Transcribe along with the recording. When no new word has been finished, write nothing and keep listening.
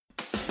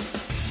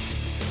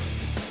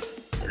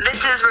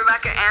This is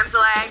Rebecca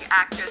Amzallag,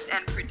 actress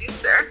and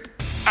producer,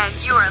 and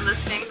you are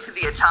listening to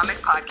the Atomic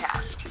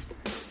Podcast.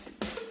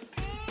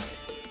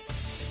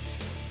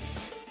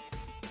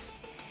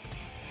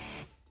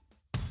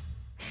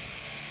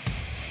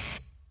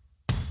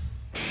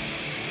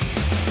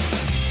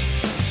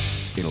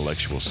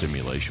 Intellectual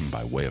stimulation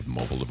by way of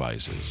mobile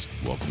devices.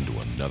 Welcome to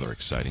another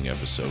exciting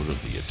episode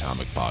of the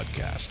Atomic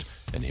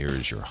Podcast. And here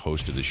is your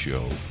host of the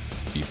show,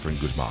 Efren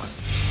Guzman.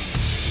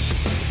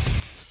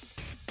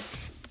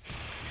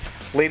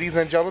 Ladies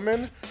and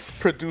gentlemen,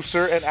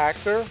 producer and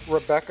actor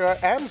Rebecca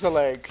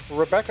Amzallag.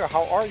 Rebecca,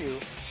 how are you?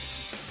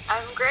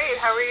 I'm great.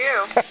 How are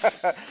you?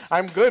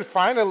 I'm good,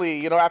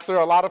 finally. After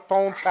a lot of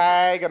phone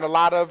tag and a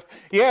lot of,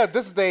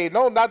 this day.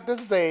 No, not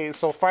this day.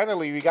 So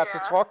finally, we got to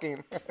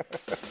talking.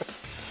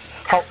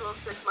 Casual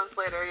 6 months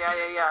later.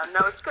 Yeah.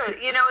 No, it's good.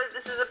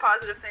 This is a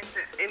positive thing.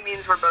 It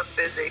means we're both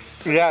busy.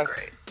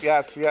 Yes.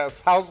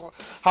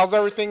 How's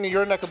everything in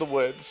your neck of the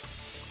woods?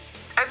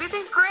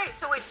 Everything's great.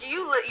 So wait,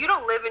 you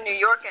don't live in New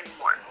York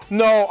anymore?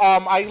 No,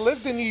 I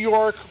lived in New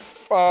York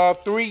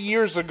 3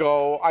 years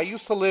ago. I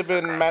used to live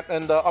in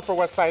the Upper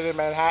West Side of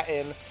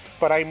Manhattan,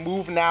 but I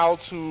moved now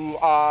to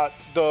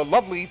the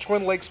lovely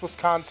Twin Lakes,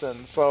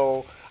 Wisconsin.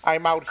 So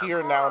I'm out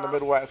here now in the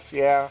Midwest.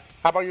 Yeah.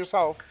 How about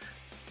yourself?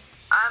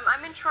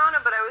 I'm in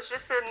Toronto, but I was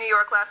just in New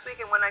York last week,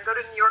 and when I go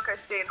to New York, I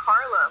stay in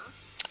Harlem.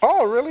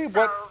 Oh, really?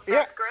 So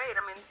that's great.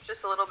 I mean, it's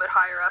just a little bit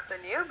higher up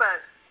than you,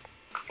 but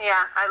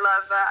yeah, I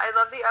love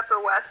the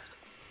Upper West.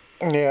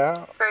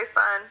 Yeah. It's very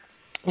fun.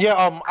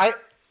 Yeah.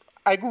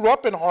 I grew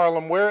up in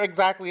Harlem. Where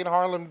exactly in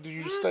Harlem do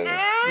you stay?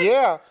 Did?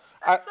 Yeah.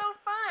 That's so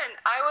fun.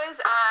 I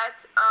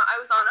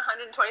was on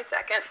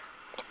 122nd.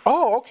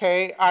 Oh,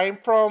 okay. I'm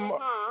from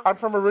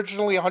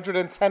originally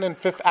 110 and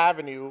Fifth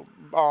Avenue.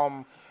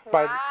 But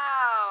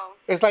Wow.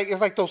 It's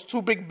like those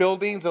two big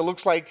buildings. It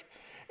looks like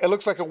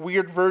a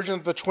weird version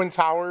of the Twin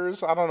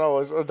Towers. I don't know.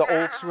 It's the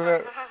old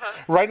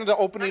right in the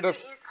opening of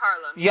East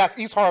Harlem. Yes,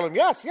 East Harlem.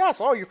 Yes.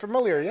 Oh, you're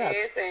familiar.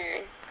 Yes.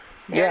 Amazing.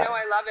 Yeah. No,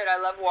 I love it. I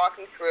love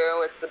walking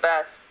through. It's the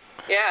best.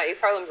 Yeah,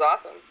 East Harlem's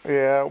awesome.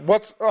 Yeah.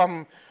 What's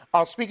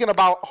speaking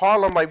about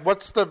Harlem, like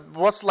what's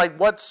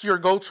your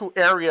go-to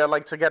area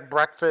like to get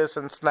breakfast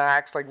and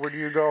snacks? Like where do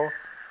you go?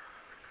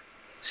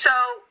 So,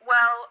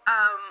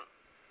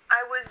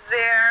 I was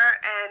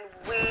there, and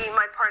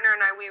my partner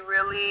and I, we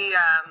really,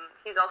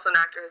 he's also an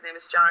actor, his name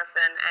is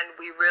Jonathan, and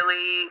we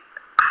really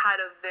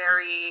had a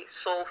very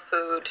soul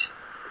food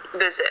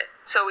visit.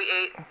 So we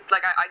ate,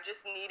 I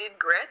just needed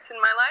grits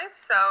in my life,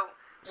 so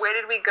where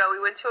did we go?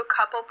 We went to a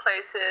couple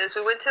places.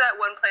 We went to that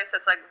one place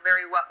that's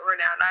very well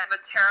renowned. I have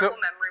a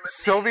terrible memory with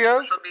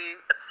Sylvia's?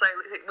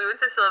 We went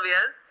to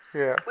Sylvia's.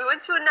 Yeah. We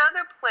went to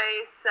another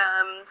place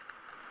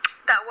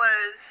that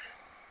was...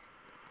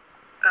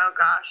 Oh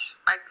gosh,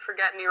 I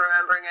forget me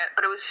remembering it,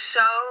 but it was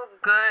so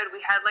good.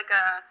 We had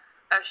a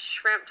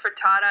shrimp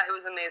frittata. It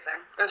was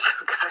amazing. It was so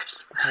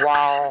good. Wow.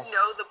 I don't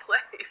know the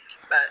place,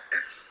 but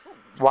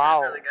wow, it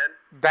was really good.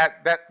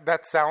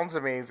 That sounds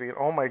amazing.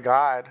 Oh my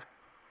God.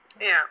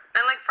 Yeah,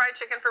 and fried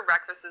chicken for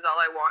breakfast is all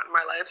I want in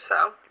my life.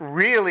 So.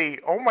 Really?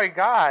 Oh my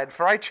God,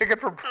 fried chicken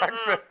for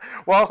breakfast.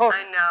 Mm-hmm. Well,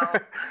 I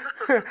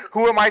know.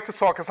 Who am I to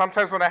talk? Because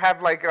sometimes when I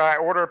have I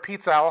order a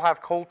pizza, I'll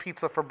have cold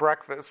pizza for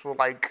breakfast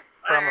with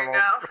I don't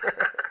know.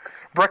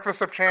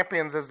 Breakfast of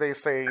champions, as they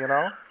say,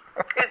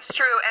 It's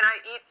true, and I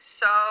eat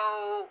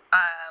so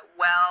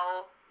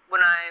well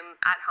when I'm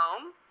at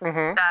home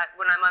that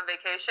when I'm on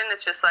vacation,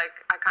 it's just I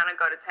kind of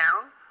go to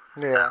town.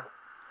 Yeah.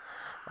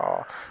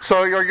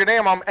 So your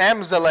name,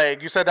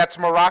 Amzallag. You said that's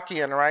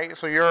Moroccan, right?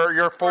 So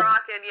you're full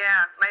Moroccan,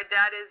 yeah. My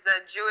dad is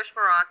Jewish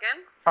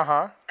Moroccan.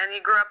 And he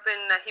grew up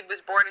he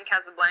was born in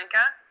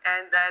Casablanca,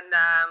 and then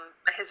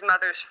his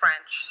mother's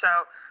French.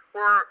 So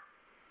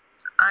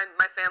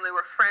my family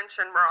were French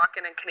and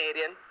Moroccan and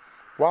Canadian.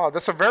 Wow,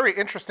 that's a very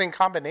interesting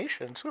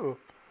combination, too.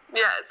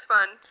 Yeah, it's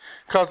fun.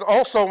 Because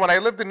also, when I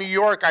lived in New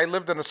York, I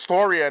lived in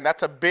Astoria, and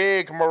that's a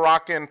big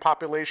Moroccan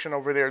population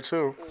over there,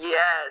 too.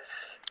 Yes.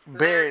 Big.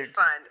 Very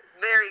fun.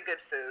 Very good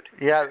food.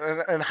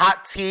 Yeah, and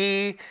hot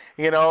tea,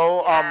 the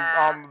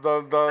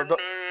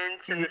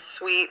mint and the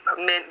sweet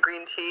mint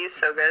green tea is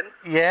so good.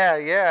 Yeah,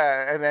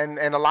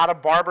 and a lot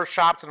of barber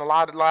shops and a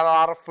lot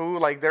of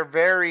food. They're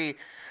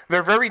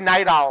very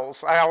night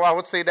owls. I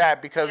would say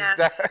that because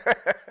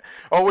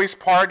always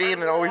partying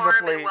and always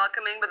up late. And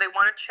welcoming, but they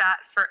want to chat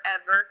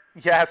forever.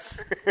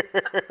 Yes.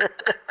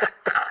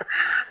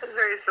 That's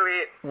very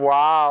sweet.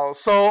 Wow.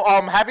 So,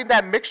 having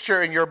that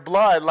mixture in your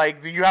blood,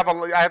 do you have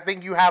I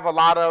think you have a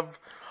lot of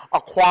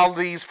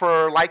qualities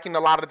for liking a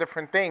lot of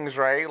different things,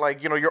 right?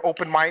 You're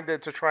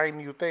open-minded to trying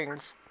new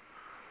things.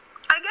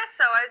 I guess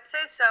so. I'd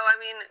say so. I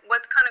mean,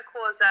 what's kind of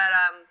cool is that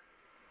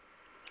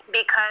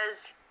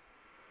because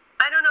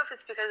I don't know if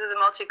it's because of the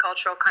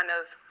multicultural kind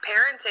of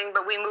parenting,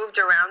 but we moved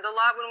around a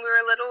lot when we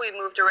were little. We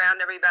moved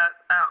around every about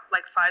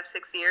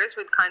 5-6 years.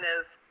 We'd kind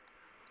of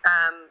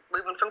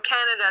we went from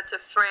Canada to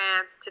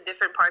France to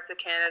different parts of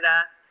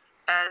Canada,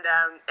 and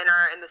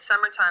in the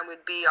summertime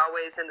we'd be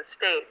always in the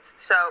States.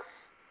 So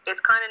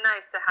it's kind of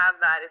nice to have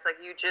that. It's like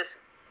you just,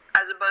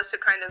 as opposed to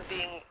kind of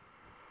being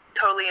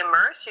totally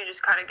immersed. You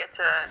just kind of get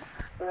to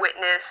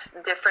witness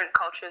different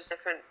cultures,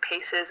 different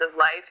paces of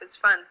life. It's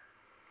fun.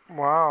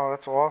 Wow,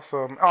 that's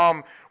awesome.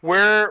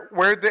 Where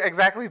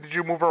exactly did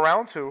you move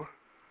around to?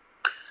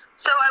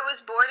 So I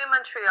was born in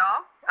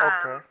Montreal.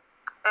 Okay.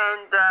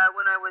 And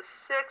when I was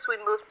 6, we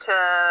moved to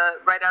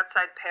right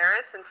outside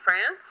Paris in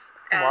France.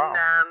 And,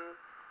 Wow.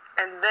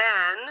 And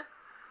then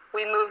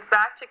we moved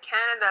back to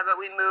Canada, but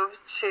we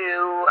moved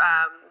to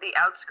the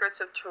outskirts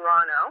of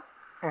Toronto.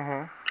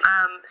 Mm-hmm.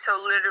 So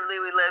literally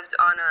we lived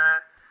on a,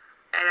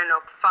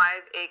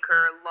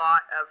 5-acre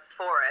lot of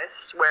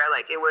forest where,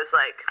 like, it was,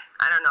 like,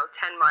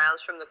 10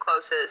 miles from the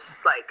closest,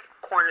 like,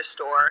 corner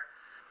store.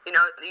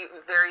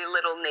 Very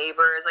little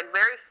neighbors, like,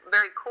 very,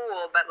 very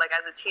cool, but, like,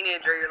 as a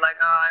teenager, you're like,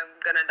 oh, I'm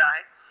gonna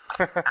die.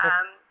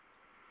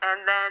 And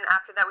then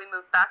after that, we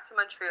moved back to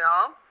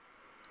Montreal,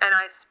 and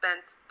I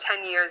spent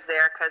 10 years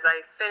there because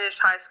I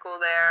finished high school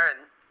there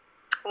and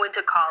went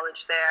to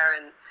college there,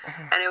 and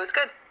it was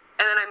good.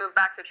 And then I moved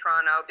back to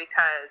Toronto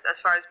because as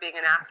far as being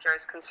an actor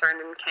is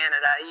concerned in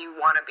Canada, you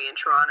want to be in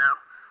Toronto.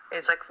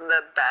 It's, like,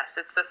 the best.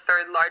 It's the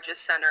 3rd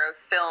largest center of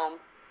film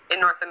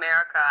in North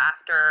America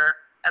after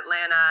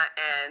Atlanta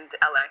and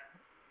LA.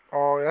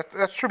 Oh,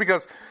 that's true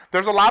because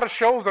there's a lot of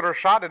shows that are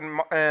shot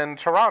in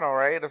Toronto,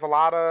 right? There's a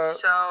lot of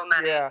so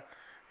many.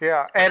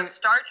 Yeah, and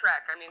Star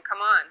Trek. I mean,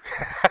 come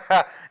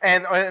on.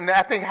 and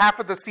I think half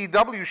of the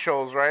CW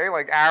shows, right?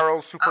 Like Arrow,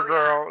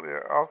 Supergirl.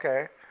 Yeah,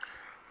 okay.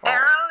 Oh.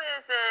 Arrow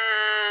is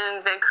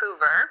in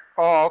Vancouver.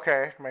 Oh,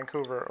 okay,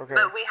 Vancouver. Okay.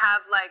 But we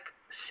have, like,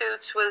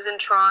 Suits was in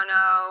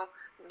Toronto.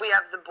 We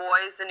have The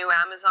Boys, the new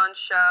Amazon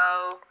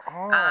show.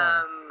 Oh.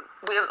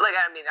 We have, like,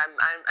 I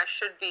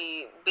should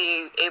be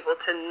able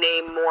to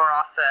name more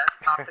off the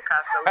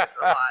cuff, but we have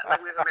a lot.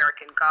 Like, we have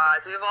American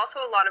Gods. We have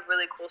also a lot of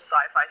really cool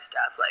sci-fi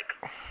stuff. Like,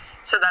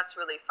 so that's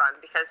really fun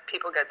because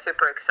people get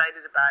super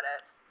excited about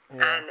it.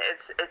 Yeah. And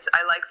it's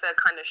I like the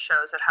kind of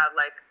shows that have,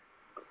 like,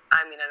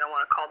 I don't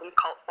want to call them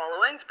cult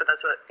followings, but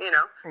that's what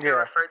they're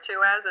referred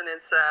to as, and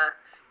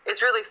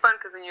it's really fun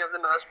because then you have the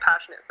most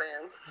passionate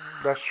fans.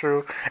 That's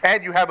true,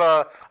 and you have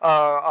a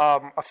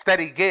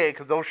steady gig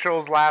because those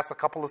shows last a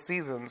couple of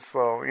seasons,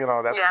 so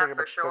that's pretty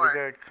much a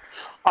steady gig.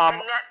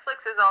 And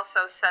Netflix is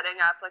also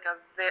setting up, like, a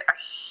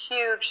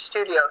huge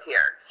studio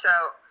here, so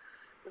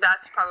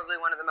that's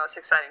probably one of the most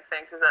exciting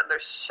things is that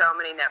there's so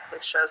many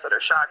Netflix shows that are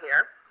shot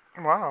here.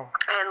 Wow.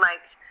 And,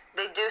 like,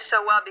 they do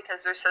so well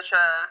because there's such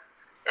a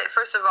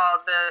first of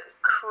all, the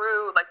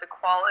crew, like, the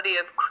quality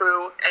of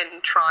crew in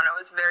Toronto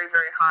is very,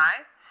 very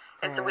high.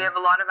 And so we have a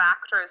lot of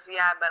actors,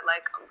 but,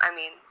 like,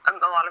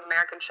 a lot of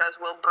American shows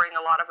will bring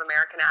a lot of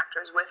American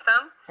actors with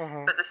them.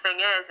 Mm-hmm. But the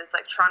thing is, it's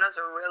like Toronto's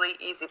a really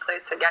easy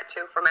place to get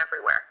to from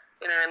everywhere.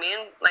 You know what I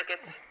mean? Like,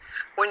 it's,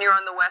 when you're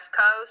on the West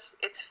Coast,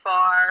 it's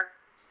far.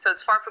 So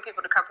it's far for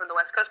people to come from the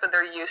West Coast, but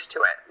they're used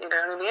to it. You know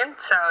what I mean?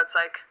 So it's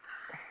like,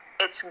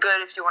 it's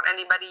good if you want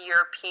anybody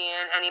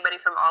European, anybody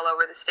from all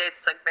over the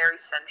States. It's, like, very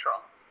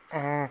central.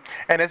 Mm-hmm.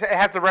 And it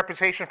has the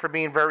reputation for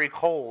being very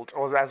cold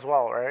as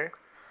well, right?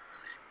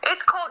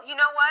 It's cold. You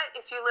know what?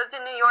 If you lived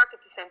in New York,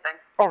 it's the same thing.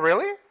 Oh,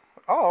 really?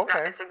 Oh,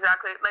 okay. Yeah, it's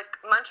exactly like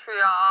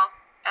Montreal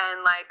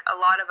and, like, a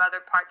lot of other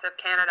parts of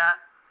Canada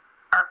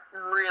are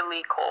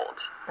really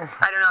cold.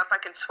 I don't know if I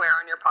can swear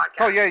on your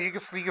podcast. Oh, yeah, you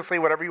can say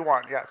whatever you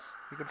want. Yes,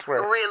 you can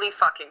swear. Really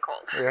fucking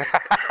cold. Yeah.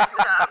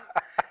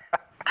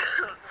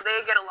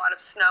 They get a lot of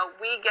snow.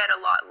 We get a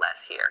lot less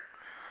here.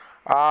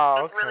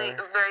 Oh, it's really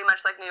very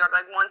much like New York.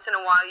 Like, once in a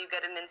while you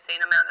get an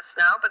insane amount of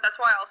snow, but that's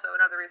why also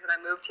another reason I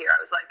moved here.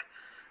 I was like,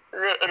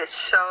 it is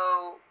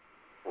so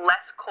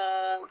less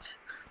cold.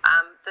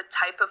 The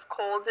type of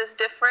cold is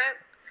different.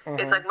 Mm-hmm.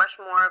 It's, like, much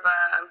more of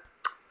a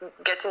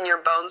gets in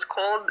your bones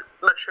cold.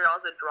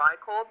 Montreal's a dry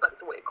cold, but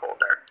it's way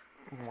colder.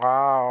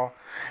 Wow.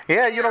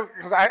 Yeah,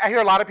 because I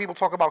hear a lot of people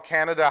talk about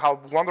Canada, how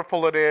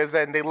wonderful it is,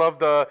 and they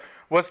love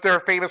what's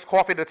their famous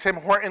coffee, the Tim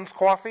Hortons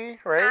coffee,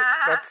 right?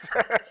 That's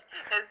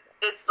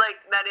It's like,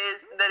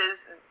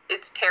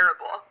 it's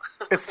terrible.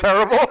 It's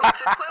terrible?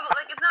 It's equivalent,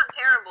 like, it's not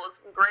terrible,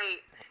 it's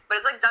great, but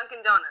it's like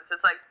Dunkin' Donuts.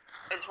 It's like,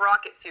 it's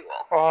rocket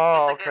fuel.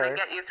 Oh, it's, like, gonna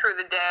get you through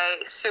the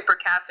day, super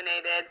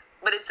caffeinated,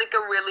 but it's, like,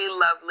 a really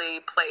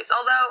lovely place.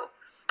 Although,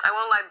 I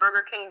won't lie,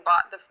 Burger King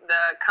bought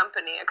the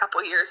company a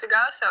couple years ago,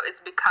 so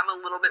it's become a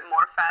little bit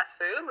more fast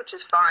food, which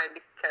is fine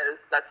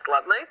because that's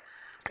lovely.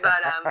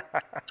 But,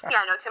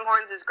 Tim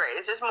Hortons is great.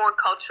 It's just more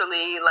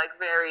culturally, like,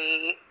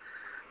 very,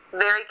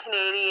 very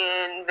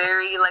Canadian,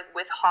 very, like,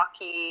 with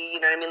hockey, you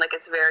know what I mean? Like,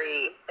 it's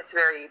very,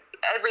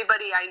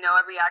 everybody I know,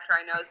 every actor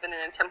I know has been in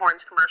a Tim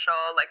Hortons commercial.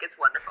 Like, it's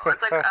wonderful.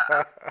 It's like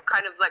a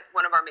kind of like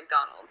one of our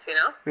McDonald's, you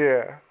know?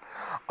 Yeah.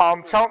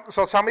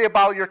 Tell me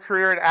about your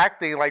career in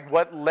acting. Like,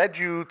 what led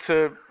you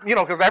to,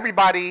 because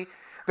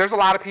there's a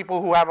lot of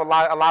people who have a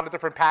lot of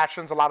different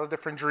passions, a lot of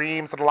different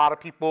dreams, and a lot of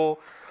people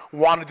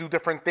want to do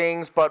different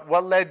things. But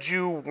what led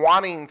you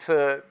wanting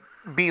to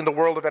be in the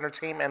world of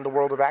entertainment and the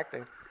world of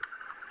acting?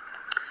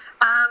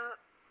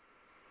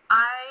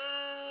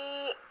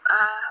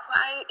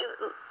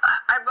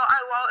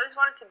 I always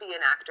wanted to be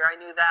an actor. I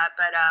knew that,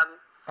 but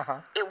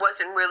it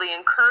wasn't really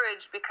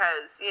encouraged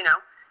because,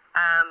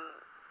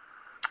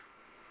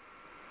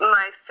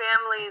 my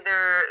family,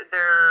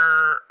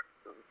 they're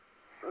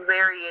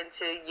very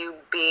into you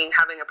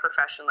having a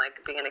profession, like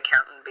being an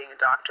accountant, being a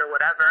doctor,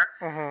 whatever.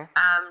 Mm-hmm.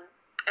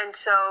 And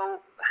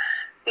so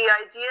the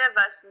idea of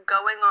us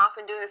going off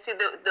and doing this, and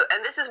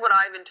this is what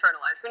I've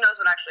internalized. Who knows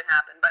what actually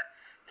happened? But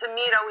to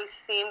me, it always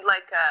seemed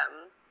like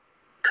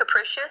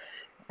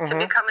capricious to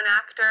become an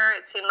actor.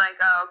 It seemed like,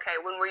 oh, okay,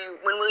 when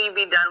will you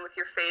be done with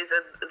your phase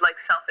of like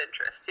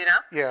self-interest? You know?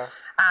 Yeah.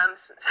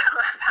 So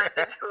I've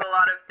had to do a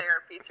lot of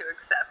therapy to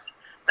accept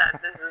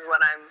that this is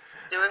what I'm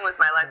doing with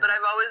my life. But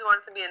I've always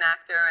wanted to be an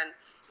actor, and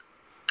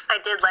I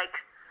did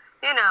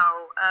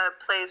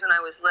plays when I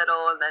was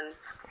little, and then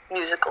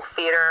musical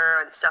theater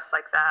and stuff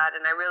like that.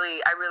 And I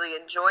really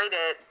enjoyed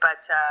it,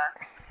 but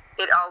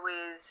it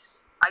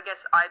always, I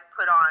guess I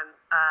put on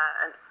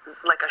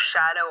like a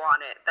shadow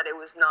on it that it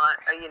was not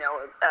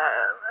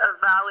a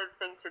valid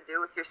thing to do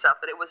with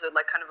yourself, that it was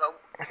like kind of a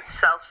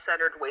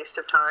self-centered waste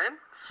of time,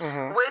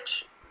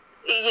 which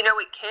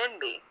it can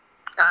be.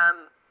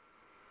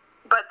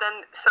 But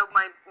then, so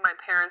my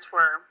parents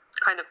were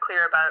kind of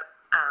clear about.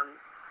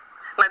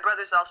 My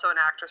brother's also an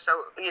actor,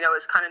 so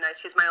it's kind of nice.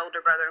 He's my older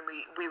brother, and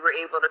we were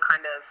able to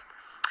kind of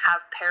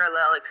have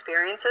parallel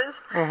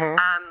experiences.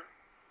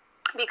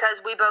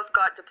 Because we both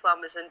got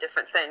diplomas in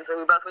different things. Like,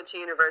 we both went to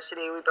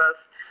university. We both,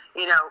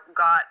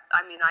 got,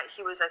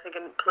 he was, I think,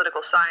 in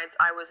political science.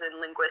 I was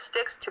in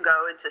linguistics to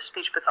go into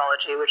speech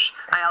pathology, which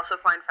I also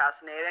find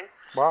fascinating.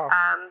 Wow.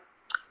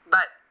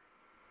 But,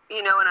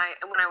 when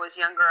I was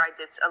younger, I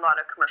did a lot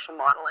of commercial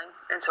modeling.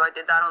 And so I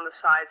did that on the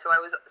side. So I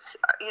was,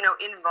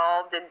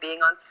 involved in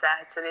being on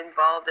sets and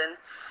involved in,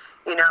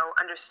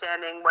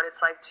 understanding what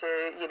it's like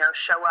to,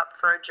 show up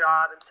for a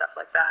job and stuff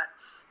like that.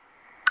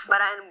 But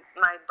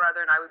my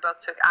brother and I, we both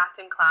took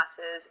acting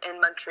classes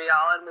in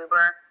Montreal, and we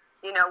were,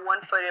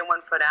 1 foot in,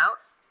 1 foot out,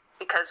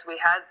 because we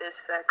had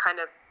this kind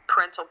of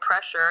parental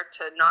pressure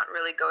to not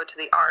really go into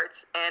the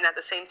arts. And at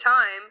the same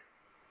time,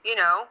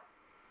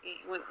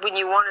 when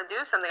you want to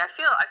do something, I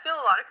feel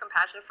a lot of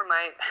compassion for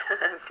my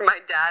for my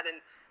dad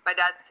and my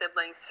dad's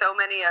siblings. So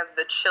many of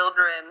the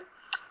children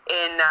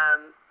in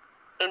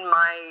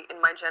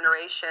my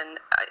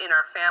generation, in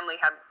our family,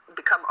 have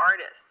become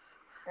artists.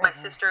 My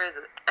sister is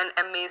an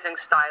amazing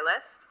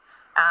stylist.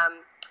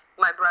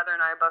 My brother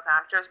and I are both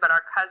actors, but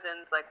our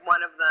cousins, like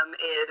one of them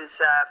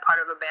is part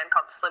of a band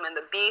called Slim and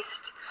the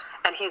Beast,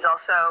 and he's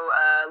also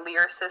a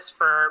lyricist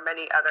for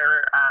many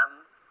other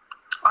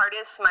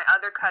artists. My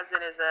other cousin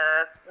is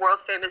a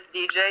world-famous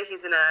DJ.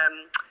 He's in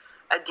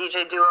a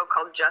DJ duo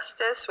called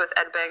Justice with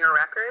Ed Banger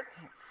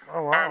Records.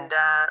 Oh, wow. And,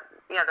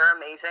 they're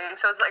amazing.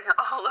 So it's like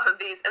all of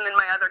these. And then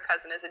my other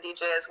cousin is a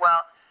DJ as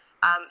well.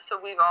 So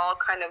we've all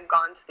kind of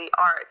gone to the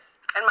arts.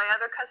 And my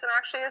other cousin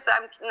actually is,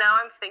 I'm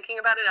thinking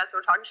about it as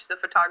we're talking, she's a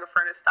photographer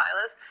and a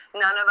stylist.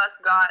 None of us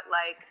got,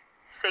 like,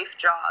 safe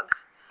jobs.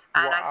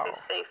 And I say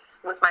safe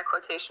with my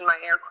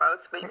air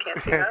quotes, but you can't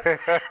see those.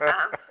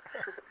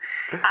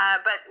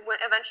 But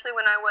eventually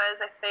when I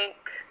was, I think,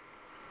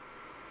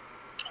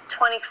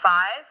 25,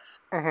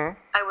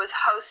 I was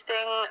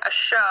hosting a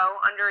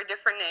show under a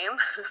different name.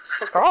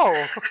 Oh.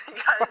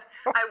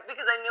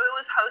 because I knew it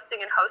was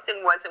hosting, and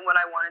hosting wasn't what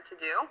I wanted to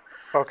do.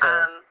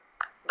 Okay.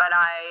 But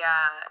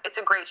it's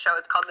a great show.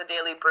 It's called The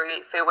Daily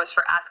Brief. It was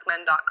for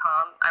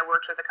AskMen.com. I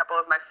worked with a couple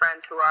of my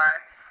friends who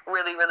are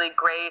really, really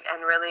great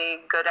and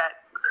really good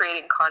at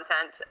creating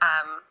content.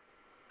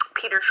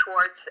 Peter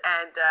Schwartz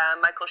and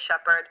Michael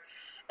Shepard.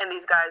 And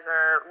these guys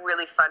are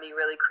really funny,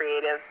 really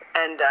creative.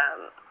 And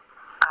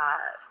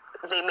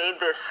they made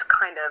this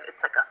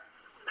it's like a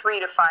 3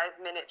 to 5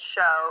 minute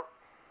show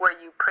where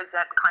you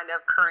present kind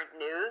of current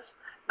news,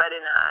 but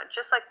in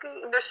just like,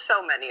 there's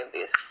so many of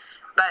these.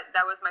 But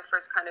that was my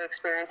first kind of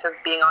experience of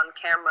being on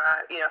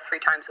camera, 3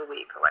 times a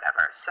week or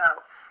whatever. So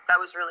that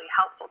was really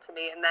helpful to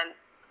me. And then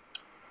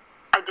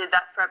I did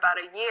that for about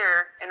a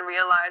year and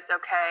realized,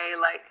 okay,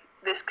 like,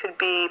 this could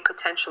be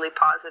potentially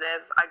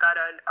positive. I got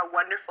a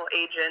wonderful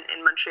agent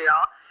in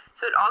Montreal.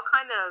 So it all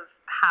kind of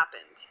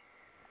happened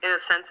in a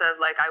sense of,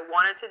 like, I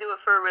wanted to do it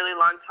for a really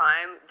long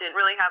time, didn't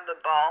really have the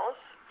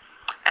balls.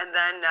 And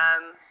then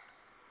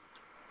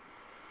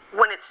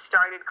when it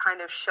started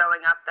kind of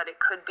showing up that it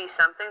could be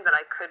something that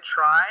I could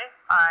try,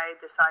 I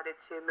decided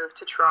to move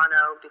to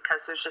Toronto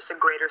because there's just a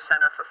greater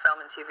center for film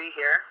and TV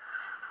here.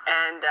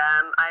 And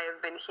I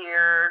have been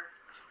here,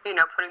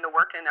 putting the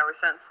work in ever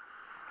since.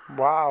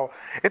 Wow.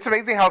 It's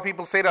amazing how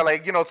people say that,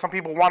 like, some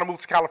people want to move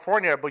to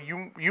California, but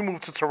you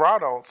moved to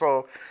Toronto.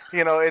 So,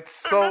 it's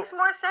so... It makes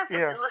more sense.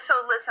 Yeah. So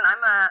listen,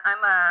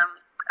 I'm a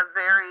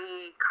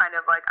very kind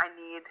of like, I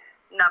need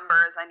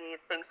numbers, I need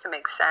things to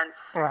make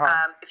sense.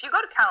 If you go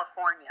to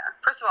California,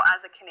 first of all,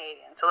 as a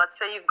Canadian, so let's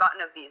say you've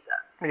gotten a visa.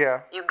 Yeah.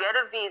 You get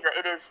a visa.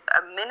 It is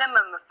a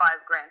minimum of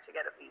 $5,000 to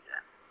get a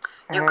visa.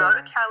 You go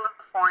to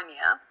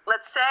California,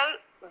 let's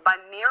say by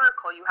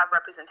miracle you have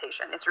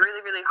representation. It's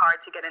really, really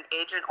hard to get an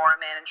agent or a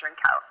manager in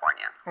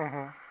California.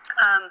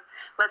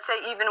 Let's say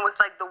even with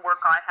like the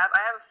work I have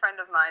a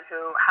friend of mine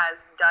who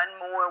has done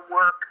more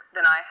work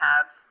than I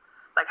have,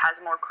 like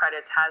has more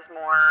credits, has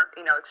more,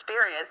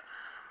 experience.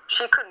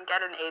 she couldn't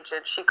get an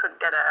agent. She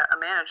couldn't get a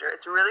manager.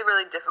 It's really,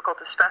 really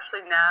difficult,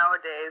 especially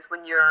nowadays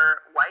when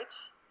you're white,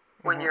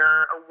 when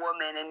you're a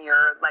woman in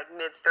your like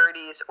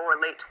mid-30s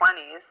or late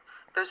 20s.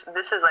 There's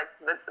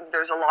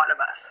a lot of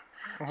us.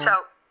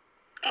 So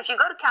if you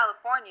go to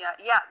California,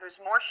 yeah, there's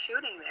more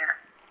shooting there,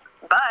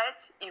 but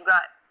you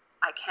got,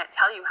 I can't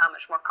tell you how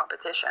much more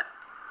competition.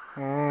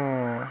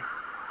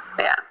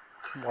 Yeah.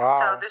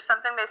 Wow. So there's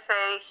something they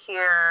say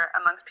here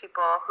amongst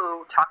people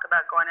who talk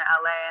about going to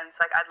LA, and it's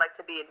like, I'd like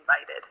to be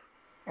invited.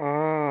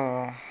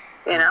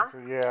 You know?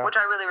 Yeah. Which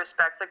I really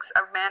respect. Like,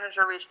 a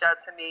manager reached out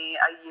to me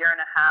a year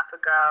and a half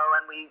ago,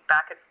 and we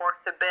back and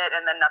forth a bit,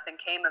 and then nothing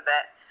came of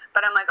it.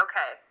 But I'm like,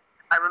 okay,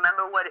 I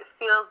remember what it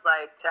feels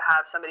like to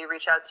have somebody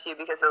reach out to you,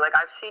 because they're like,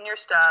 I've seen your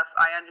stuff,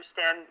 I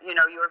understand, you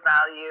know, your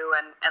value,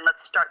 and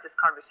let's start this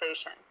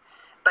conversation.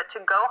 But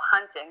to go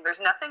hunting, there's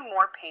nothing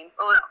more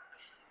painful. Oh, no.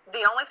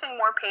 The only thing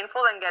more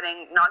painful than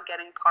not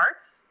getting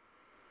parts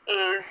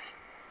is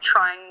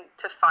trying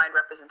to find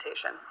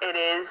representation. It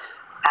is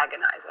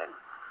agonizing.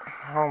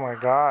 Oh my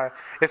God!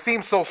 It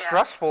seems so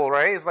stressful,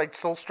 right? It's like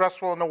so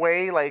stressful in a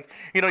way. Like,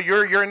 you know,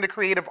 you're in the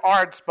creative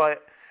arts,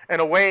 but in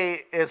a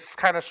way, it's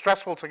kind of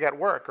stressful to get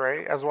work,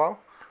 right? As well.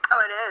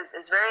 Oh, it is.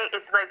 It's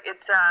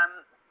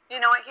you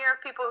know, I hear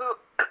of people who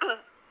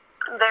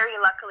very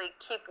luckily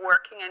keep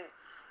working, and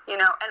you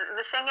know, and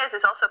the thing is,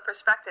 it's also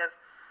perspective.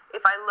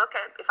 If I look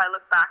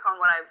back on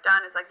what I've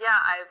done, it's like, yeah,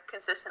 I've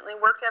consistently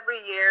worked every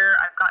year.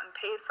 I've gotten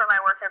paid for my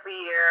work every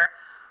year.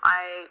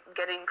 I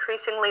get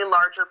increasingly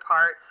larger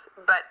parts,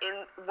 but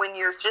when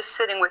you're just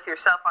sitting with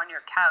yourself on your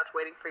couch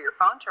waiting for your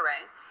phone to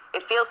ring,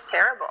 it feels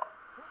terrible.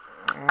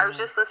 I was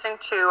just listening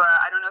to,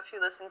 I don't know if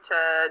you listen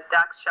to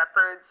Dax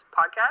Shepard's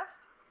podcast.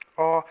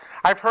 Oh,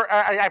 I've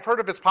heard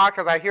of his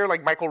podcast. I hear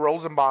like Michael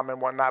Rosenbaum and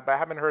whatnot, but I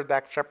haven't heard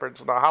Dax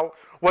Shepard's.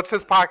 What's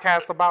his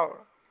podcast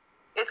about?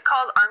 It's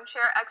called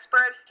Armchair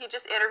Expert. He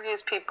just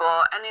interviews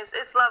people, and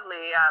it's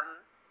lovely.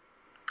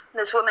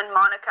 This woman,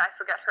 Monica, I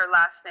forget her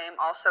last name,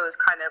 also is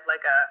kind of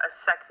like a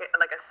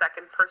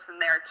second person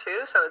there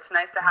too. So it's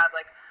nice to have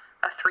like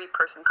a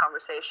 3-person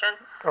conversation.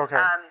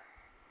 Okay.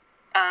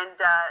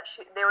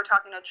 They were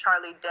talking to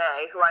Charlie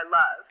Day, who I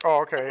love.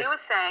 Oh, okay. And he was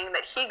saying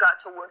that he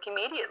got to work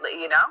immediately.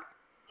 You know,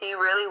 he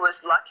really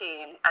was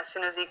lucky. As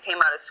soon as he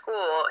came out of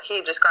school,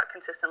 he just got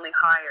consistently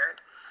hired.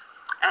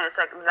 And it's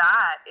like,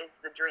 that is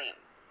the dream.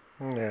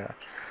 Yeah.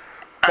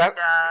 And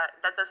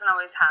that doesn't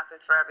always happen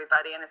for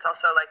everybody. And it's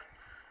also like,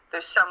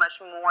 there's so much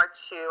more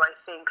to, I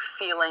think,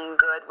 feeling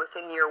good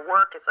within your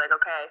work. It's like,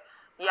 okay,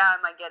 yeah,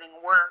 am I getting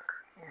work?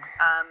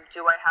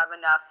 Do I have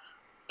enough,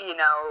 you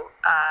know,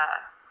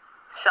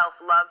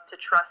 self-love to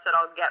trust that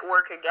I'll get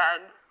work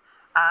again?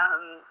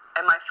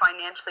 Am I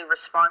financially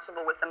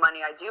responsible with the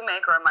money I do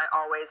make, or am I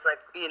always like,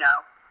 you know,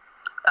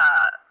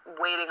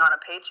 waiting on a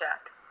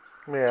paycheck?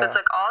 Yeah. So it's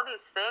like all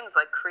these things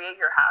like create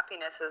your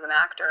happiness as an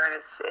actor, and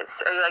it's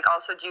like,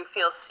 also, do you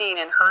feel seen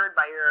and heard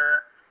by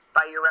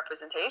your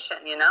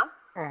representation? You know.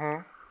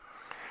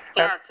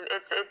 Yeah, it's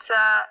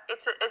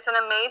an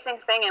amazing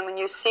thing, and when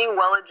you see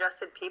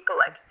well-adjusted people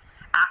like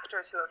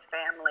actors who have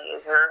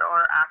families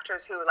or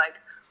actors who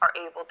like are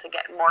able to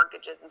get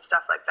mortgages and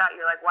stuff like that,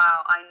 you're like,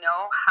 wow, I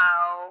know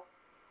how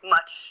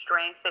much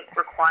strength it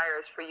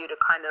requires for you to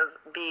kind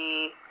of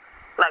be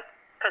like,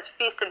 because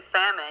feast and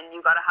famine,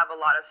 you got to have a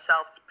lot of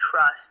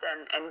self-trust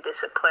and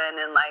discipline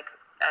and like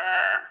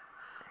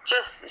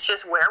just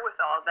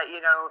wherewithal that,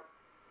 you know,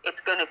 it's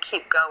gonna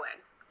keep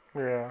going.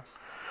 Yeah.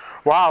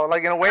 Wow,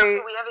 like in a way, so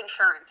we have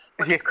insurance,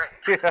 which is great.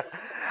 Yeah.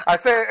 I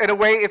say in a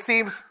way, it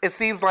seems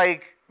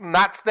like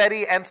not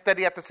steady and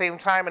steady at the same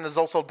time, and it's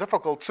also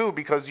difficult too,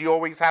 because you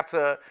always have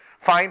to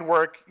find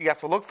work, you have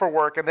to look for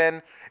work, and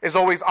then it's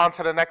always on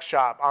to the next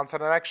job, once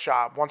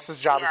this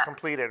job is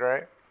completed,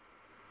 right?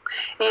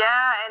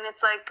 Yeah, and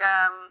it's like,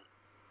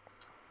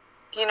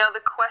 you know,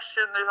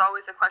 there's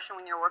always a question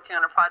when you're working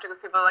on a project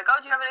with people like, oh,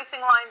 do you have anything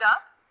lined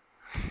up?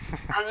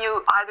 And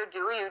you either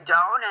do or you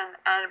don't,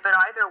 but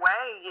either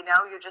way, you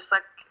know, you're just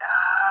like,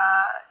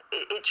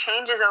 it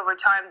changes over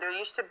time. There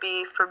used to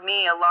be, for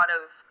me, a lot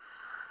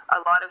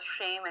of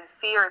shame and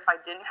fear if I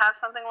didn't have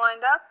something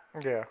lined up.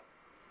 Yeah.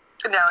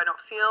 Now I don't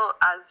feel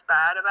as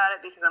bad about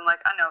it because I'm like,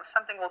 I know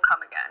something will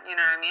come again. You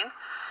know what I mean?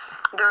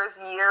 There's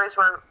years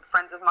where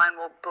friends of mine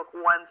will book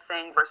one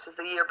thing versus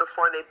the year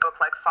before they book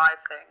like 5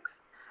 things,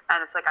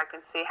 and it's like I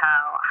can see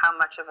how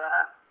much of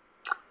a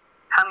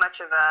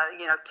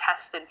you know,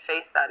 test in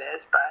faith that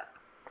is, but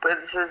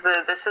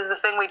this is the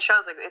thing we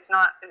chose. Like, it's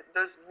not.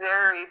 There's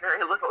very,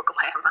 very little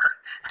glamour.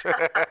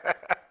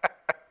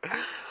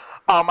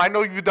 I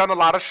know you've done a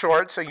lot of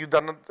shorts, and you've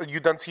done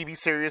TV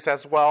series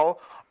as well.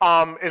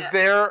 Is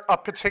there a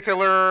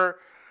particular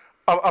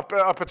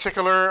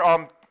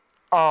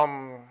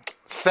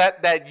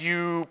set that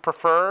you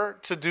prefer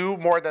to do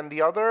more than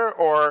the other,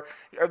 or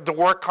the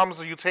work comes,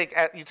 you take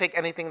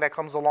anything that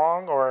comes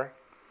along, or?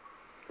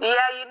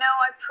 Yeah, you know,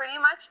 I pretty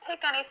much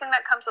take anything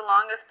that comes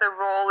along if the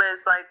role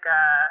is like,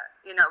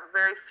 you know,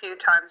 very few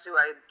times do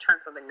I turn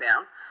something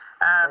down.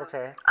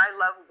 Okay. I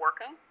love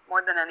working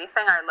more than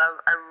anything. I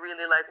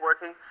really like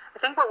working. I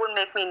think what would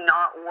make me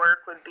not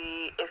work would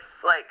be if,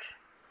 like,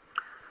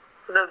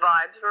 the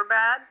vibes were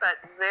bad, but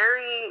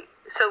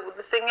so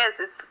the thing is,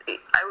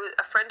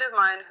 a friend of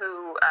mine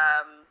who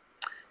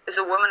is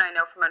a woman I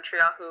know from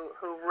Montreal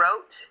who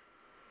wrote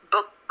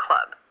book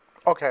club.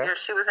 Okay.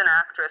 She was an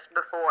actress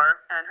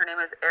before, and her name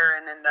is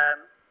Erin, and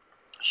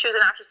she was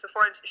an actress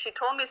before, and she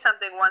told me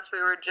something once.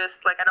 We were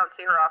just, like, I don't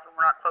see her often,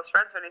 we're not close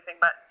friends or anything,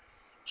 but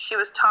she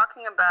was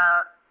talking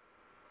about,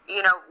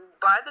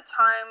 by the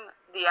time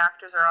the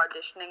actors are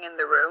auditioning in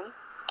the room,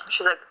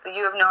 she's like,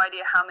 you have no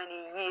idea how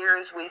many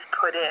years we've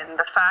put in.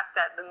 The fact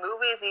that the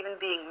movie is even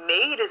being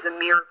made is a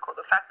miracle.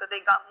 The fact that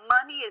they got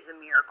money is a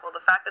miracle.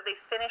 The fact that they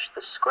finished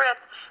the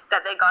script,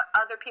 that they got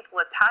other people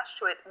attached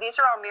to it, these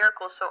are all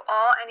miracles. So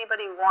all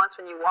anybody wants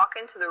when you walk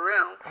into the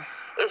room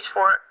is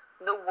for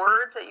the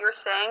words that you're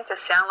saying to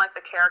sound like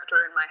the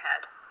character in my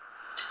head.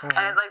 Mm-hmm.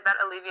 And that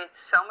alleviates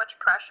so much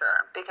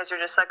pressure, because you're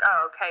just like,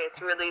 oh, okay,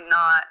 it's really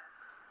not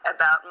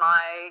about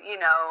my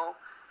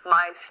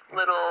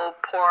little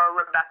poor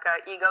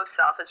Rebecca ego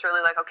self. It's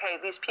really like, okay,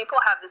 these people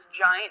have this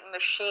giant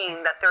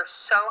machine that they're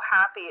so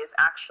happy is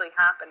actually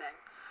happening.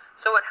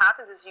 So what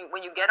happens is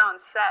when you get on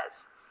set,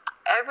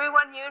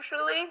 everyone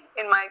usually,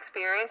 in my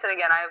experience, and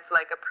again, I have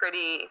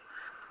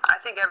I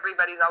think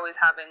everybody's always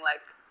having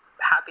like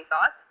happy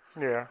thoughts.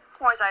 Yeah.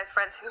 Whereas I have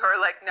friends who are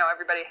like, no,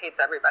 everybody hates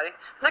everybody.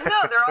 It's like,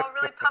 no, they're all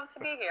really pumped to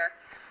be here.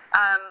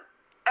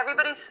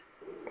 Everybody's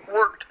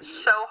worked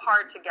so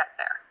hard to get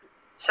there.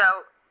 So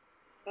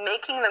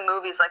making the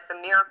movie is like the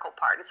miracle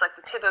part. It's like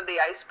the tip of the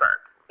iceberg,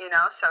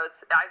 So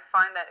I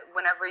find that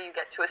whenever you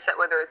get to a set,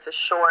 whether it's a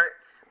short,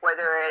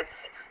 whether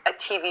it's a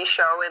TV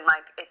show in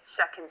like its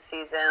second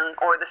season,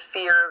 or the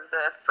fear of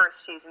the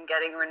first season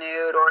getting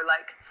renewed, or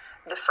like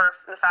the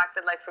fact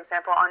that, like, for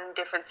example, on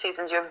different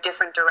seasons you have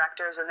different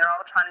directors and they're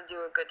all trying to do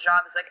a good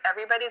job. It's like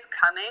everybody's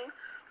coming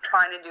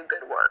trying to do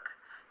good work.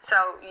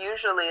 So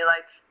usually,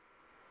 like,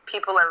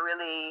 people are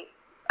really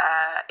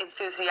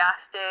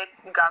enthusiastic,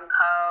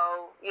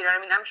 gung-ho, you know what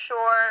I mean? I'm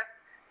sure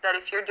that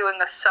if you're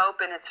doing a soap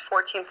in its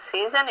 14th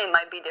season, it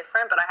might be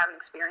different, but I haven't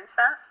experienced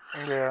that.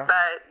 Yeah.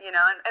 But,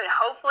 and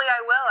hopefully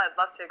I will. I'd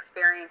love to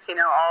experience,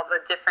 all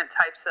the different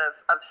types of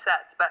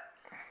sets. But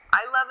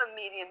I love a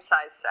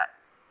medium-sized set.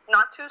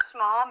 Not too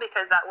small,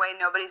 because that way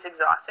nobody's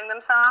exhausting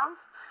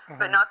themselves,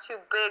 but not too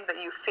big that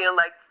you feel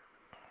like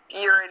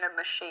you're in a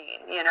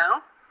machine,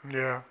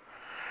 Yeah.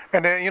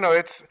 And then,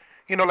 it's,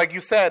 like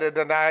you said,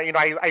 and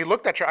I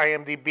looked at your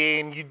IMDb,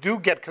 and you do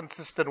get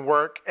consistent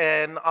work,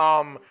 and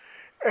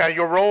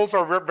your roles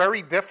are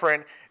very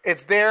different.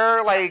 Is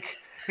there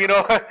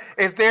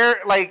is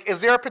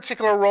there a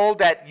particular role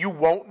that you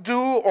won't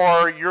do,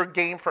 or you're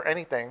game for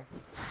anything?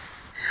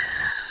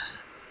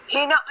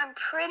 I'm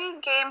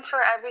pretty game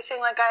for everything.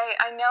 Like,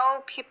 I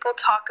know people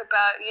talk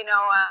about,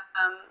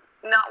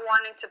 not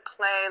wanting to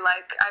play,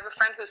 like, I have a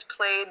friend who's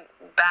played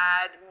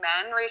bad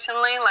men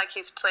recently. Like,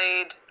 he's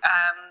played,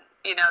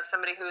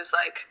 somebody who's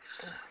like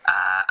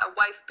a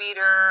wife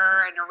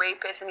beater and a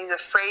rapist, and he's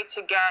afraid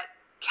to get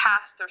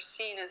cast or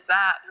seen as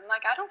that. And I'm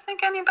like, I don't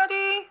think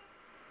anybody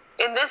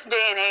in this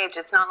day and age,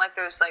 it's not like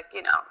there's like,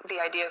 the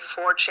idea of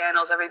 4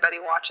 channels, everybody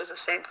watches the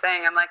same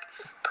thing. I'm like,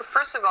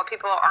 first of all,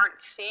 people aren't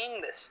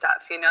seeing this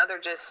stuff, they're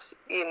just,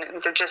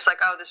 they're just like,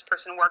 oh, this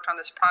person worked on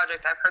this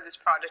project, I've heard this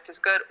project is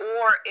good.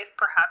 Or if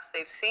perhaps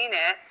they've seen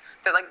it,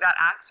 they're like, that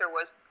actor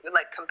was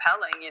like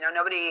compelling,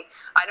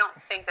 I don't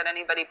think that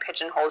anybody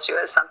pigeonholes you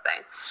as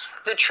something.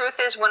 The truth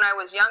is, when I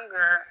was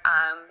younger,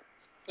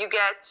 you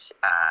get,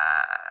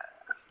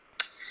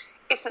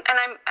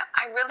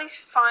 I really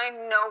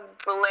find no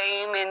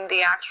blame in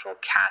the actual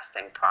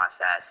casting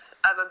process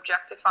of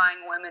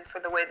objectifying women for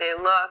the way they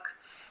look,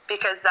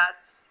 because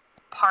that's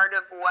part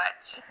of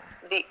what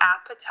the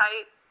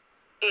appetite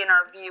in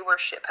our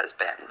viewership has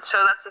been.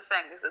 So that's the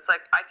thing, is it's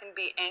like, I can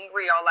be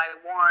angry all I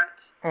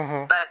want,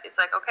 but it's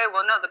like, okay,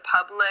 well, no, the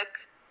public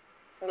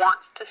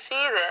wants to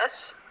see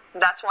this.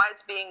 That's why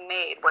it's being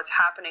made. What's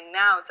happening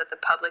now is that the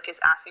public is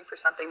asking for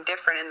something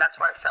different, and that's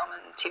why film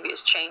and TV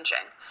is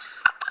changing.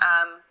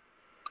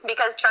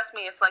 Because trust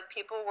me, if like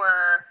people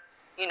were,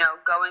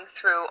 going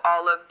through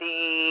all of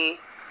the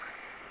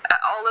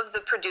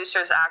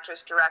producers,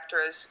 actors,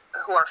 directors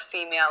who are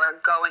female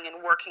are going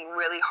and working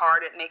really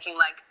hard at making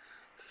like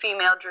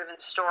female-driven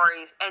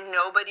stories, and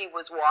nobody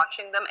was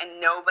watching them,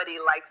 and nobody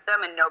liked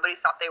them, and nobody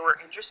thought they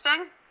were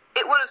interesting,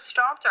 it would have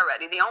stopped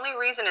already. The only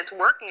reason it's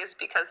working is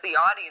because the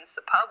audience,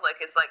 the public,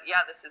 is like,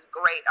 yeah, this is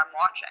great, I'm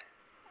watching.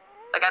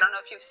 Like, I don't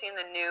know if you've seen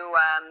the new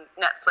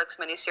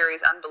Netflix miniseries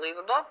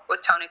Unbelievable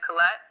with Toni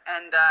Collette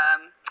and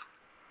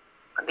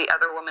the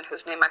other woman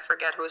whose name I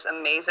forget, who is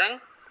amazing.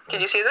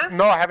 Did you see this?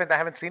 No, I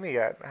haven't seen it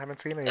yet.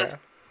 It's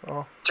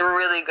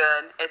really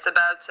good. It's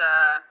about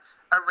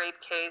a rape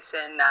case,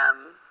 and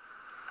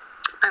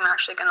I'm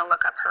actually going to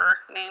look up her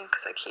name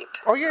because I keep...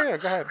 Oh, yeah,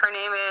 go ahead. Her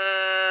name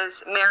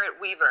is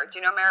Merritt Wever. Do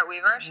you know Merritt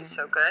Wever? She's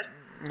so good.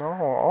 No.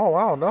 Oh,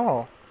 wow,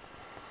 no.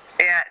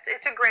 Yeah,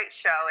 it's a great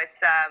show. It's...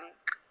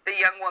 the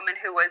young woman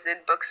who was in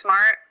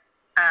Booksmart,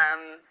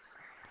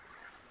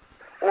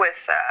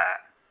 with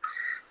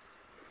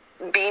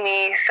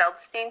Beanie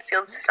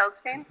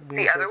Feldstein,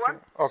 the other one.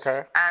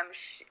 Okay.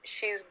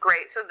 She's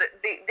great. So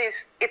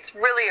it's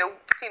really a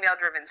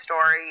female-driven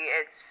story.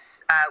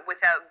 It's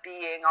without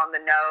being on the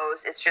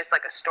nose. It's just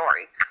like a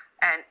story,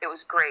 and it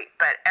was great.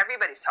 But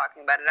everybody's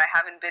talking about it. I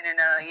haven't been in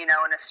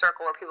a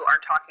circle where people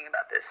aren't talking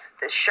about this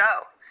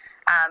show,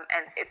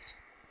 and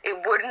it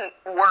wouldn't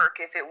work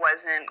if it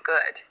wasn't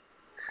good.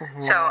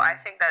 Mm-hmm. So I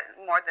think that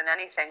more than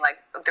anything, like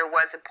there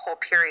was a whole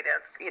period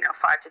of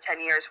 5 to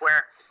 10 years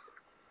where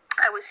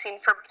I was seen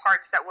for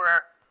parts that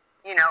were,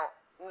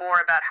 more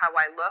about how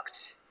I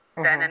looked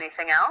than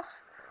anything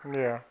else.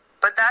 Yeah.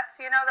 But that's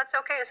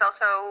okay. It's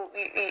also,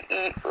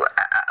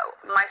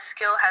 my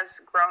skill has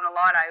grown a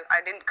lot.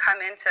 I didn't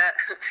come into,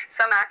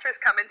 some actors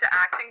come into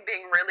acting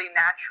being really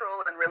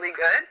natural and really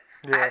good.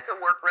 Yeah. I had to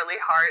work really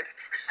hard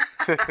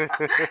to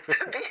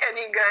be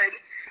any good.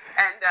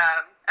 And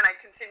I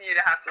continue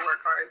to have to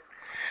work hard.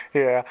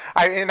 Yeah,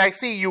 I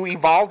see you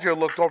evolved your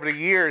look over the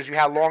years. You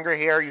had longer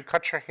hair, you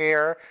cut your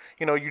hair,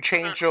 you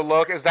changed your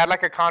look. Is that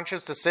like a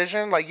conscious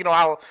decision? Like,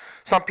 how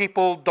some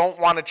people don't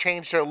want to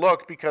change their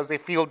look because they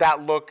feel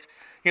that look,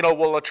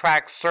 will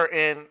attract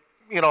certain,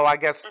 I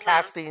guess,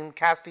 casting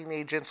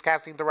agents,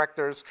 casting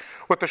directors.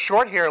 With the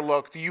short hair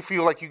look, do you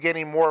feel like you're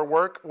getting more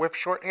work with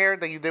short hair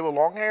than you did with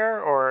long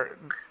hair, or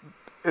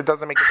it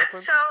doesn't make a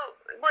difference?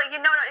 Well,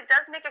 it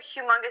does make a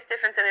humongous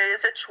difference, and it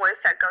is a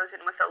choice that goes in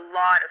with a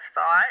lot of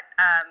thought.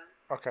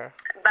 Okay.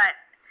 But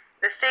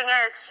the thing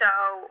is,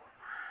 so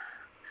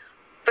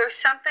there's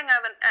something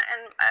of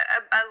and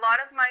a lot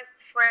of my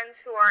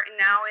friends who are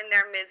now in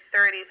their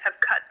mid-30s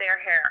have cut their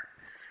hair.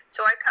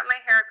 So I cut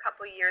my hair a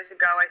couple years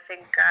ago. I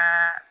think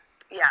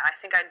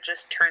I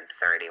just turned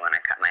 30 when I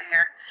cut my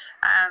hair.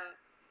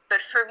 But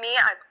for me,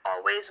 I've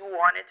always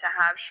wanted to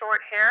have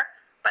short hair.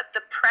 But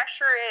the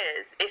pressure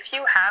is, if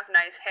you have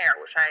nice hair,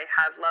 which I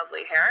have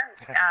lovely hair,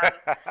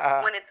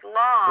 when it's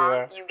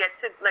long, you get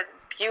to, like,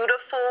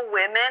 beautiful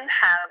women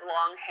have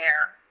long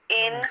hair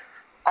in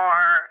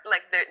our,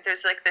 like,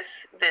 there's like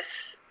this,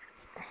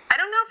 I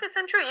don't know if it's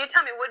untrue. You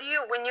tell me, what do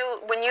you, when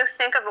you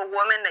think of a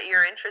woman that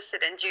you're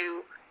interested in, do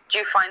you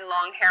find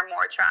long hair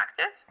more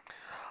attractive?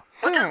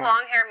 What does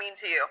long hair mean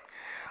to you?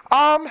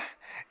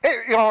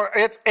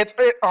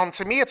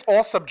 To me, it's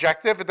all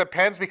subjective. It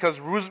depends because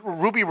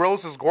Ruby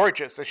Rose is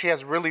gorgeous and she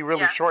has really,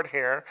 really short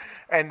hair.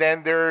 And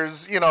then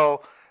there's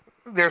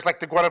like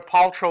the Gwyneth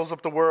Paltrows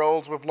of the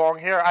world with long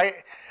hair.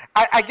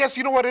 I guess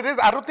you know what it is.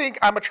 I don't think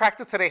I'm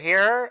attracted to the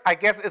hair. I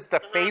guess it's the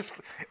face.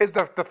 Is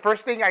the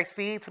first thing I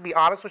see, to be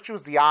honest with you,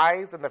 is the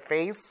eyes and the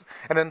face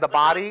and then the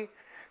body.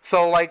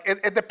 So like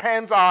it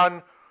depends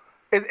on.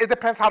 It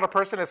depends how the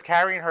person is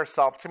carrying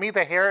herself. To me,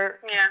 the hair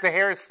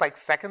is like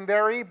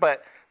secondary,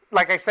 but.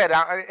 Like I said,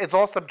 it's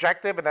all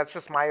subjective, and that's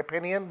just my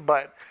opinion.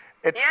 But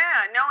it's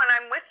and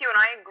I'm with you, and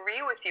I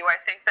agree with you. I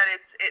think that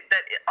it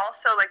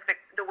also like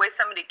the way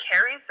somebody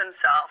carries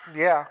themselves.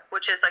 Yeah.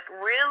 Which is like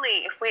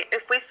really, if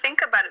we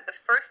think about it, the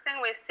first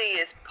thing we see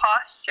is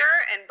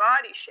posture and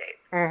body shape.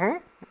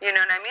 Mm-hmm. You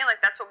know what I mean?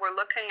 Like that's what we're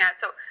looking at.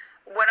 So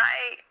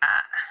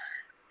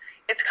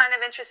it's kind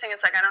of interesting.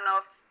 It's like I don't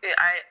know if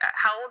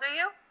how old are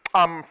you?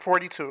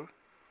 42.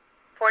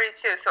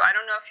 42. So I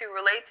don't know if you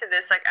relate to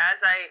this. Like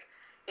as I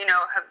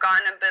have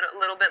gone a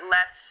little bit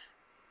less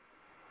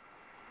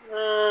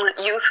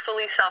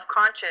youthfully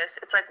self-conscious.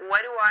 It's like,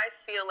 what do I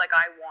feel like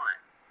I want?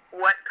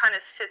 What kind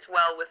of sits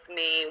well with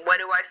me? What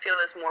do I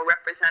feel is more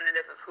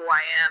representative of who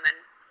I am? And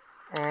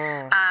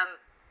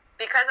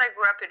because I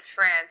grew up in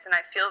France and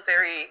I feel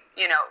very,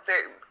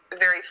 very,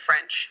 very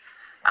French,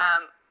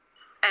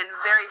 and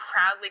very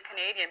proudly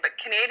Canadian. But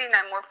Canadian,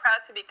 I'm more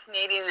proud to be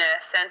Canadian in a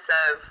sense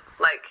of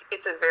like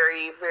it's a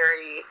very,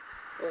 very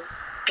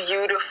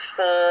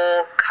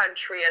beautiful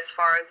country as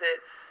far as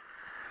its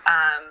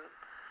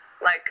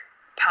like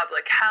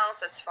public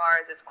health, as far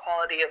as its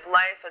quality of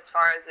life, as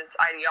far as its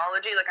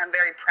ideology. Like I'm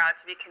very proud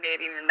to be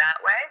Canadian in that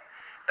way.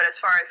 But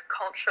as far as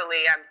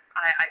culturally,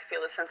 I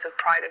feel a sense of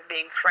pride of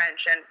being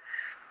French. And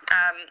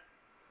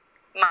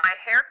my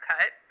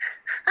haircut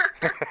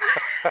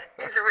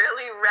is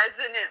really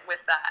resonant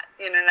with that.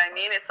 You know what I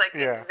mean? It's like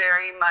it's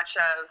very much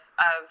of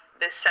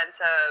this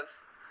sense of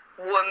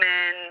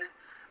woman.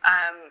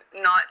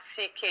 Not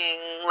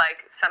seeking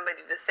like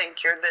somebody to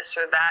think you're this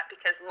or that,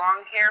 because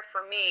long hair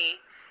for me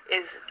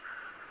is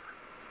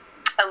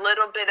a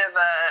little bit of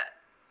a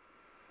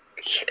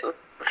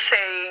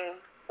saying,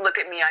 look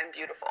at me, I'm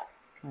beautiful.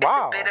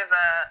 Wow. It's a bit of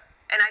a,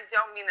 and I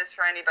don't mean this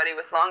for anybody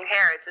with long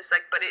hair, it's just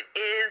like, but it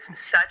is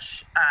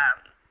such,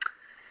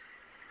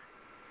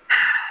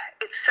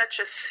 it's such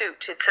a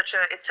suit. It's such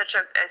a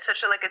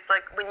like, it's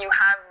like when you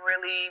have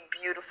really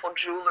beautiful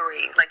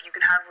jewelry, like you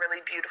can have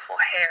really beautiful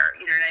hair,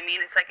 you know what I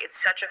mean? It's like,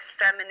 it's such a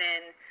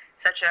feminine,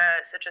 such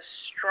a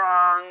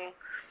strong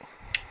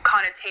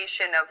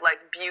connotation of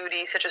like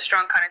beauty, such a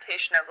strong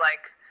connotation of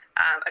like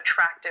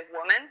attractive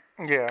woman.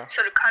 Yeah.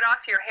 So to cut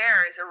off your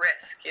hair is a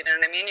risk, you know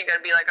what I mean? You got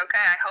to be like,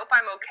 okay, I hope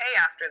I'm okay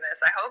after this.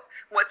 I hope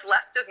what's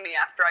left of me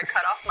after I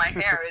cut off my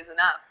hair is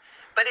enough.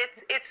 But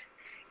it's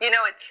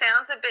it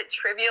sounds a bit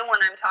trivial when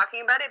I'm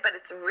talking about it, but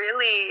it's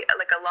really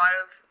like a lot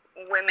of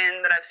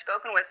women that I've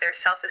spoken with, their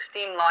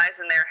self-esteem lies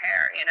in their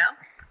hair,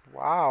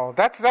 Wow,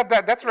 that's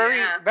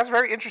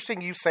very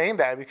interesting. You saying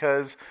that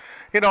because,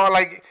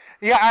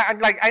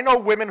 I know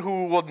women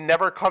who will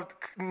never cut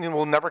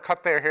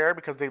their hair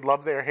because they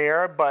love their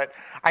hair, but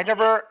I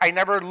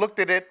never looked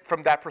at it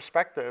from that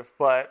perspective.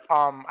 But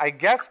I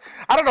guess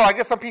I don't know. I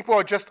guess some people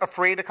are just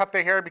afraid to cut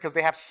their hair because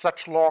they have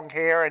such long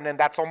hair, and then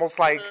that's almost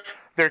like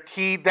their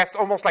key. That's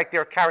almost like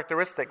their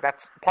characteristic.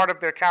 That's part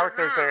of their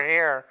character is their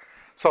hair.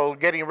 So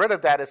getting rid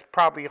of that is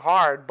probably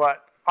hard,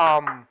 but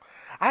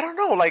I don't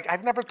know. Like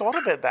I've never thought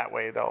of it that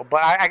way though.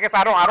 But I guess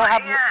I don't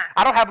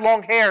have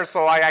long hair,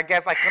 so I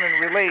guess I couldn't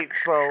relate.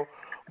 So,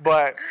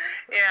 but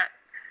yeah,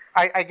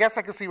 I guess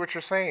I can see what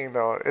you're saying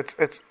though.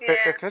 It's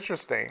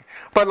interesting.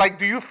 But like,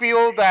 do you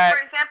feel that?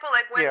 For example,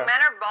 like when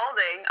men are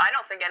balding, I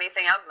don't think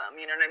anything of them.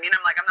 You know what I mean?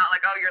 I'm not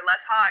like, oh, you're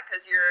less hot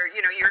because your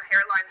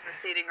hairline's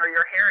receding or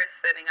your hair is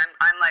thinning.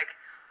 I'm like,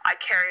 I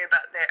care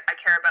about their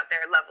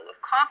level of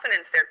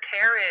confidence, their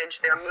carriage,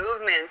 their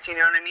movements. You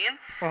know what I mean?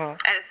 Mm-hmm.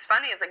 And it's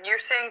funny. It's like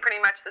you're saying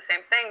pretty much the same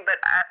thing, but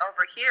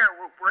over here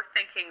we're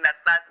thinking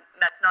that's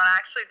not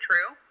actually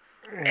true.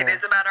 Yeah. It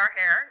is about our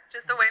hair,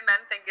 just the way men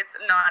think it's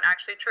not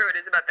actually true. It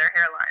is about their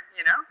hairline,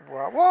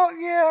 Well,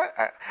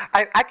 yeah,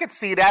 I could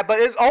see that,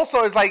 but it's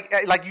also is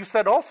like you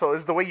said, also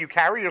is the way you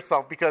carry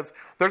yourself because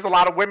there's a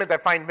lot of women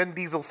that find Vin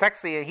Diesel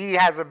sexy, and he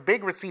has a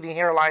big receding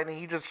hairline, and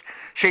he just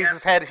shaves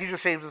his head. He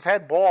just shaves his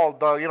head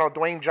bald.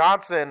 Dwayne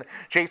Johnson,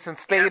 Jason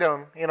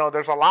Statham.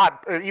 There's a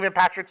lot. Even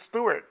Patrick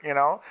Stewart.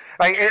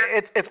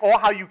 It's all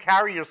how you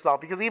carry yourself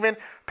because even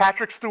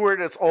Patrick Stewart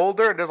is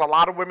older, and there's a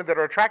lot of women that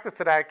are attracted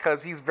to that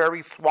because he's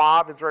very suave.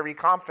 It's very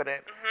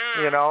confident,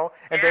 and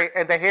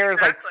the hair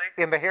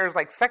is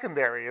like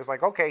secondary. It's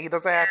like, okay, he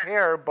doesn't have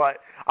hair,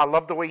 but I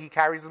love the way he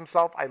carries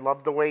himself. I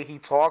love the way he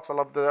talks. I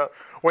love the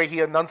way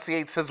he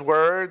enunciates his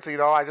words.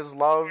 I just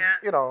love,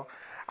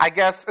 I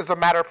guess it's a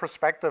matter of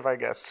perspective, I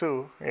guess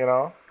too.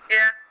 Yeah,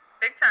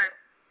 big time.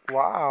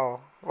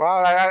 Wow.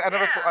 I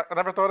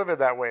never thought of it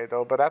that way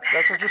though, but that's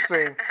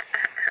interesting.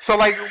 So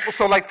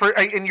for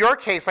in your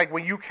case, like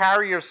when you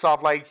carry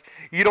yourself, like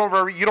you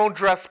don't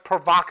dress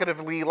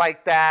provocatively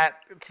like that.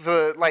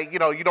 You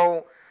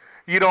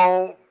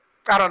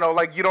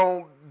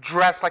don't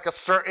dress like a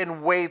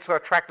certain way to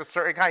attract a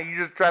certain kind. You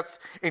just dress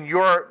in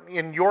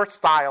your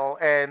style,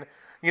 and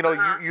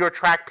you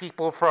attract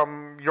people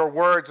from your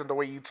words and the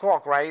way you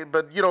talk, right?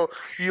 But you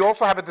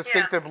also have a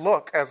distinctive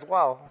look as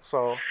well.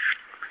 So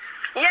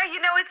yeah,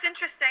 it's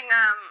interesting.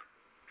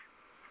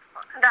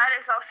 That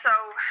is also.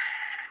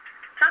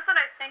 Not that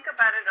I think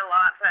about it a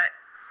lot, but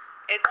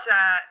it's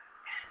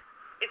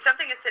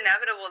something that's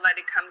inevitable that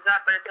it comes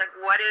up. But it's like,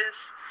 what is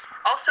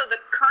also the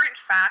current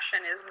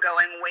fashion is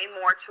going way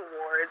more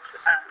towards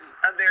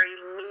a very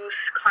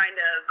loose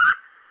kind of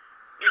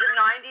the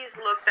 '90s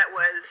look that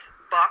was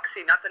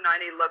boxy, not the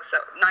 '90s look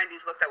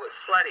that was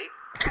slutty.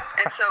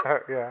 And so,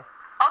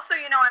 also,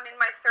 I'm in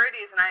my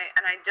 30s,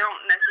 and I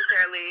don't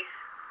necessarily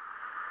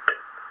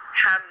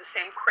have the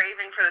same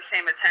craving for the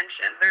same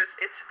attention. I'm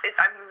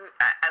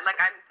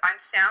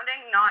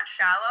sounding not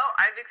shallow.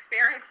 I've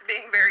experienced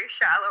being very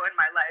shallow in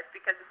my life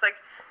because it's like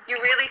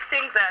you really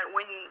think that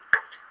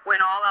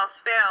when all else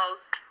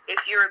fails,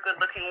 if you're a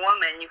good-looking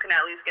woman, you can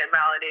at least get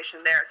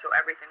validation there, so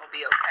everything will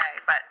be okay.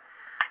 But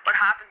what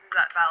happens is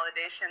that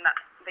validation that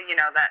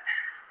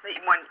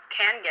one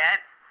can get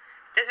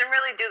doesn't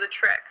really do the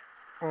trick.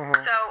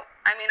 Mm-hmm. So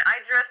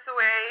I dress the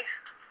way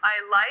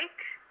I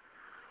like.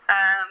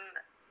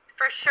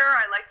 For sure,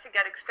 I like to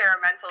get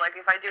experimental. Like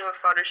if I do a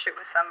photo shoot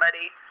with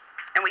somebody,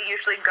 and we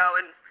usually go,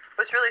 and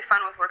what's really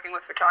fun with working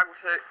with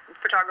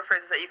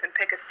photographers is that you can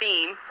pick a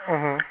theme.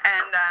 Mm-hmm.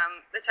 And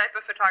the type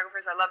of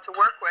photographers I love to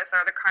work with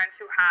are the kinds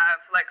who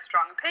have like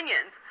strong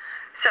opinions.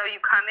 So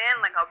you come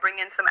in, like I'll bring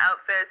in some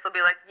outfits. They'll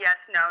be like,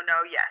 yes, no,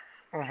 no, yes.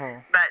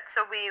 Mm-hmm. But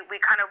so we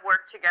kind of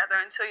work together,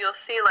 and so you'll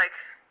see like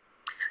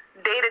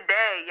day to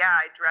day,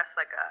 I dress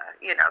like a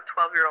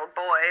 12-year-old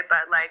boy,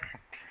 but like.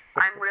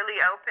 I'm really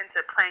open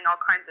to playing all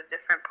kinds of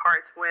different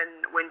parts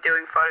when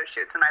doing photo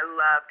shoots, and I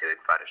love doing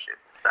photo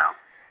shoots. So.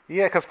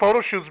 Yeah, because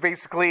photo shoots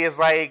basically is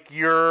like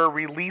you're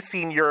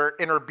releasing your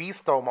inner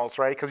beast almost,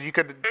 right? Because you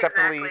could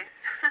definitely,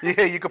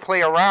 you could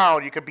play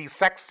around. You could be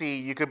sexy.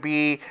 You could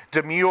be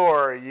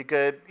demure. You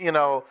could,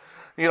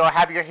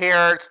 have your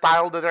hair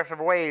styled a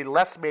different way,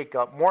 less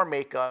makeup, more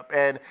makeup,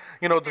 and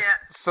the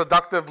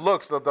seductive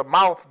looks, the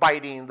mouth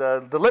biting,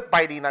 the lip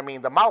biting.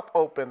 The mouth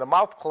open, the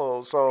mouth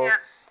closed. So. Yeah.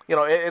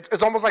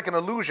 It's almost like an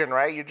illusion,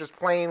 right? You're just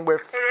playing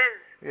with... It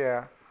is.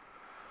 Yeah.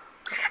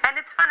 And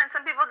it's fun, and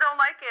some people don't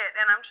like it,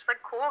 and I'm just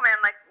like, cool, man.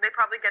 Like, they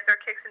probably get their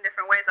kicks in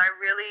different ways. I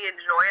really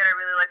enjoy it. I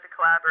really like the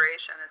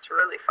collaboration. It's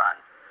really fun.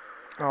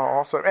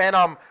 Oh, awesome.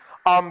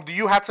 And do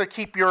you have to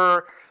keep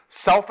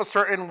yourself a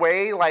certain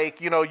way? Like,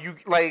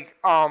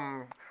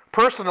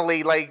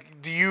 personally,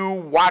 like, do you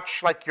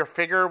watch, like, your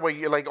figure where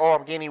you're like, oh,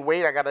 I'm gaining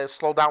weight, I got to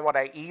slow down what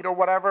I eat or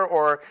whatever?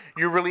 Or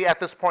you really,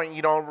 at this point,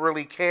 you don't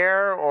really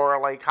care? Or,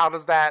 like, how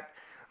does that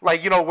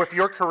like, with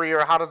your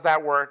career, how does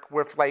that work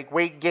with like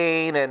weight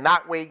gain and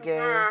not weight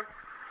gain? Mm-hmm.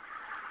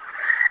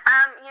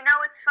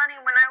 It's funny,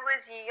 when I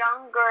was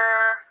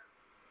younger,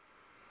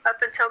 up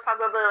until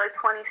probably like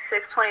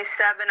 26,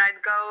 27, I'd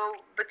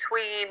go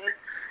between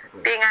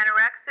being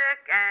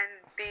anorexic and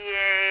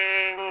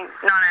being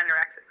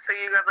non-anorexic. So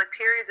you have like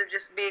periods of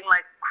just being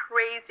like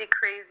crazy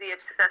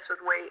obsessed with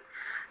weight.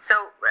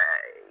 So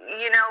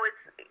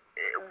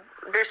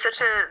there's such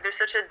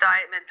a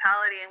diet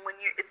mentality, and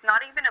it's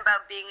not even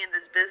about being in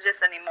this business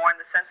anymore in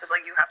the sense of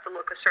like you have to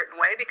look a certain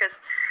way, because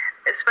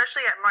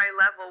especially at my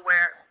level,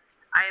 where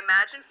I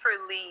imagine for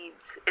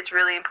leads, it's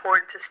really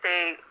important to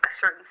stay a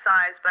certain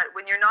size. But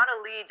when you're not a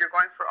lead, you're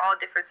going for all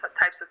different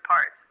types of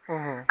parts.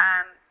 Mm-hmm.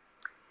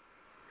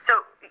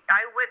 So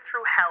I went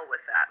through hell with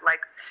that,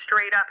 like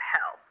straight up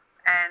hell.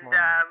 And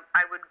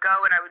I would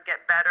go and I would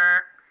get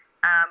better.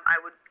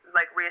 I would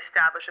like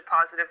reestablish a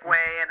positive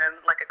way and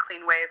like a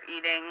clean way of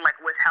eating,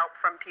 like with help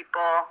from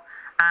people.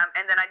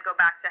 And then I'd go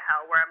back to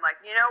hell, where I'm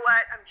like, you know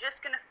what? I'm just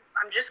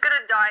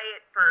gonna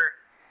diet for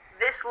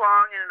this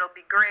long and it'll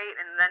be great,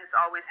 and then it's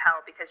always hell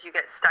because you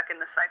get stuck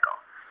in the cycle.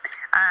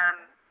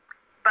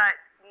 But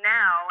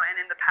now, and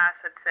in the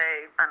past, I'd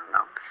say, I don't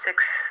know,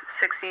 six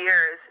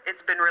years, it's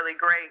been really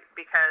great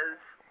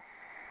because,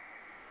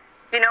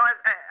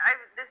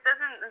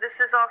 this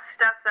is all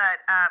stuff that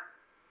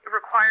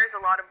requires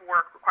a lot of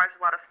work, requires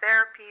a lot of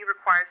therapy,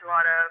 requires a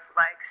lot of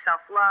like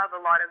self-love,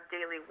 a lot of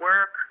daily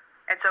work.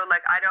 And so,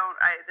 like,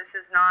 this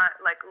is not,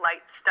 like,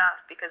 light stuff,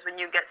 because when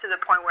you get to the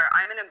point where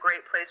I'm in a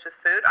great place with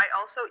food, I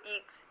also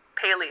eat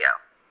paleo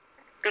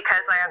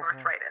because I have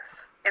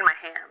arthritis in my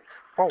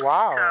hands. Oh,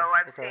 wow. So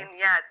I've seen,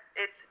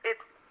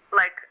 it's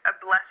like a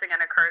blessing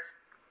and a curse.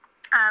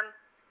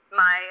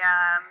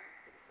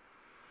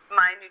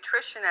 My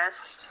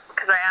nutritionist,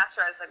 because I asked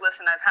her, I was like,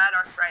 listen, I've had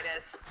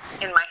arthritis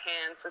in my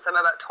hands since I'm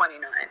about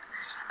 29,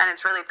 and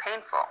it's really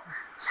painful.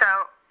 So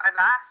I've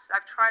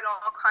tried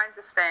all kinds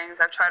of things.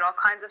 I've tried all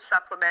kinds of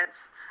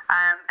supplements,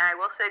 and I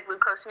will say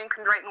glucosamine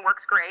chondroitin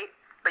works great,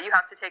 but you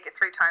have to take it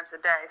 3 times a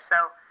day.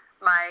 So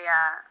my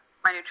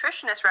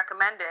nutritionist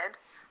recommended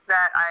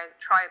that I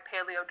try a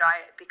paleo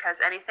diet because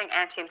anything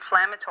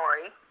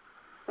anti-inflammatory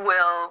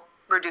will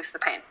reduce the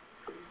pain.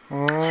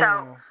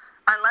 So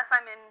unless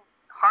I'm in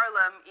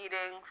Harlem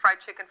eating fried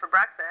chicken for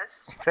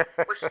breakfast,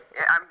 which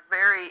I'm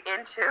very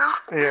into,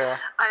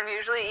 I'm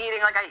usually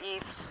eating, like, I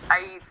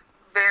eat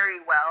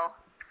very well.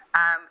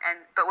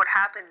 But what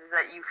happens is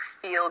that you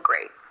feel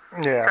great.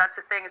 Yeah. So that's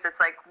the thing, is it's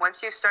like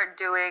once you start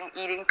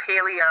eating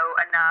paleo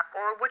enough,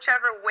 or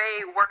whichever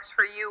way works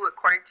for you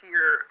according to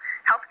your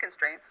health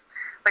constraints.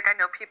 Like, I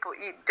know people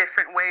eat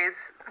different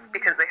ways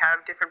because they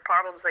have different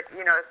problems. Like,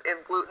 if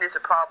gluten is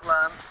a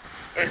problem,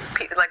 I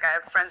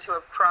have friends who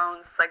have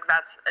Crohn's, like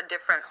that's a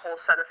different whole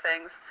set of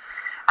things.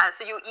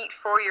 So you eat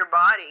for your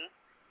body.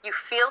 You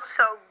feel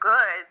so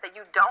good that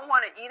you don't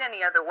want to eat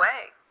any other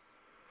way.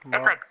 No.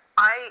 It's like,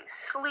 I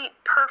sleep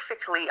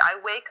perfectly. I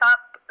wake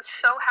up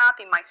so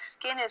happy. My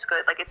skin is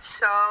good. Like, it's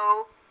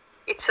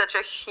such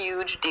a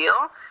huge deal.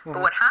 Mm-hmm.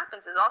 But what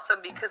happens is also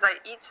because I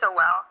eat so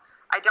well,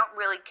 I don't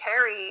really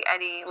carry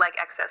any like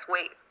excess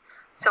weight.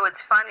 So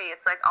it's funny.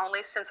 It's like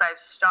only since I've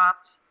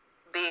stopped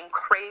being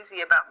crazy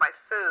about my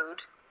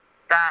food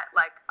that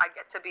like I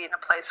get to be in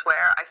a place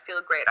where I feel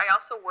great. I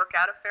also work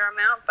out a fair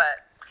amount,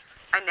 but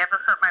I never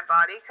hurt my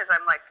body because I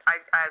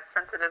have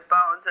sensitive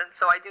bones, and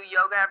so I do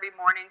yoga every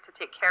morning to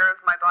take care of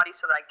my body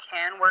so that I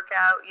can work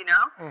out,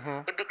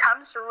 Mm-hmm. It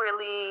becomes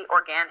really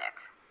organic.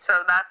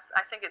 So I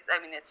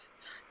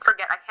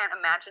can't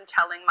imagine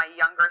telling my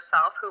younger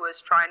self who was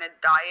trying to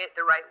diet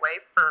the right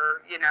way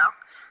for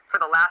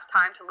the last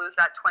time to lose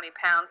that 20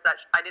 pounds that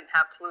I didn't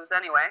have to lose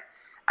anyway.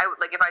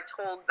 If I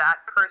told that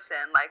person,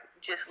 like,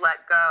 just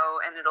let go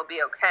and it'll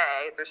be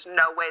okay, there's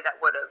no way that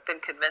would have been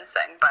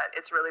convincing, but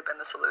it's really been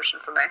the solution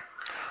for me.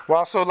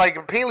 Well, so, like,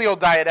 a paleo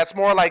diet, that's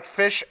more like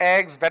fish,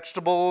 eggs,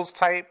 vegetables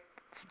type,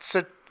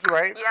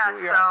 right? Yeah,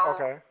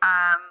 okay.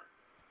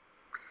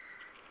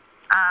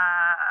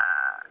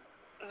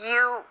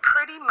 You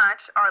pretty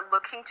much are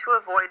looking to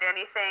avoid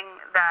anything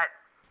that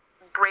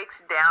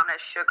breaks down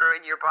as sugar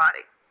in your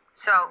body.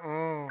 So,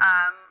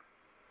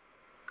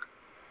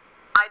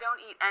 I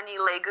don't eat any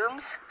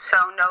legumes, so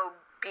no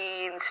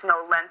beans,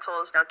 no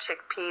lentils, no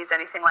chickpeas,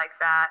 anything like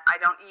that. I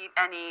don't eat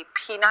any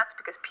peanuts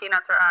because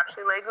peanuts are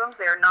actually legumes.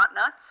 They are not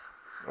nuts.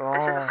 Oh.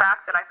 This is a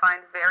fact that I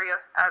find very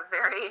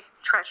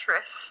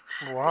treacherous.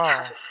 Wow.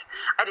 Because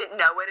I didn't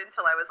know it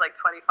until I was like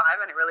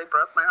 25, and it really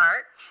broke my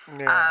heart.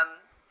 Yeah.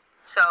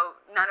 So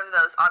none of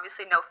those,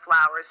 obviously no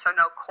flours, so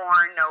no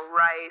corn, no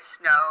rice,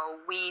 no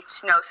wheat,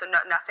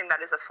 nothing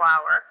that is a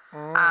flour.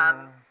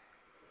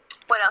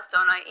 What else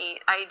don't I eat?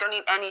 I don't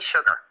eat any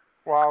sugar.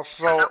 Wow,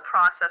 so no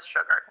processed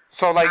sugar.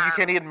 So, like, you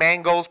can eat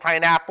mangoes,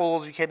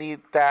 pineapples, you can eat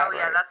that, Oh,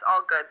 yeah, right? that's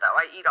all good, though.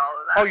 I eat all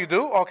of that. Oh, you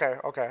do? Okay.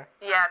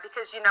 Yeah,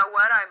 because you know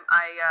what?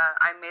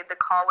 I made the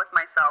call with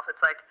myself.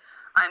 It's like,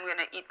 I'm going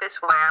to eat this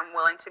way. I'm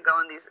willing to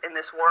go in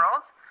this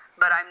world,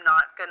 but I'm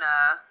not going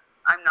to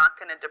I'm not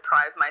going to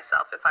deprive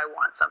myself if I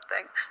want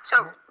something.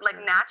 So, like,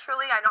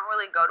 naturally, I don't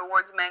really go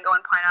towards mango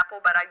and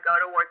pineapple, but I go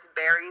towards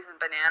berries and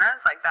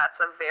bananas. Like, that's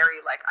a very,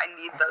 like, I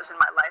need those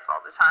in my life all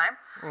the time.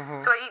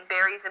 So I eat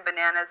berries and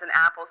bananas and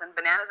apples. And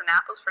bananas and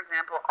apples, for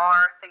example,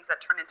 are things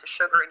that turn into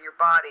sugar in your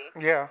body.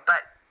 Yeah.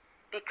 But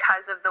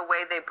because of the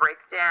way they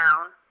break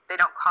down, they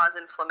don't cause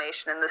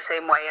inflammation in the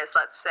same way as,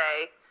 let's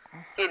say,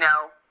 you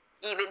know,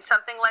 even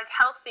something like a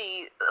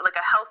healthy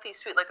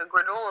sweet, like a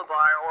granola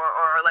bar,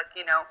 or like,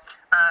 you know,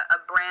 a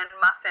bran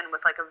muffin with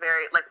like a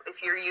very, like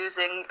if you're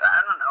using, I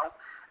don't know,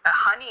 a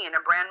honey in a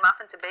bran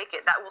muffin to bake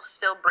it, that will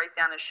still break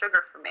down as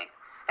sugar for me,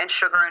 and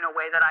sugar in a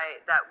way that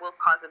will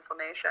cause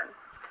inflammation.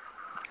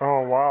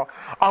 Oh, wow.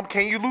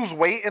 Can you lose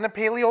weight in a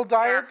paleo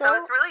diet, so though?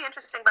 it's really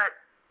interesting, but,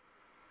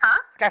 huh?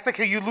 I said,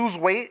 can you lose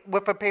weight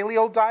with a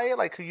paleo diet?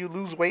 Like, could you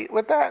lose weight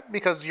with that?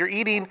 Because you're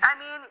eating... I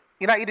mean...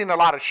 You're not eating a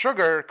lot of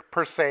sugar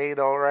per se,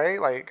 though, right?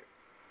 Like,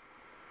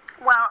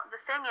 well, the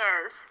thing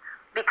is,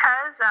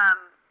 because I'd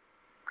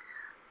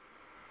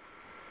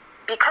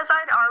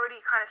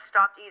already kind of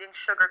stopped eating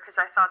sugar because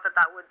I thought that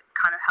would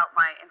kind of help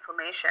my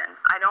inflammation.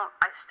 I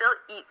still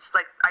eat,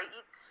 like, I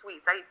eat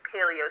sweets. I eat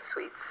paleo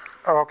sweets.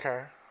 oh,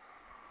 okay.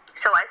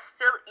 So I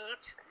still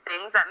eat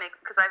things that make,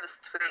 because I have a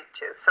sweet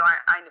tooth, so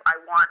I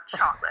want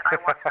chocolate. I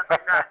want stuff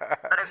like that.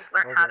 But I just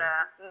learned how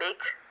to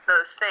make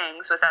those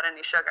things without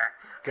any sugar.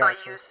 So I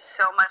use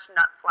so much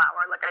nut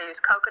flour. Like, I use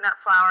coconut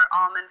flour,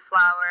 almond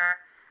flour.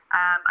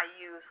 I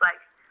use,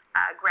 like,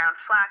 ground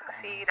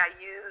flaxseed. I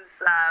use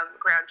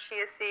ground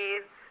chia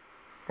seeds.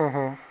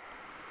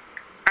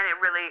 And it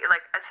really,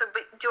 like, so,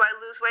 but do I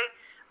lose weight?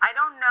 I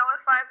don't know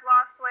if I've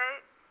lost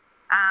weight.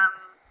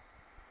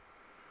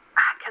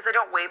 Because I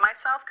don't weigh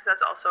myself, because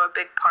that's also a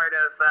big part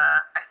of,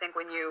 I think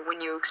when you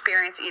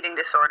experience eating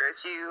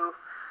disorders,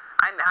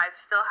 I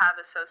still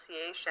have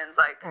associations,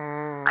 like,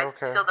 I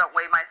still don't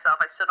weigh myself,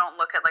 I still don't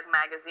look at, like,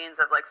 magazines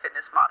of, like,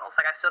 fitness models,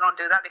 like, I still don't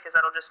do that because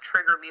that'll just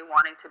trigger me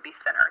wanting to be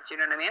thinner, do you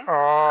know what I mean?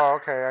 Oh,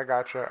 okay, I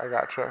gotcha.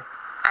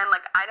 And,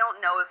 like, I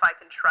don't know if I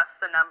can trust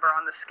the number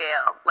on the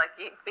scale, like,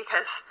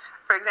 because,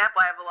 for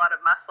example, I have a lot of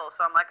muscle,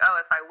 so I'm like,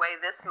 oh, if I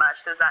weigh this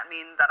much, does that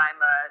mean that I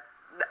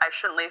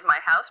shouldn't leave my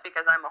house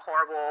because I'm a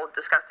horrible,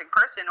 disgusting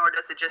person, or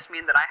does it just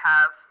mean that I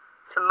have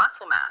some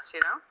muscle mass,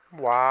 you know?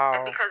 Wow.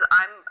 And because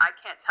I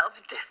can't tell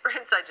the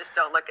difference, I just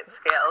don't look at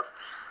scales.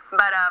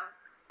 But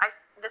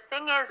the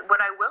thing is, what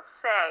I will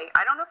say,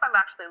 I don't know if I've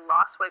actually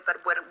lost weight, but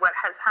what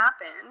has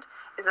happened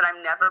is that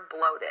I'm never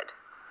bloated.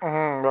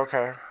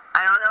 Okay.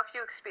 I don't know if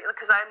you experience,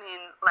 because I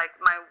mean, like,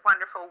 my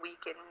wonderful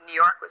week in New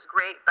York was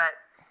great, but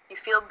you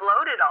feel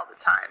bloated all the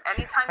time.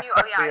 Anytime you,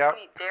 I don't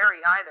eat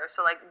dairy either.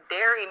 So, like,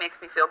 dairy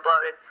makes me feel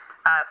bloated.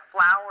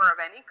 Flour of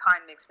any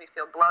kind makes me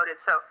feel bloated.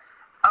 So,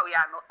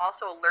 I'm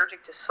also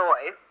allergic to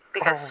soy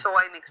because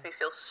soy makes me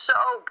feel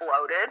so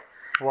bloated.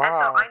 Wow. And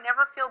so I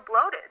never feel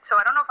bloated. So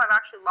I don't know if I've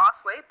actually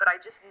lost weight, but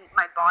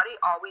my body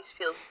always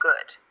feels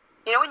good.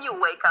 You know when you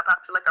wake up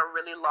after, like, a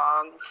really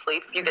long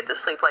sleep, you get to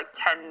sleep, like,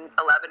 10,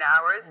 11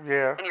 hours?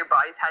 Yeah. And your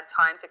body's had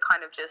time to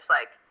kind of just,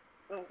 like,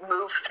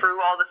 move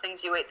through all the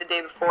things you ate the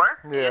day before.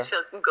 You just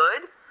feel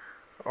good.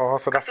 Oh,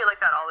 so that's... I feel like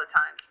that all the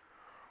time.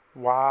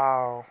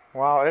 Wow.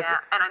 And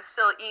I'm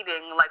still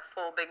eating, like,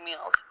 full big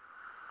meals.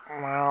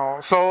 Wow.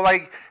 So,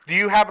 like, do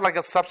you have, like,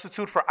 a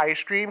substitute for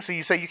ice cream? So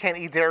you say you can't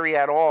eat dairy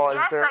at all.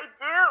 Yes, I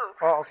do.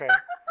 Oh, okay.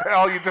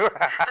 Oh, you do?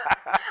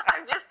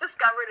 I've just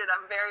discovered it.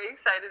 I'm very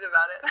excited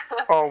about it.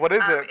 Oh, what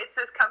is it? It's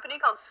this company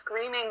called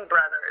Screaming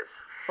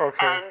Brothers.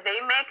 Okay. And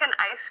they make an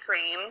ice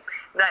cream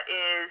that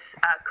is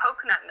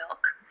coconut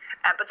milk,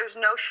 but there's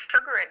no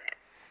sugar in it.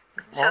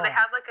 So they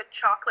have, like, a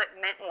chocolate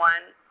mint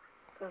one.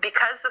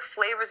 Because the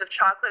flavors of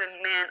chocolate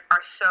and mint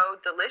are so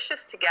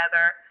delicious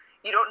together,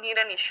 you don't need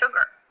any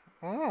sugar.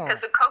 Because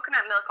the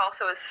coconut milk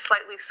also is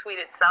slightly sweet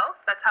itself.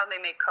 That's how they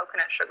make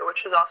coconut sugar,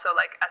 which is also,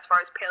 like, as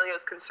far as paleo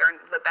is concerned,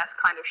 the best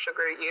kind of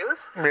sugar to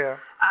use. Yeah.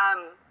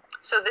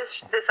 So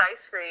this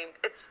ice cream,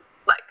 it's,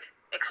 like,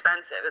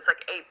 expensive. It's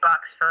like $8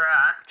 for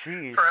a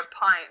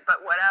pint,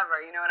 but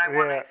whatever. You know, when I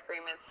want ice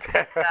cream, it's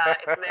there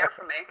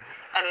for me,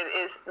 and it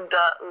is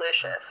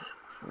delicious.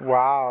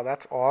 Wow,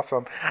 that's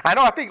awesome. I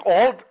know. I think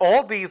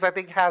all these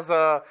has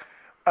a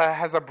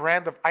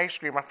brand of ice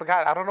cream. I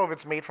forgot. I don't know if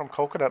it's made from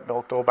coconut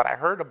milk though, but I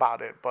heard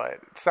about it. But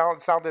it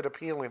sounded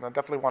appealing. I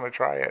definitely want to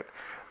try it.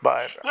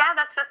 But yeah,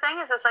 that's the thing,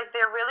 is it's like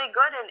they're really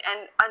good.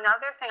 And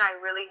another thing I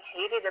really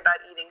hated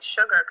about eating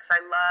sugar, because I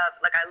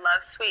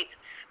love sweets.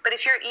 But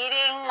if you're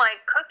eating,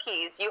 like,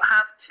 cookies, you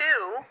have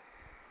to.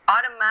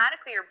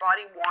 Automatically, your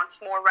body wants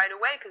more right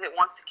away because it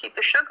wants to keep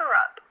the sugar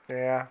up.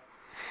 Yeah.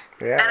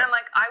 Yeah. And I'm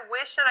like, I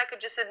wish that I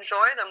could just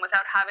enjoy them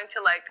without having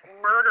to, like,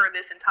 murder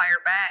this entire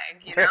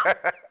bag, you know?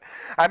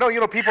 I know,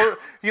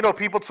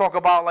 people talk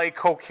about, like,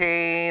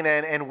 cocaine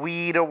and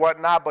weed or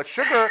whatnot, but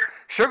sugar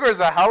is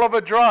a hell of a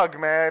drug,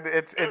 man.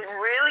 It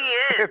really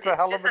is. It's a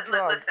hell of a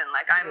drug. Listen,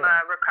 like, I'm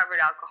a recovered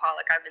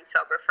alcoholic. I've been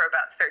sober for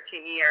about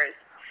 13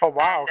 years. Oh,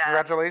 wow. And,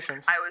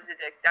 congratulations. I was a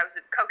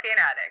cocaine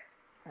addict.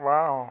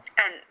 Wow.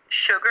 And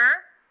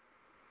sugar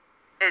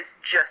is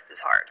just as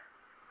hard.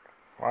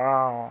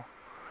 Wow.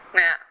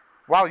 Yeah.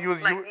 Wow, you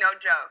was like no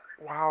joke.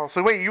 Wow.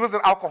 So wait, you was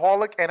an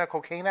alcoholic and a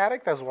cocaine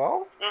addict as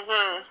well?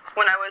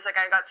 When I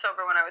got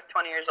sober when I was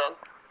 20 years old.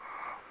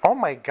 Oh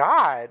my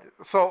God.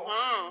 So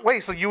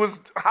wait, so you was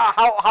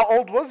how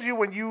old was you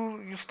when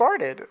you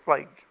started?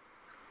 Like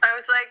I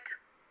was like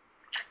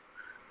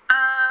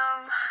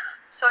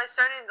so I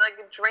started like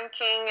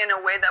drinking in a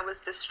way that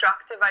was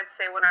destructive, I'd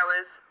say when I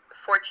was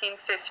 14,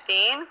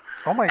 15.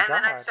 Oh my God. And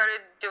then I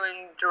started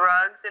doing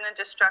drugs in a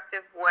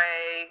destructive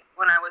way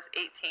when I was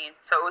 18.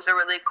 So it was a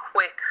really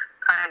quick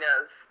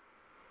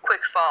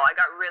fall. I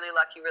got really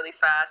lucky really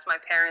fast. My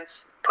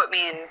parents put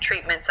me in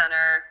treatment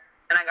center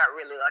and I got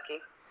really lucky.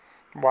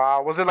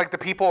 Wow. Was it like the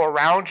people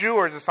around you,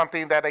 or is it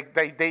something that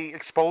they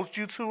exposed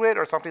you to it,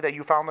 or something that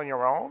you found on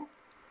your own?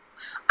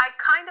 I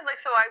kind of like,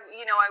 so I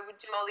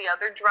would do all the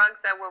other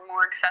drugs that were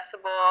more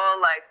accessible,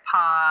 like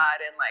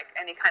pot and like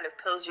any kind of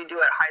pills you do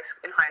in high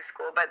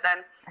school. But then,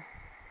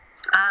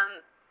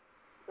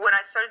 when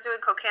I started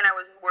doing cocaine, I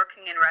was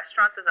working in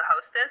restaurants as a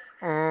hostess.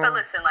 But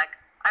listen, like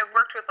I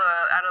worked at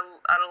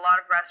a lot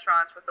of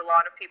restaurants with a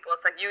lot of people.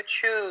 It's like you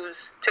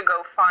choose to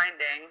go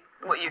finding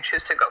what you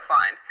choose to go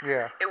find.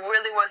 Yeah. It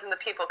really wasn't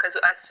the people, because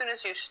as soon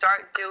as you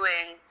start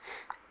doing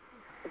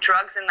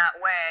drugs in that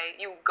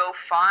way, you go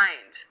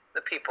find the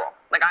people.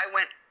 Like I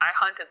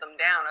hunted them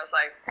down. I was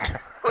like,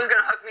 who's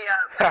gonna hook me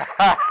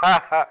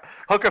up?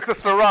 Hook a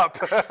sister up.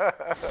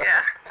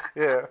 Yeah.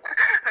 Yeah.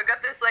 I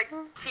got this like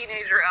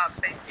teenager up.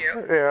 Thank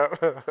you. Yeah.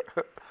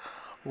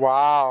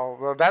 Wow.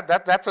 Well,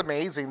 that's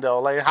amazing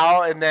though. Like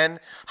how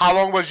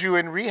long was you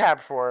in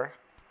rehab for?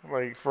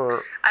 I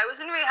was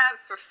in rehab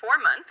for 4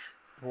 months.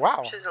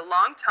 Wow. Which is a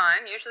long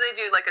time. Usually they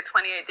do like a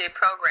 28-day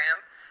program,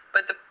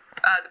 but the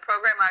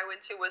program I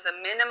went to was a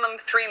minimum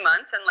 3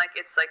 months, and like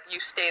it's like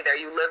you stay there,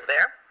 you live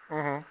there,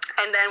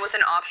 and then with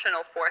an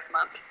optional 4th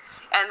month,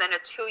 and then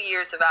 2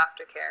 years of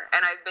aftercare.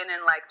 And I've been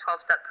in like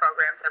 12-step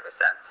programs ever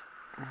since.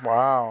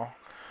 Wow.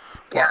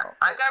 Yeah,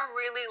 I got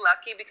really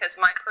lucky because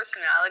my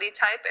personality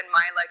type and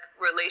my like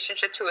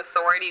relationship to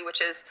authority,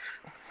 which is,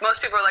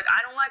 most people are like, I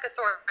don't like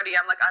authority.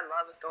 I'm like, I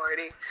love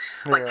authority.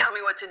 Like, tell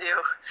me what to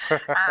do.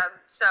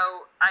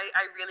 So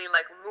I really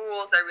like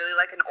rules. I really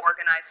like an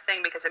organized thing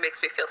because it makes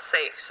me feel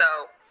safe.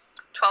 So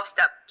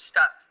 12-step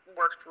stuff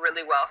worked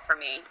really well for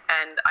me.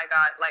 And I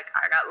got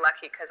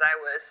lucky because I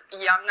was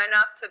young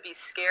enough to be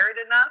scared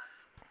enough.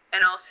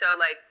 And also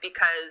like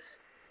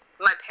because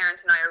my parents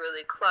and I are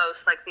really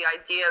close, like the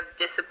idea of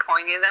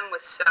disappointing them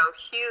was so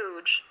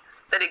huge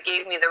that it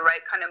gave me the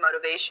right kind of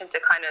motivation to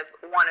kind of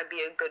want to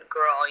be a good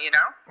girl, you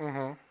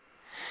know?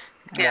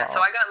 Yeah,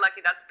 so I got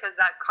lucky. That's because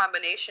that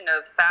combination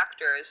of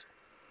factors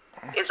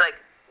is like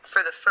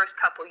for the first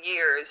couple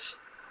years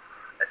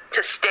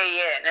to stay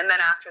in. And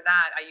then after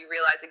that, you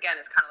realize, again,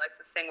 it's kind of like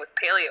the thing with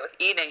paleo, with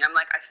eating. I'm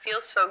like, I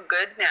feel so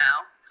good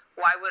now.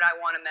 Why would I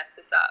want to mess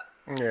this up?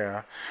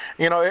 Yeah.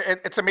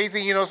 It's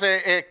amazing,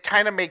 it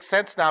kind of makes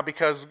sense now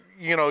because,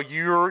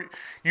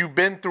 you've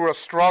been through a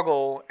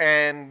struggle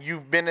and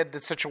you've been in the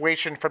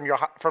situation from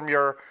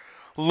your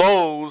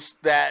lows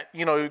that,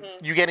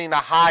 you're getting the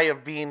high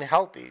of being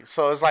healthy.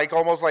 So it's like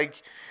almost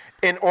like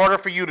in order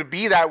for you to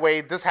be that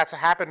way, this had to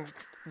happen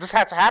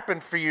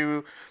for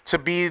you to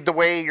be the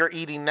way you're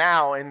eating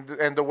now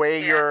and the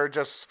way you're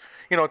just,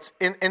 it's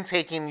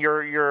intaking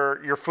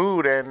your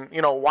food and,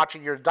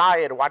 watching your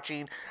diet,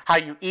 watching how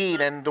you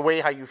eat and the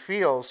way how you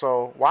feel.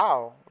 So,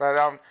 wow.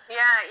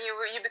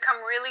 You become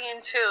really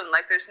in tune.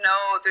 Like there's no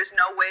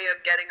way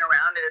of getting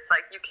around it. It's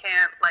like you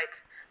can't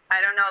I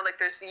don't know, like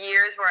there's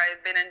years where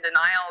I've been in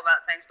denial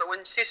about things, but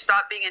once you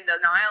stop being in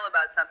denial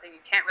about something,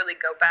 you can't really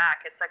go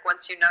back. It's like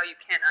once you know, you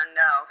can't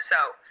unknow.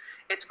 So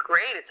it's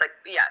great. It's like,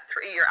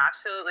 you're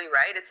absolutely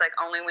right. It's like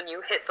only when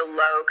you hit the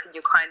low can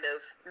you kind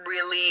of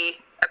really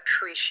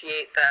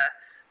appreciate the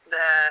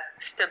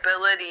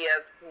stability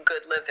of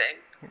good living.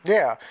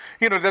 Yeah.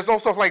 There's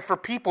also like for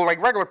people,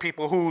 like regular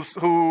people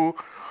who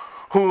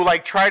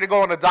like try to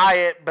go on a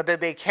diet, but then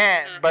they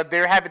can't, but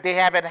they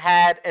haven't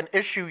had an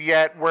issue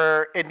yet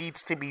where it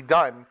needs to be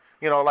done.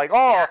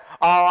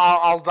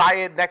 I'll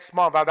diet next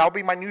month. That'll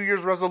be my New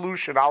Year's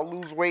resolution. I'll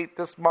lose weight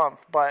this month.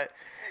 But,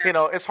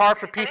 it's hard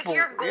for people.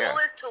 And if your goal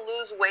is to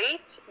lose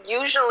weight,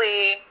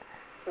 usually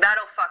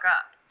that'll fuck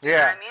up. You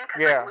know what I mean?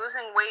 Because like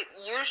losing weight,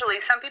 usually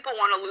some people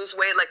want to lose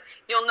weight. Like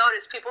you'll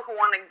notice people who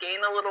want to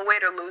gain a little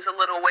weight or lose a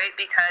little weight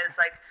because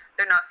like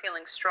they're not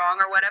feeling strong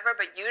or whatever.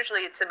 But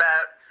usually it's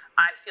about,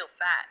 I feel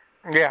fat.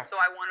 Yeah. So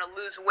I want to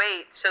lose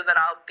weight so that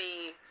I'll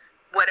be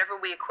whatever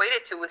we equate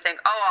it to. We think,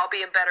 I'll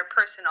be a better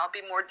person. I'll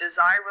be more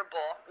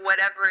desirable,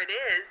 whatever it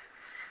is.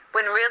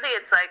 When really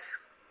it's like,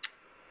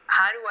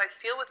 how do I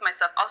feel with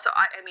myself? Also,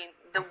 I mean,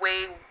 the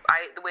way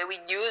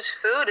we use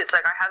food, it's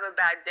like I have a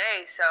bad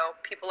day. So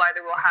people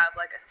either will have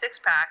like a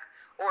 6-pack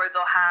or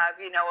they'll have,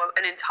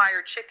 an entire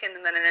chicken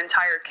and then an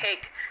entire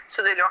cake so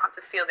they don't have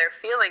to feel their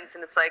feelings.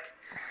 And it's like,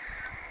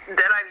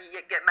 then I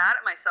get mad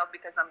at myself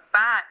because I'm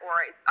fat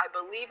or I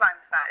believe I'm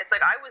fat. It's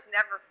like I was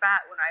never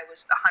fat when I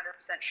was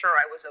 100%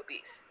 sure I was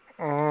obese.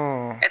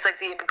 It's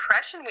like the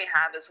impression we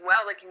have as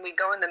well. Like when we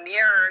go in the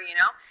mirror,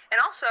 and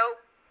also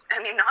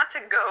I mean, not to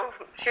go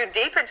too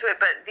deep into it,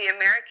 but the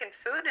American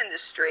food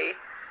industry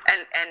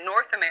and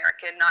North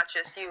American, not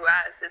just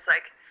U.S., it's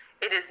like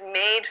it is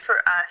made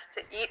for us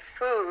to eat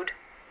food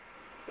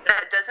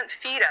that doesn't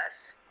feed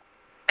us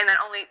and that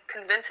only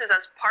convinces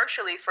us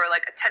partially for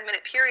like a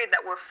 10-minute period that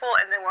we're full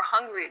and then we're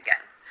hungry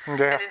again.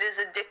 Yeah. And it is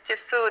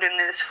addictive food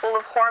and it is full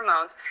of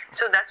hormones.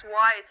 So that's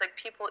why it's like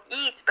people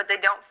eat, but they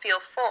don't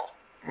feel full.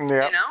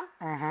 Yeah. You know?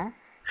 Mm-hmm.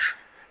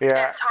 Yeah.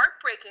 And it's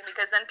heartbreaking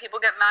because then people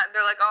get mad.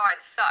 They're like, oh, I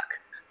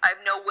suck. I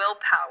have no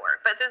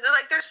willpower. But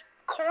there's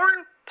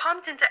corn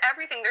pumped into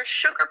everything. There's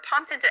sugar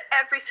pumped into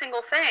every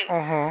single thing.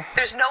 Mm-hmm.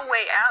 There's no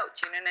way out.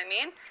 You know what I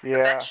mean? Yeah.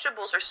 The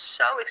vegetables are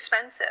so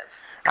expensive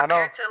I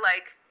know. compared to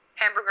like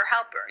Hamburger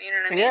Helper. You know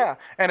what I mean? Yeah,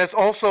 and it's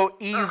also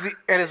easy.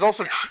 And it's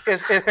also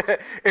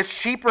it's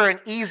cheaper and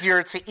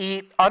easier to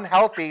eat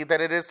unhealthy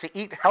than it is to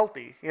eat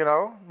healthy. You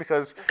know,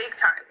 because big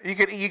time. you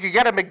could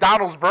get a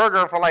McDonald's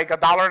burger for like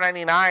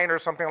 $1.99 or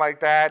something like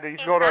that. Or you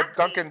can go to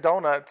Dunkin'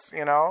 Donuts.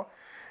 You know.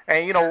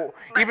 And you know,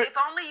 but even if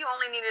only you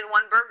only needed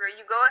one burger,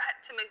 you go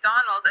to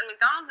McDonald's, and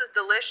McDonald's is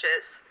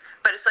delicious,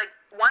 but it's like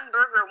one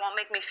burger won't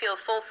make me feel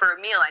full for a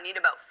meal. I need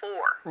about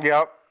 4.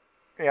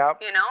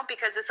 Yep. You know,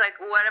 because it's like,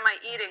 what am I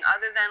eating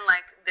other than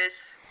like this,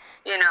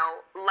 you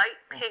know,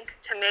 light pink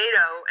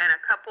tomato and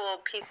a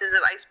couple pieces of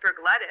iceberg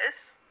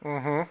lettuce?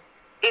 Mm-hmm.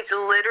 It's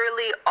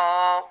literally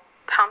all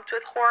pumped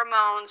with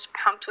hormones,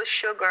 pumped with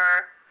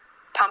sugar,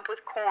 pumped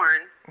with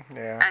corn.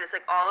 Yeah. And it's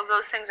like all of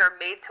those things are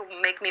made to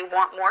make me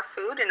want more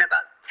food in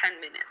about 10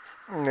 minutes.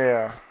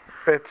 Yeah.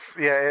 It's,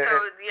 yeah.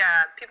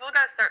 People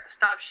gotta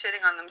stop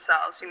shitting on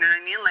themselves, you know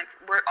what I mean? Like,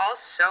 we're all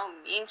so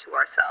mean to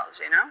ourselves,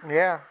 you know?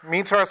 Yeah,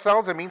 mean to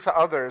ourselves and mean to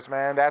others,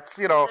 man. That's,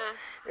 you know,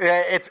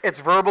 it's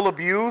verbal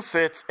abuse,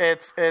 it's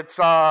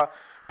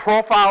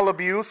profile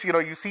abuse. You know,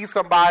 you see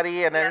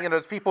somebody and then, you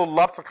know, people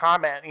love to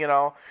comment, you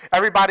know.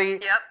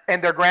 Everybody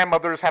and their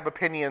grandmothers have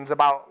opinions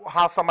about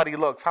how somebody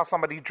looks, how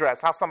somebody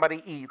dresses, how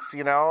somebody eats,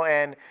 you know.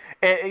 And,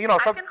 you know,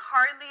 I can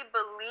hardly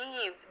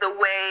believe the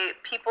way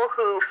people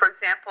who, for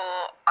example,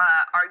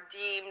 are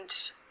deemed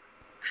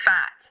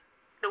fat,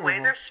 the way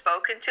they're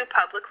spoken to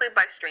publicly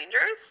by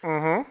strangers.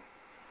 Mm-hmm.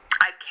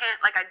 I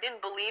can't, like, I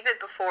didn't believe it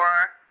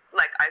before.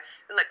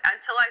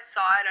 Until I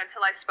saw it, until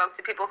I spoke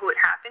to people who it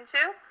happened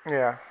to.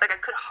 Yeah. Like, I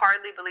could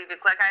hardly believe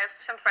it. Like, I have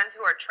some friends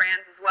who are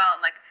trans as well,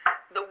 and, like,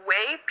 the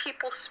way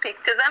people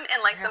speak to them in,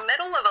 like, the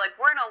middle of, like,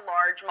 we're in a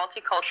large,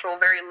 multicultural,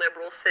 very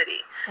liberal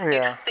city.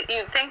 Yeah.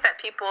 You'd think that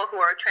people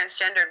who are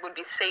transgendered would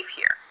be safe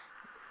here.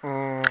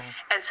 Mm.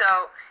 And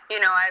so,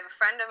 you know, I have a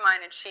friend of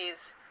mine, and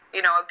she's,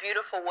 you know, a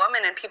beautiful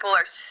woman, and people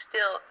are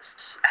still,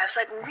 I was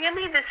like,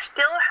 really? This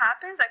still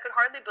happens? I could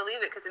hardly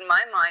believe it, because in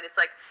my mind, it's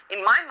like,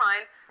 in my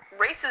mind,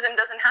 racism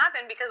doesn't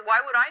happen because why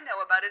would I know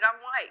about it? I'm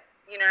white.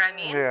 You know what I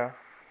mean? Yeah.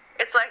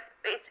 It's like,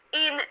 it's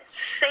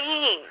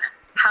insane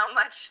how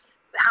much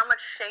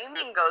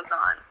shaming goes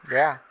on.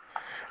 Yeah.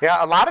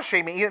 Yeah, a lot of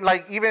shaming.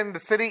 Even the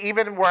city,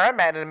 even where I'm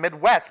at in the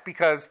Midwest,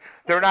 because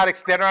they're not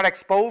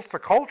exposed to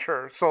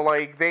culture. So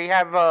like they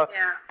have a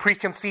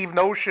preconceived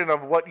notion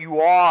of what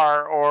you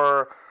are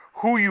or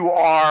who you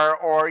are,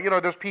 or, you know,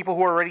 there's people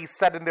who are already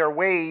set in their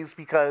ways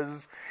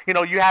because, you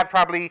know, you have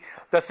probably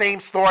the same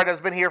store that's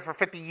been here for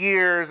 50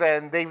 years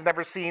and they've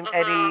never seen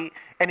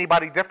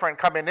anybody different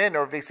coming in,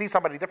 or if they see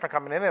somebody different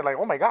coming in, they're like,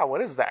 oh my God,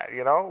 what is that?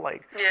 You know,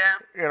 like,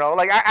 you know,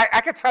 like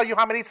I could tell you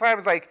how many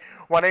times, like,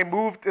 when I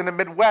moved in the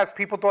Midwest,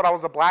 people thought I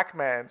was a black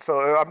man.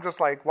 So I'm just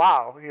like,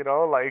 wow, you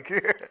know, like.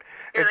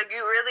 You're like,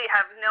 you really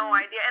have no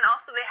idea. And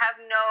also they have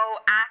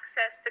no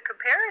access to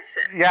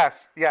comparison.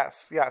 Yes.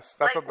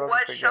 That's like,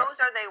 what thing,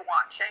 shows are they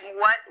watching?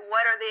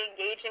 What are they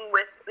engaging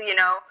with, you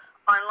know,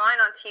 online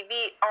on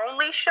TV?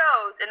 Only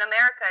shows in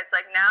America. It's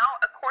like now,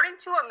 according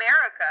to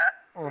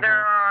America,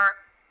 there are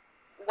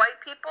white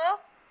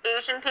people,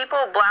 Asian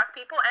people, black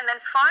people, and then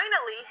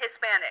finally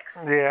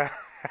Hispanics. Yeah.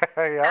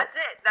 That's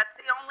it. That's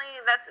the only.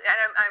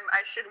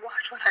 I should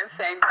watch what I'm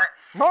saying, but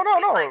no,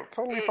 like,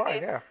 totally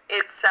fine.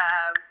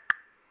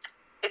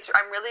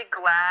 I'm really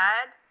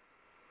glad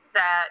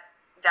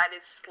that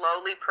is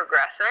slowly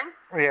progressing.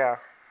 Yeah.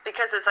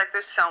 Because it's like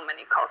there's so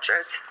many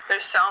cultures.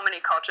 There's so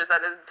many cultures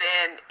that have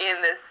been in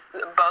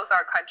both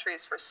our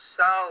countries for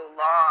so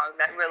long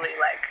that really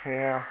like.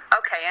 Yeah.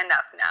 Okay,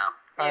 enough now.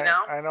 You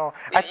know. I know.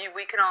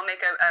 We can all make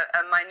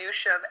a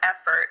minutia of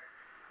effort.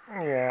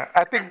 Yeah,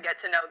 I think. And get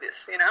to know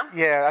this, you know.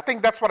 Yeah, I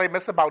think that's what I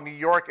miss about New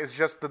York is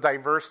just the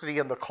diversity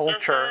and the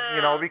culture,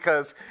 you know,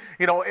 because,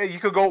 you know, you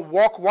could go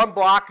walk one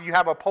block, you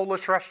have a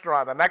Polish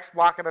restaurant, the next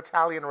block an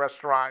Italian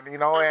restaurant, you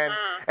know, and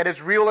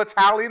it's real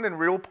Italian and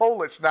real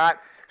Polish,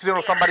 not, you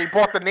know, somebody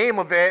bought the name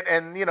of it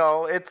and, you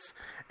know, it's,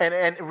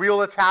 and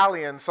real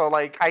Italian. So,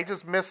 like, I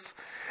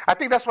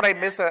think that's what I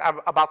miss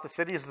about the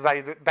city is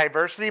the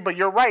diversity. But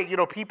you're right, you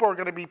know, people are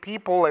going to be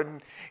people,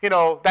 and, you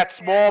know, that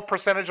small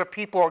percentage of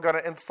people are going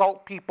to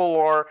insult people,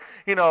 or,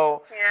 you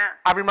know,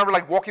 I remember,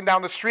 like, walking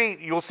down the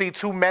street, you'll see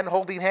 2 men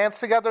holding hands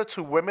together,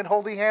 2 women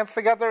holding hands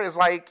together. It's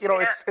like, you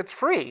know, it's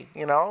free,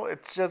 you know,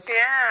 it's just.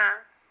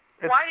 Yeah.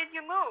 Why did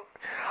you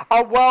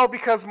move? Well,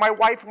 because my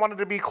wife wanted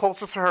to be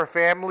closer to her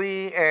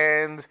family,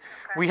 and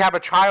we have a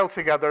child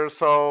together.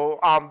 So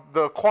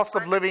the cost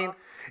of living,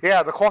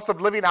 the cost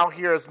of living out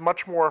here is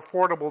much more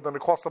affordable than the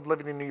cost of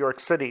living in New York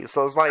City.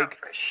 So it's like,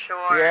 for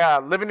sure. Yeah,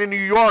 living in New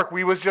York,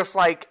 we was just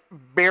like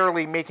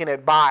barely making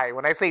it by.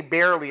 When I say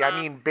barely, I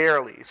mean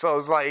barely. So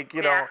it's like,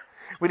 you know,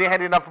 we didn't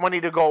have enough money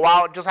to go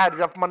out, just had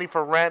enough money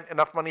for rent,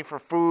 enough money for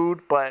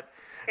food, but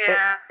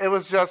it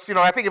was just, you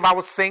know, I think if I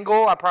was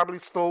single, I probably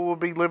still would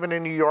be living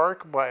in New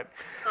York, but,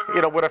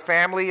 you know, with a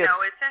family, it's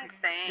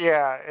insane.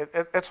 Yeah,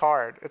 it's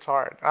hard. It's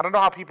hard. I don't know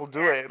how people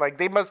do it. Like,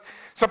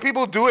 some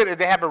people do it if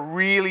they have a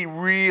really,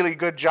 really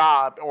good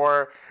job,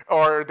 or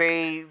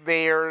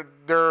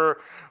they're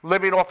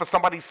living off of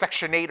somebody's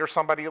Section 8 or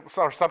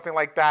something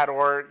like that,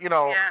 or, you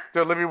know,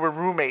 they're living with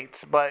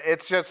roommates, but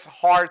it's just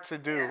hard to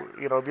do,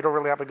 you know, if you don't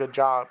really have a good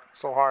job.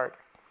 So hard.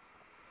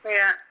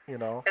 Yeah. You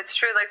know? It's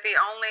true. Like,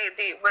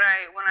 when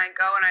I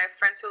go, and I have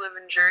friends who live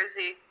in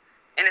Jersey,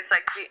 and it's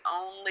like the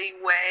only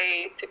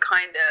way to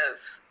kind of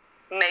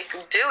make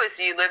do is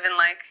you live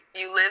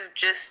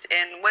just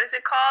in, what is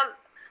it called?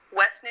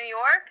 West New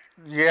York?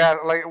 Yeah,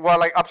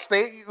 like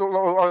upstate,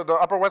 or the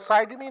Upper West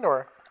Side, you mean,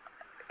 or?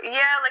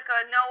 Yeah, like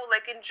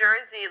in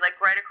Jersey, like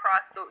right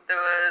across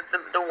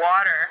the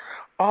water.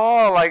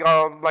 Oh,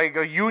 like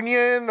a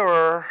Union,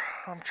 or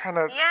I'm trying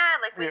to. Yeah,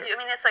 I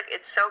mean,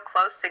 it's so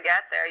close to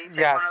get there. You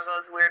take one of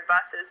those weird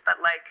buses,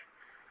 but like,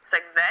 it's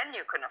like then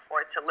you can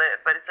afford to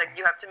live. But it's like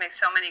you have to make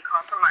so many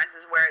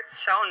compromises where it's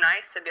so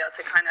nice to be able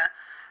to kind of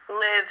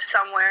live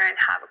somewhere and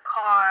have a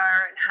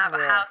car and have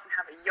a house and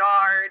have a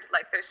yard.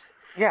 Like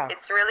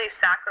it's really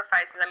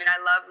sacrifices. I mean, I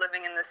love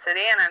living in the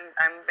city, and I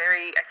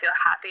feel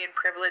happy and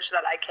privileged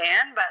that I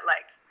can, but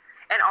like,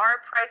 and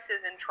our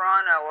prices in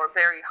Toronto are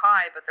very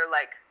high, but they're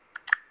like,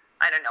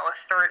 I don't know, a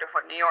third of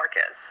what New York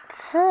is.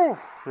 Whew,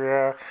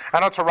 yeah.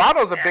 I know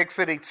Toronto's a big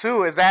city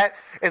too. Is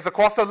the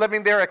cost of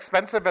living there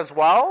expensive as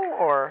well,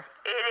 or?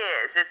 It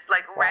is. It's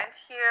like rent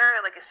here,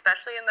 like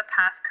especially in the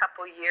past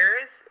couple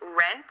years,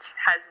 rent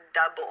has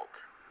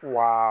doubled.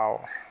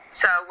 Wow.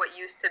 So what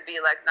used to be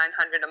like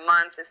 $900 a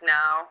month is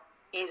now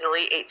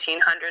easily $1,800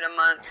 a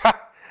month.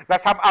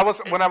 That's how I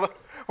was when I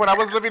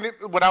was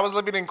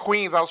living in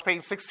Queens. I was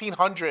paying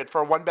 $1,600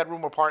 for a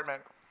 1-bedroom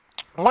apartment.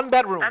 1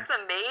 bedroom. That's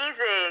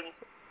amazing.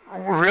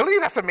 Really?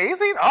 That's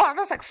amazing? Oh,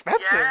 that's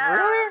expensive. Yeah.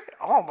 Really?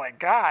 Oh my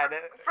God.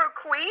 For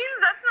Queens,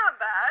 that's not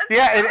bad.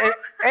 Yeah,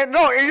 and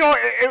no, you know,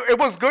 it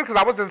was good because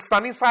I was in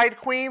Sunnyside,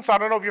 Queens. So I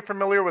don't know if you're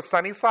familiar with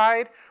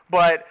Sunnyside,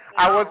 but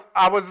no.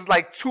 I was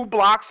like 2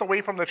 blocks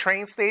away from the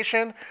train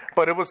station.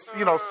 But it was,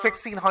 you know,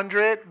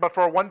 $1,600, but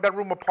for a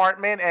 1-bedroom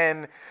apartment,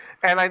 and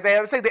I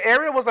would say the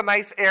area was a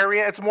nice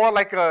area. It's more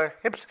like a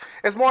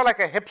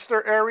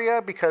hipster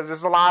area because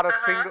there's a lot of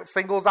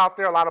singles out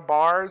there, a lot of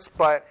bars,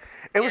 but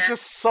it was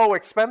just so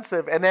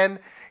expensive. And then,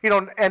 you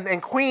know, and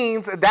in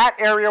Queens, that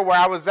area where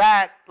I was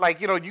at, like,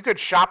 you know, you could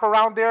shop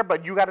around there,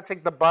 but you got to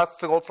take the bus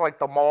to go to like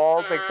the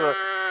malls, like the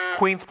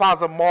Queens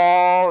Plaza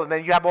Mall, and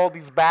then you have all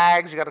these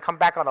bags. You got to come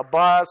back on a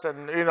bus,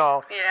 and you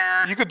know,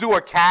 you could do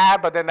a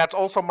cab, but then that's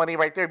also money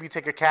right there. If you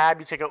take a cab,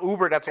 you take an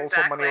Uber, that's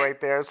also money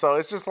right there. So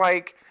it's just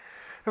like.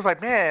 It's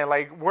like, man,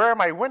 like, where am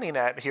I winning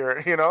at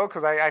here, you know?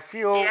 Because I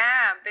feel...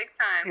 Yeah, big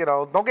time. You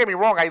know, don't get me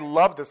wrong, I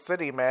love the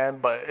city, man,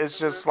 but it's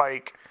just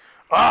like,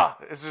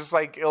 it's just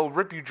like, it'll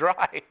rip you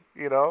dry,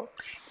 you know?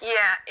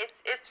 Yeah,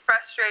 it's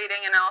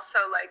frustrating, and also,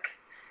 like,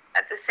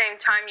 at the same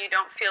time, you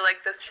don't feel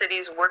like the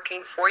city's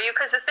working for you.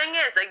 Because the thing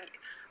is, like,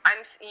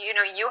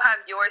 you have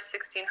your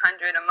 $1,600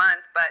 a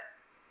month, but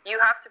you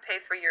have to pay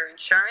for your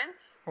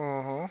insurance.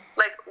 Mm-hmm.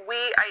 Like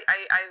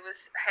I was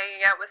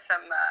hanging out with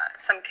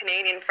some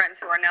Canadian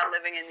friends who are now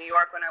living in New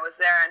York when I was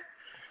there, and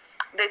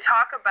they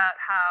talk about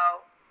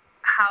how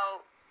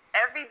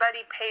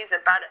everybody pays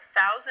about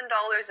 $1,000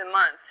 a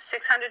month,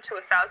 $600 to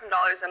 $1,000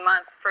 a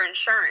month for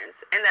insurance,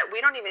 and that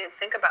we don't even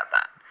think about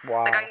that.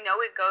 Wow. Like, I know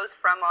it goes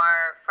from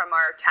our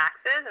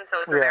taxes, and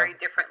so it's a very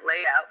different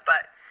layout,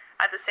 but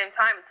at the same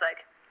time, it's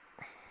like,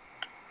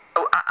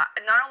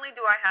 not only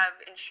do I have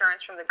insurance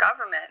from the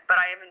government, but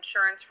I have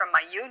insurance from my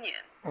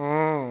union.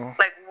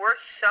 Like, we're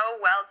so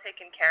well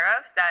taken care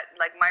of that,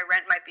 like, my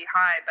rent might be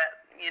high,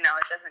 but, you know,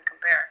 it doesn't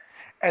compare.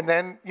 And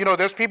then, you know,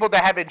 there's people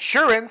that have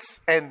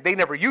insurance and they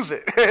never use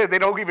it. They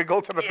don't even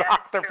go to the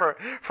doctor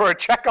for a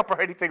checkup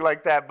or anything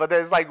like that. But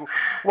there's like,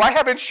 why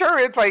have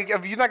insurance? Like,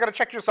 if you're not going to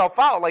check yourself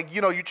out, like,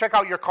 you know, you check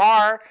out your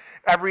car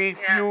every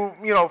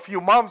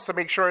few months to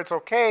make sure it's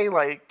okay.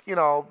 Like, you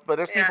know, but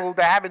there's people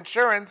that have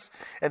insurance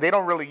and they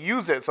don't really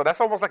use it. So that's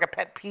almost like a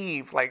pet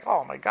peeve. Like,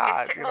 oh my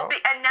God, you know.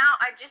 And now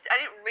I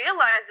didn't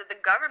realize that the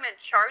government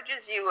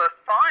charges you a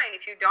fine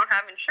if you don't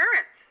have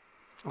insurance.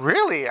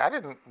 Really? I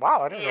didn't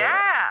know that.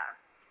 Yeah.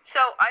 So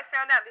I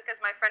found out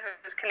because my friend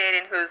who's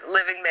Canadian who's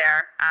living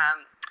there,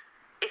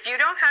 if you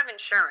don't have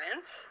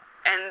insurance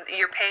and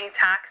you're paying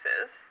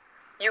taxes,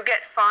 you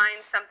get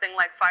fined something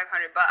like $500,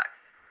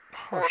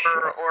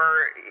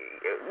 or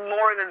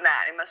more than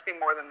that. It must be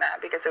more than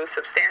that because it was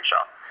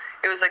substantial.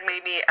 It was like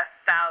maybe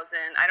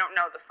 1,000. I don't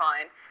know the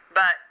fine,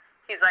 but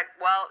He's like,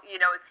 well,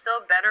 it's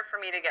still better for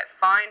me to get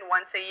fined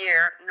once a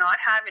year, not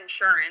have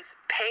insurance,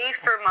 pay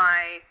for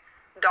my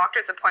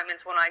doctor's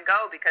appointments when I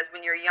go, because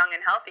when you're young and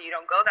healthy, you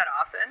don't go that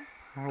often.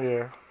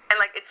 Yeah. And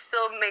like, it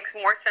still makes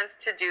more sense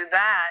to do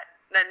that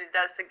than it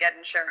does to get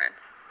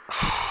insurance.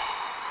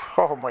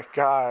 Oh my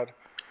God.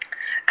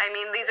 I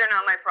mean, these are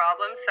not my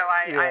problems, so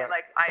I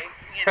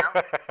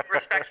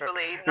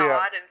respectfully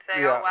nod and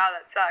say, oh wow,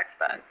 that sucks,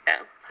 but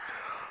yeah.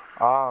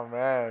 Oh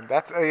man,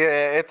 that's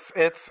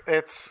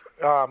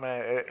oh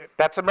man,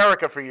 that's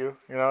America for you.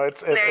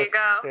 There you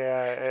go.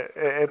 Yeah,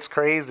 it's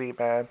crazy,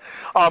 man.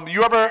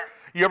 You ever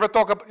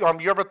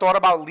thought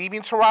about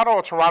leaving Toronto,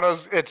 or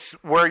Toronto's it's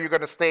where you're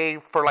gonna stay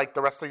for like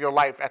the rest of your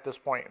life at this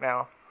point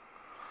now?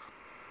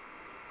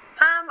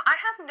 I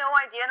have no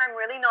idea, and I'm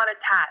really not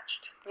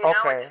attached.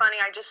 Okay. It's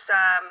funny. I just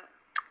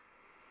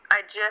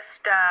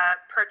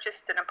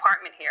purchased an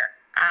apartment here,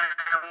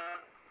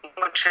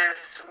 which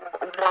is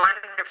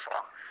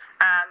wonderful.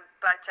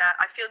 But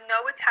I feel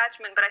no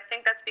attachment. But I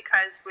think that's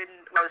because when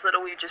I was little,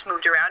 we just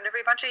moved around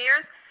every bunch of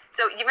years.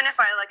 So even if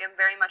I am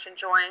very much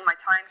enjoying my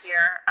time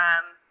here,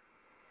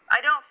 I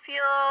don't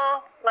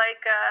feel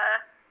like,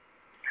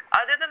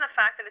 other than the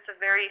fact that it's a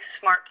very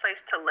smart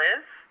place to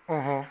live,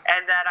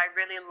 and that I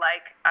really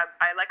like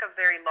a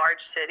very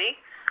large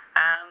city.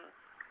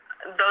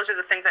 Those are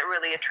the things that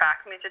really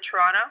attract me to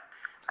Toronto.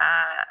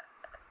 I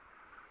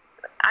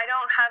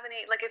don't have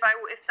any,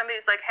 if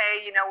somebody's like,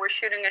 hey, we're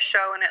shooting a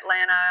show in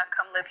Atlanta,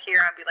 come live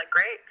here, I'd be like,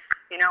 great.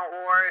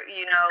 Or,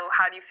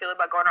 how do you feel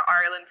about going to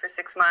Ireland for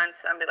 6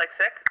 months? I'd be like,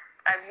 sick.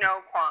 I have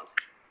no qualms.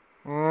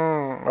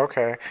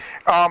 Okay.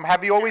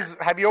 Have you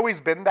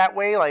always been that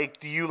way? Like,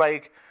 do you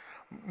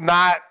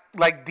not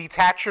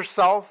detach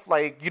yourself?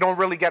 Like, you don't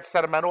really get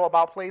sentimental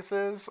about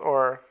places,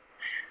 or?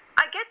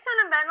 I get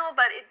sentimental,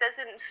 but it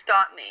doesn't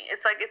stop me.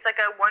 It's like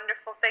a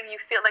wonderful thing. You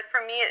feel like,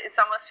 for me, it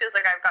almost feels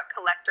like I've got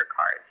collector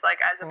cards. Like,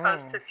 as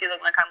opposed to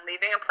feeling like I'm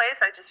leaving a place,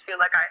 I just feel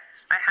like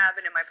I have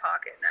it in my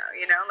pocket now.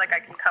 Like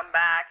I can come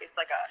back. It's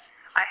like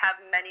I have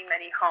many,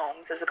 many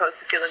homes, as opposed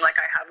to feeling like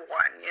I have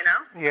one.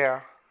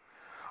 Yeah.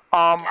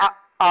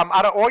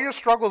 Out of all your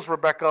struggles,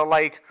 Rebecca,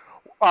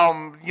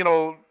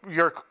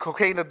 your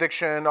cocaine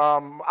addiction,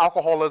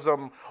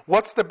 alcoholism,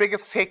 what's the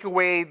biggest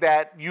takeaway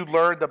that you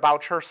learned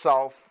about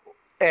yourself?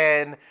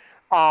 And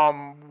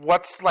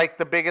what's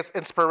the biggest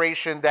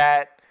inspiration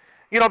that,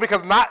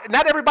 because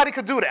not everybody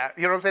could do that.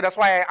 You know what I'm saying? That's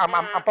why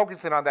I'm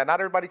focusing on that.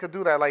 Not everybody could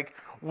do that. Like,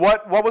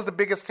 what was the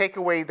biggest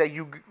takeaway that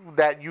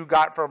you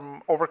got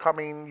from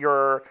overcoming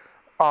your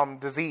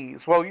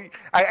disease? Well,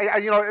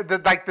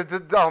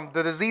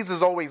 the disease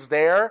is always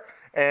there.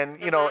 And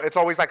it's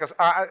always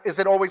is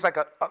it always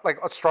a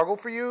struggle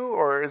for you,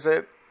 or is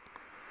it?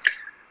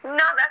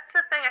 No, that's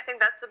the thing. I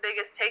think that's the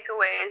biggest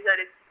takeaway, is that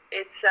it's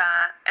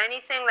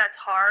anything that's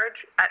hard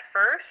at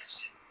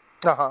first.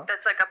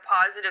 That's a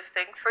positive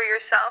thing for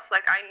yourself.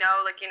 Like, I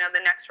know,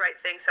 the next right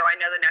thing. So I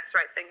know the next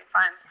right thing. If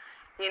I'm,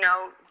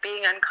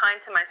 being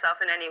unkind to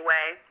myself in any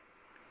way,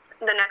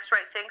 the next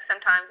right thing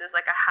sometimes is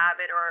like a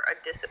habit or a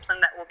discipline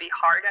that will be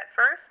hard at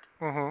first.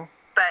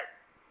 But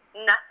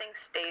nothing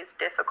stays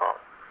difficult.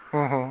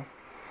 So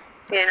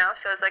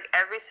it's like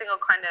every single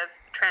kind of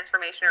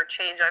transformation or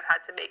change I've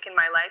had to make in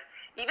my life,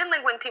 even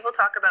when people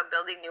talk about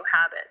building new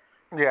habits.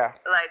 Yeah.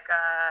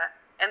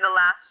 And the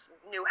last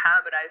new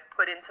habit I've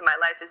put into my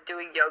life is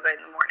doing yoga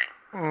in the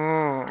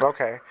morning.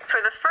 Okay.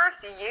 For the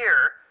first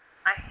year,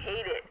 I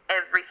hate it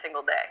every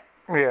single day.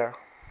 Yeah.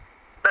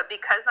 But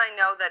because I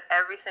know that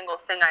every single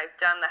thing I've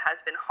done that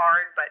has been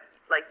hard but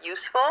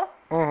useful,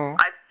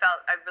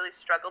 I've really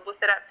struggled with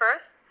it at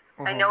first.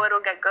 I know it'll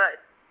get good.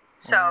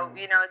 So,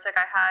 it's like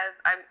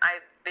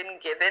I've been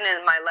given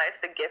in my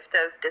life the gift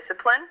of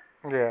discipline.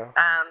 Yeah.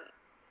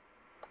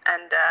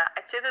 And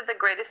I'd say that the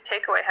greatest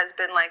takeaway has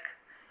been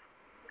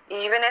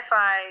even if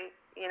I,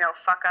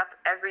 fuck up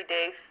every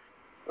day,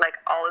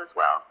 all is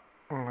well.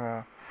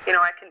 Yeah.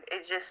 I can,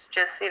 it's just,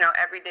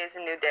 every day's a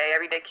new day.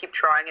 Every day keep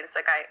trying. And it's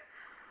like I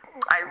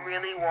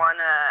really want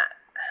to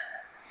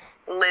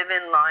live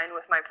in line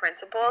with my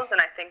principles. And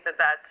I think that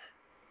that's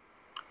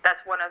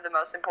one of the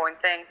most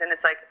important things. And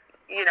it's like,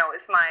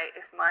 if my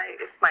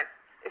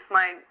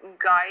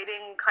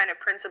guiding kind of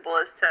principle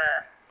is to,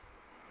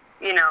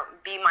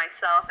 be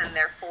myself, and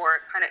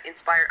therefore kind of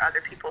inspire other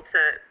people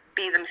to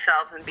be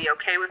themselves and be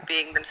okay with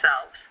being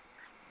themselves,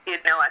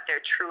 at their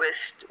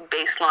truest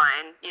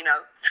baseline,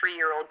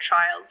 3-year-old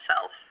child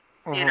self,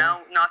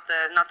 not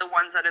the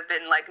ones that have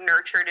been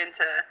nurtured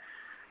into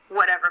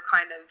whatever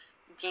kind of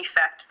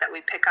defect that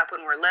we pick up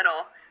when we're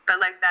little, but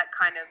that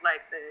kind of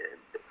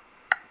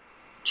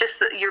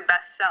your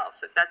best self.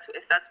 If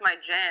that's my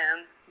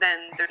jam,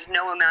 then there's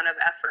no amount of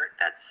effort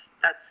that's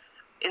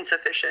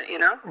insufficient.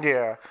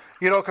 Yeah,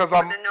 because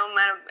no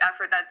amount of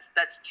effort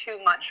that's too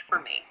much for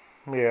me.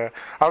 Yeah,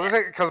 I was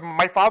gonna say, because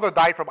my father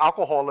died from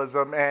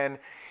alcoholism, and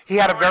he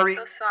had a very.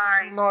 I'm so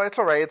sorry. No, it's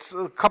all right. It's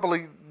a couple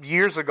of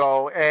years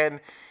ago,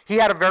 and he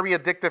had a very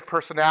addictive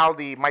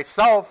personality.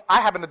 Myself,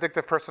 I have an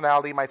addictive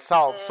personality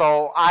myself.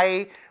 So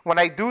when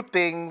I do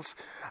things,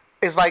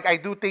 is like I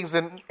do things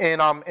in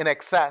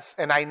excess,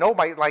 and I know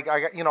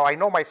I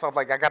know myself,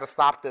 like I got to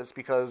stop this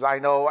because I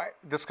know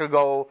this could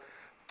go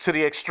to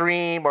the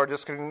extreme, or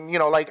this can,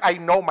 like I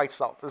know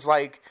myself. It's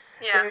like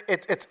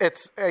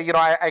it's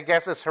I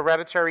guess it's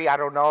hereditary. I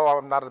don't know.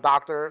 I'm not a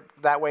doctor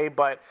that way,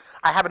 but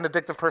I have an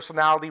addictive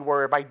personality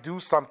where if I do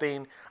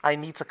something, I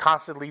need to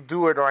constantly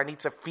do it, or I need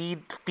to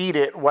feed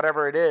it,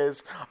 whatever it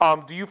is.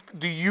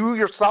 Do you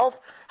yourself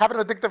have an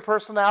addictive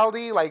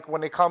personality? Like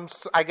when it comes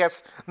to, I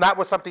guess not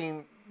with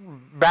something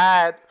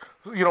bad,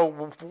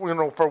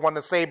 for one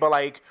to say, but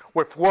like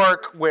with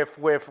work, with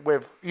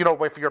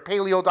your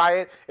paleo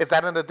diet, is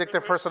that an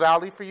addictive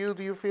personality for you?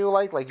 Do you feel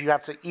like you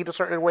have to eat a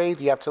certain way?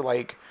 Do you have to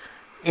Well,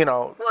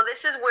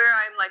 this is where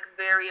I'm like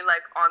very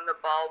like on the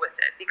ball with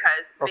it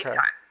because big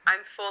time.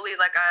 I'm fully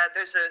like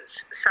there's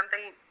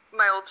something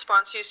my old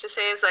sponsor used to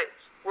say is like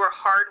we're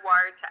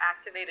hardwired to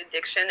activate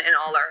addiction in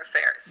all our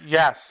affairs.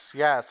 Yes,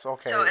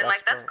 okay. So, and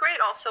that's great.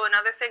 Also,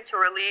 another thing to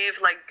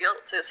relieve like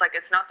guilt is like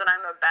it's not that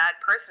I'm a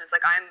bad person. It's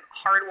like I'm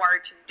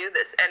hardwired to do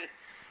this, and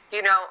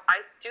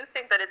I do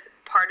think that it's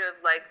part of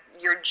like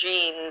your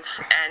genes,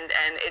 and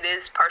it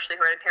is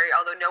partially hereditary.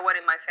 Although no one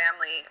in my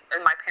family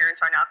and my parents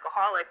aren't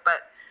alcoholic,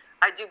 but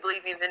I do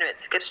believe even if it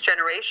skips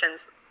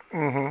generations,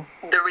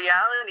 the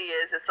reality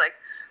is it's like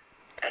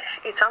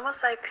it's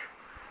almost like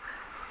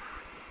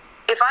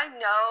if I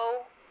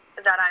know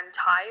that I'm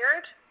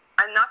tired,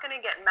 I'm not going to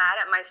get mad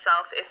at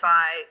myself if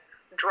I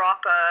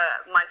drop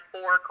my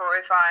fork or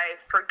if I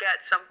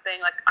forget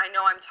something. Like, I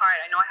know I'm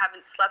tired. I know I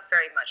haven't slept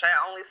very much. I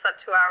only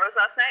slept 2 hours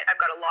last night.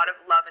 I've got a lot of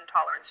love and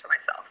tolerance for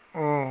myself.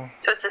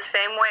 So it's the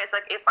same way. It's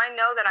like if I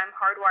know that I'm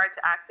hardwired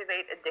to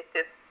activate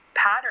addictive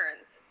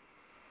patterns,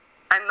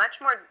 I'm much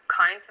more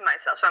kind to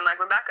myself. So I'm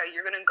like, Rebecca,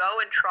 you're going to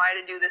go and try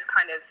to do this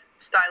kind of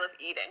style of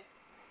eating.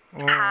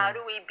 How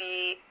do we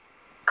be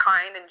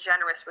kind and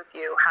generous with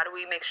you? How do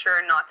we make sure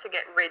not to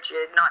get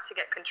rigid, not to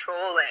get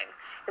controlling?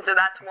 And so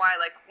that's why,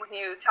 like, when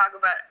you talk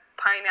about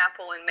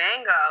pineapple and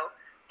mango,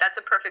 that's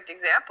a perfect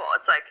example.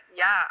 It's like,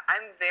 yeah,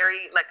 I'm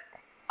very, like,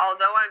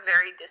 although I'm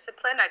very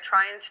disciplined, I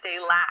try and stay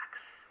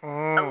lax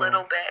a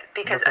little bit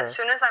because as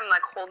soon as I'm,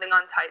 like, holding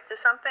on tight to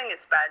something,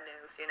 it's bad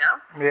news,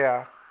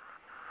 Yeah.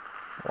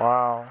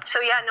 Wow.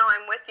 So, yeah, no,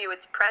 I'm with you.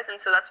 It's present.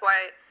 So that's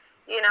why,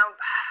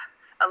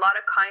 a lot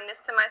of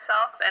kindness to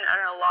myself and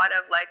a lot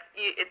of like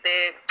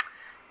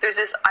there's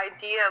this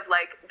idea of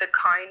like the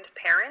kind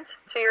parent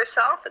to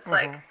yourself. It's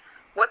like,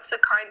 what's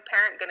the kind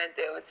parent gonna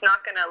do? It's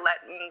not gonna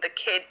let the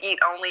kid eat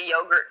only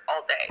yogurt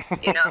all day.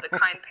 The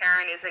kind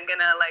parent isn't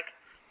gonna like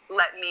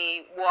let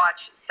me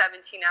watch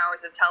 17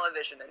 hours of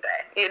television a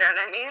day. You know what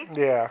I mean?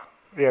 Yeah.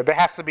 There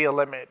has to be a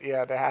limit.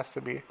 Yeah, there has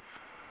to be.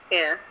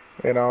 Yeah.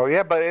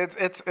 But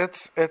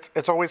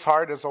it's always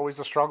hard. It's always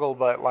a struggle.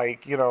 But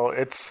like,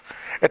 it's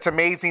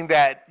amazing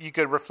that you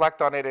could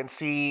reflect on it and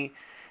see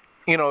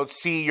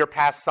your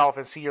past self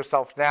and see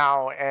yourself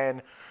now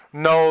and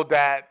know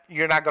that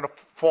you're not going to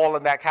fall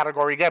in that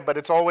category again. But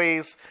I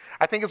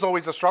think it's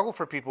always a struggle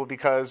for people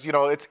because,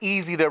 it's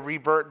easy to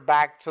revert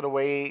back to the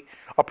way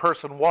a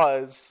person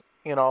was,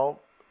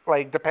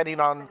 like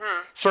depending on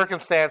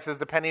circumstances,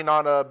 depending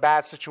on a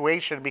bad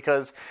situation,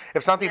 because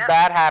if something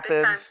bad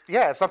happens,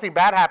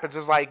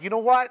 it's like, you know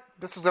what?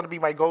 This is going to be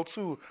my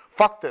go-to.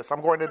 Fuck this.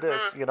 I'm going to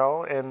this,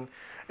 and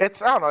it's,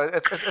 I don't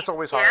know, it's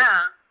always hard,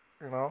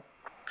 And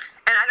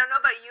I don't know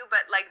about you,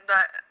 but like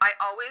I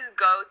always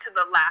go to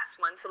the last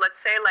one. So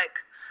let's say you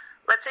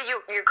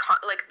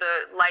like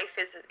the life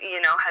is,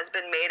 has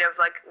been made of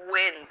like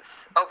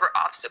wins over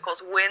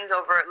obstacles, wins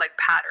over like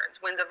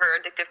patterns, wins over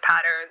addictive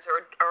patterns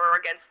or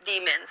against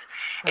demons.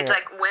 It's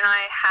like when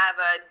I have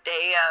a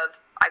day of,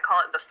 I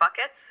call it the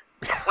fuck-its,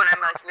 when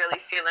I'm like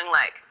really feeling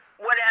like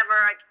whatever,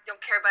 I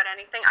don't care about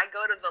anything, I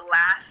go to the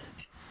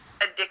last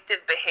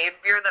addictive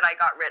behavior that I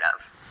got rid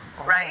of.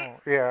 Right?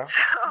 Yeah.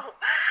 So,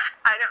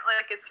 I don't,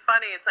 like, it's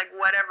funny, it's like,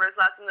 whatever is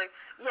last, I'm like,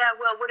 yeah,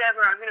 well,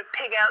 whatever, I'm gonna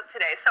pig out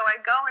today. So I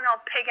go and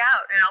I'll pig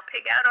out, and I'll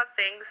pig out on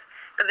things,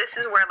 but this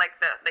is where, like,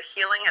 the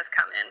healing has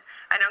come in.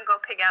 I don't go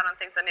pig out on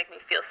things that make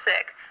me feel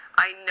sick.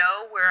 I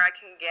know where I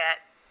can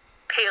get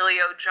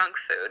paleo junk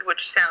food,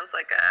 which sounds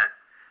like a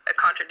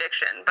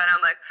contradiction, but I'm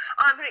like,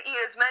 I'm gonna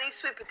eat as many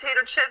sweet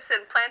potato chips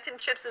and plantain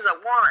chips as I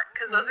want,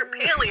 because those are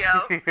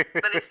paleo,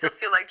 but they still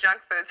feel like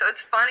junk food. So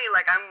it's funny,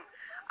 like, I'm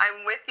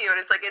with you, and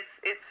it's like,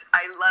 it's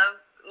I love,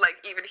 like,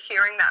 even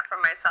hearing that from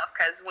myself,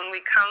 because when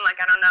we come,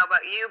 like, I don't know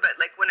about you, but,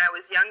 like, when I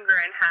was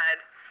younger and had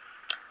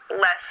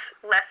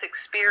less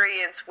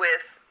experience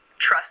with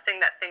trusting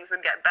that things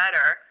would get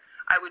better,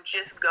 I would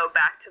just go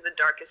back to the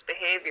darkest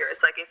behaviors.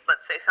 Like, if,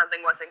 let's say,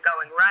 something wasn't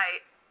going right,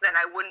 then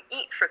I wouldn't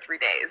eat for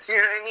 3 days, you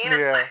know what I mean?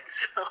 Yeah. It's like,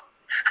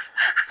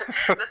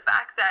 so, the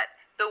fact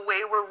that the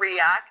way we're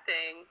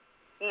reacting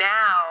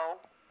now,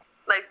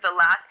 like, the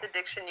last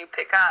addiction you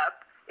pick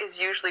up is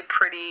usually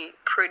pretty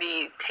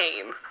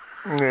tame.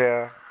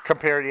 Yeah,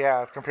 compared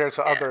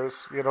to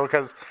others,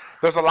 because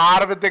there's a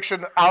lot of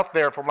addiction out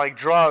there from like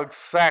drugs,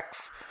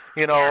 sex,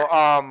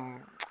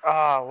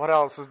 what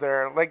else is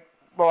there? Like,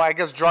 well, I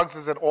guess drugs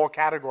is in all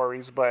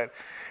categories, but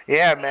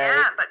yeah, man.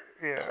 Yeah, but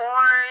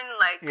porn,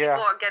 like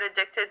people get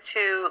addicted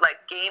to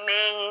like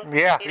gaming.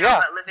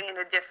 About living in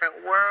a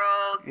different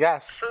world.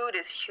 Yes. Food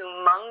is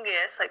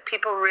humongous. Like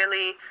people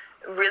really,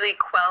 really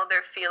quell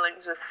their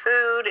feelings with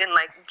food and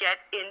like get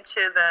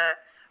into the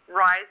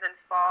rise and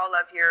fall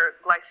of your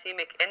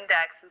glycemic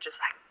index and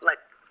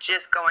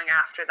just going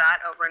after that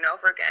over and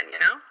over again,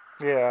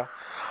 Yeah.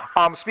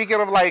 Speaking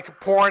of like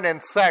porn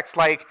and sex,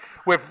 like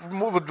with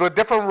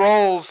different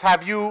roles,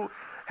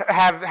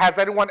 has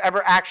anyone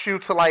ever asked you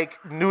to like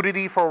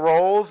nudity for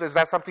roles? Is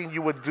that something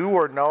you would do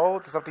or no?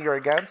 Is it something you're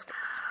against?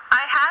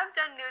 I have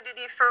done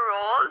nudity for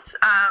roles.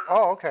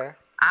 Okay.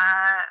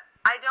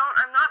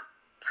 I'm not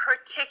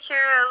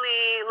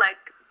particularly like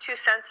too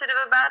sensitive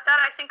about that.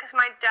 I think because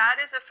my dad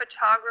is a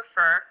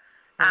photographer.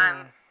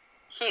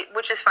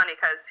 Which is funny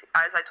because,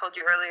 as I told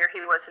you earlier,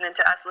 he wasn't into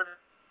us living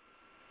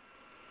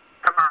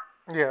for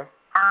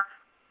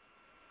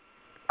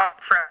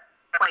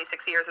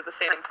 26 years at the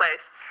same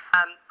place.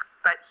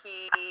 But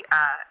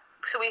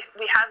so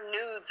we have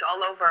nudes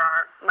all over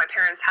my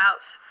parents'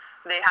 house.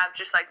 They have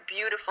just like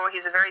beautiful,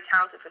 he's a very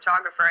talented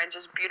photographer, and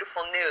just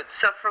beautiful nudes.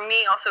 So for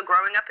me, also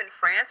growing up in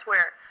France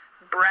where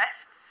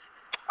breasts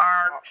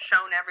are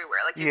shown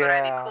everywhere. Like you go to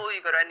any pool,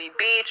 you go to any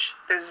beach,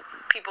 there's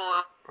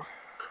people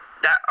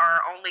that are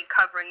only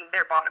covering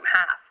their bottom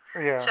half.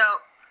 Yeah. So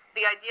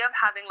the idea of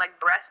having like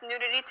breast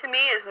nudity to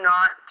me is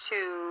not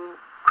too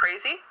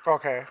crazy.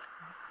 Okay.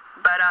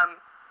 But I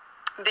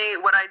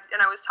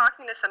was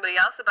talking to somebody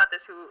else about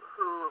this who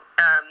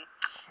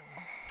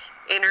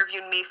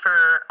interviewed me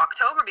for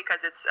October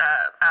because it's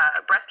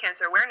Breast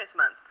Cancer Awareness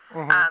Month.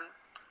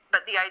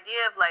 But the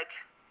idea of like,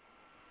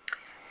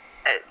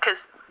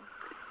 because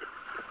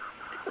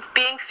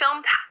being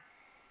filmed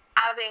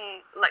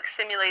having like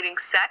simulating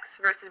sex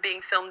versus being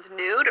filmed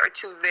nude are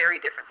two very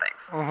different things.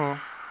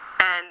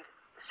 And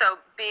so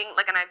being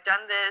like, and I've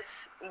done this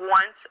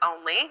once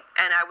only,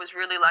 and I was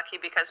really lucky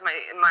because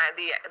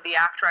the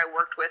actor I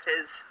worked with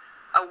is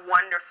a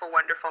wonderful,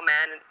 wonderful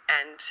man,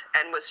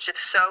 and was just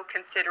so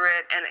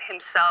considerate and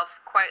himself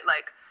quite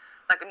like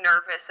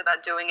nervous about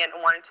doing it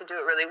and wanting to do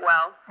it really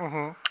well.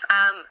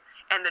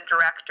 And the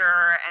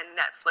director and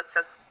Netflix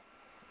as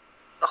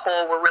the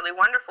whole were really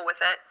wonderful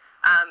with it.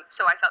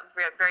 So I felt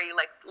very, very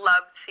like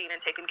loved, seen,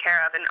 and taken care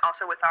of. And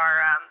also with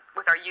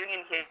our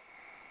union here,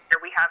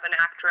 we have an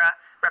ACTRA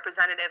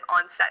representative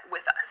on set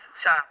with us.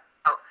 So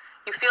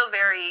you feel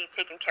very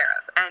taken care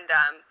of. And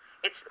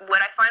it's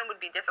what I find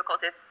would be difficult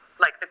if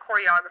like the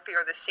choreography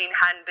or the scene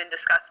hadn't been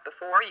discussed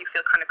before. You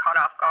feel kind of caught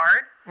off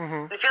guard.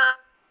 And you feel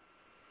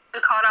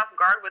caught off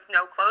guard with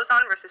no clothes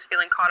on versus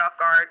feeling caught off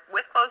guard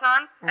with clothes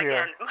on.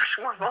 Again, much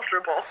more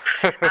vulnerable.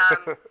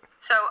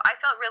 So I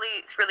felt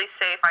really, really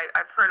safe.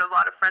 I've heard a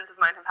lot of friends of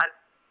mine have had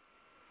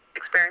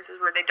experiences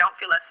where they don't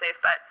feel as safe.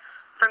 But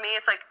for me,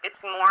 it's like,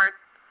 it's more,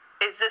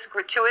 is this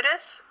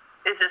gratuitous?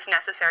 Is this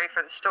necessary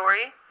for the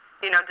story?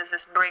 Does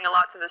this bring a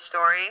lot to the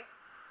story?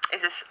 Is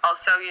this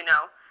also,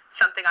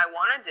 something I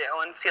want to do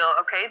and feel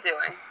okay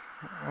doing?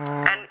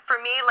 And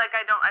for me, like,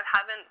 I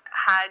haven't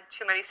had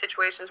too many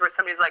situations where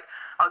somebody's like,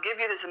 I'll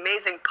give you this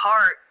amazing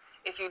part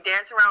if you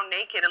dance around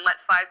naked and let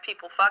 5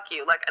 people fuck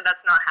you. Like,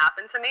 that's not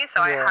happened to me,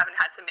 so I haven't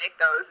had to make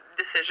those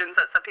decisions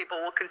that some people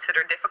will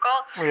consider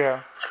difficult.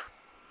 Yeah.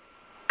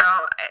 So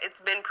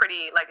it's been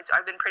pretty, like,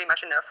 I've been pretty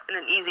much in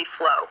an easy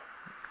flow,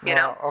 you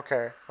know?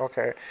 Okay.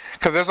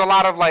 Because there's a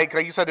lot of, like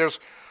you said, there's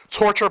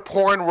torture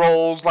porn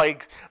roles,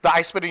 like the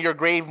I Spit in Your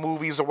Grave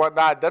movies or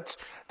whatnot. That's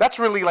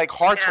really, like,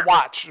 hard to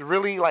watch.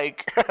 Really,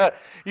 like,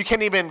 you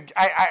can't even,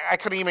 I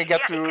couldn't even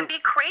get through. It can be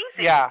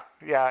crazy. Yeah,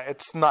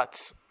 it's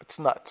nuts. It's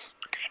nuts.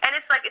 And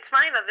it's like, it's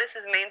funny that this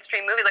is a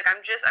mainstream movie. Like,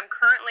 I'm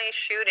currently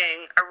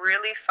shooting a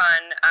really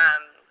fun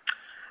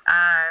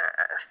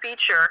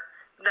feature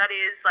that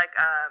is like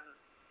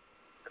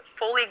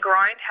fully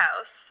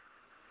grindhouse.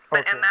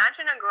 But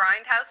imagine a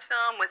grindhouse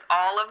film with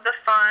all of the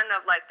fun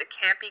of like the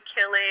campy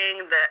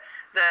killing, the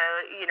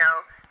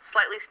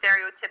slightly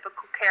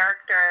stereotypical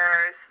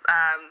characters,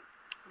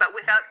 but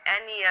without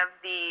any of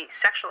the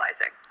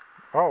sexualizing.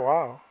 Oh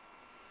wow.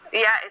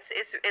 Yeah,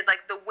 it's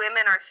like the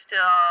women are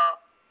still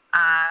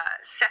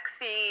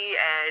sexy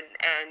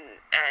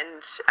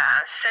and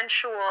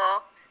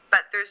sensual,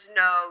 but there's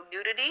no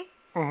nudity.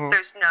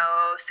 There's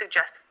no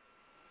suggested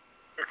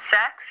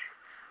sex.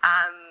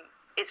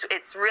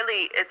 It's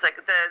really, it's like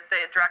the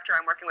director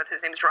I'm working with,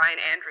 his name is Ryan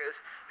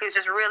Andrews. He's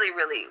just really,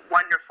 really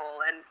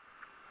wonderful, and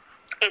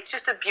it's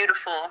just a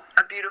beautiful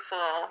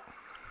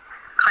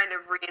kind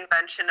of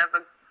reinvention of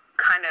a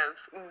kind of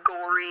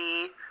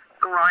gory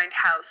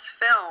grindhouse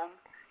film.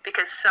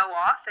 Because so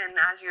often,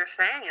 as you're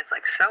saying, it's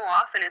like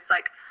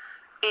like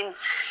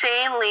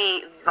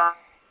insanely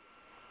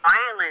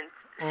violent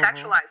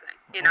sexualizing,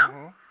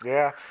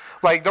 Yeah,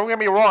 like, don't get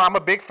me wrong, I'm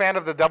a big fan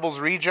of The Devil's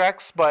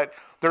Rejects, but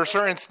there are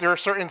certain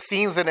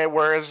scenes in it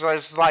where it's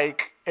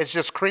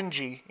just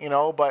cringy,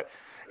 but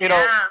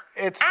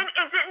it's. And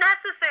is it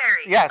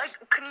necessary? Yes.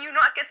 Like, can you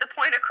not get the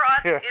point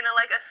across in a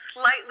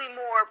slightly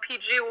more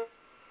PG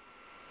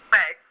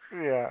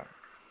way? Yeah.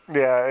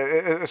 Yeah,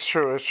 it's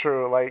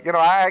true. Like,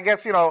 I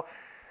guess,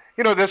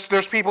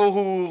 there's people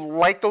who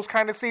like those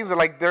kind of scenes. And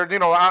like they're,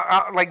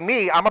 like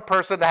me, I'm a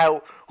person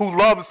who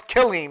loves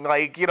killing.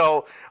 Like,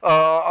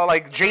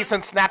 like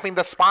Jason snapping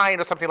the spine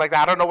or something like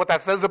that. I don't know what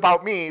that says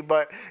about me,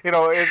 but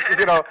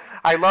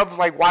I love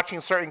like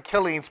watching certain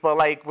killings. But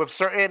like with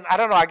certain, I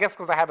don't know. I guess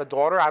because I have a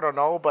daughter, I don't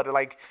know. But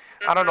like,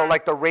 I don't know,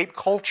 like the rape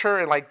culture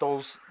and like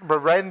those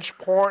revenge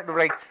porn,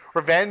 like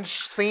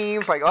revenge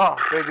scenes. Like, oh,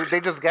 they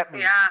just get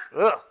me. Yeah.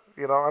 Ugh.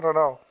 I don't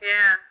know.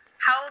 Yeah.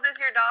 How old is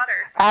your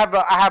daughter? I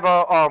have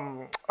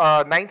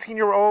a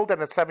 19-year-old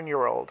and a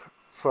 7-year-old.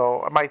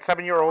 So my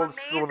 7-year-old is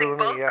still living with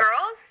me. Both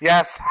girls?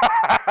 Yes,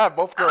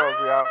 both girls.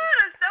 Oh, Yeah.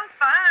 that's so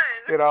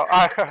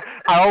fun.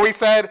 I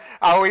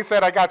always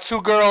said I got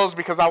 2 girls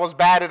because I was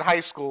bad in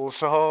high school.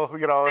 So There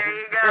you go.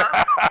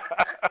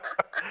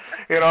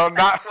 not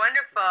That's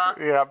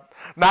wonderful. Yeah,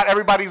 not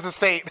everybody's a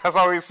saint. That's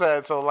what I always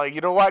said. So like,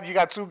 you know what? You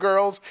got 2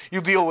 girls, you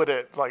deal with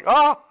it. It's like,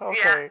 oh,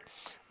 okay. Yeah.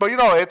 But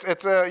it's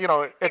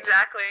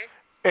Exactly.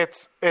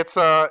 It's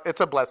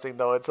a blessing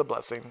though. It's a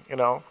blessing,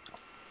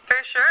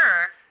 For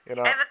sure. And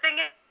the thing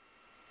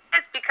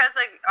is, because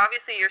like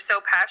obviously you're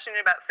so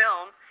passionate about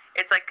film,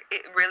 it's like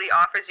it really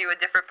offers you a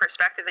different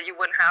perspective that you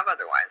wouldn't have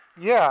otherwise.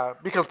 Yeah,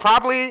 because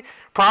probably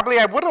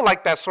I would have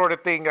liked that sort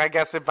of thing. I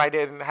guess if I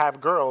didn't have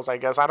girls, I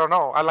guess I don't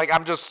know.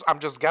 I'm just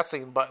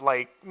guessing, but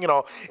like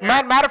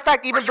matter of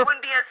fact, even you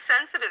wouldn't be as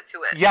sensitive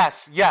to it.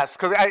 Yes,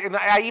 because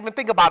I even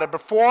think about it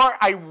before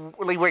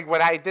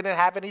when I didn't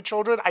have any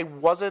children, I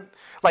wasn't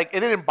like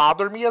it didn't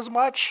bother me as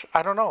much.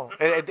 I don't know,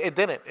 it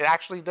didn't. It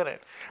actually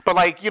didn't. But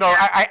like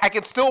I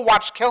can still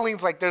watch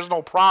killings like there's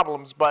no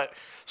problems, but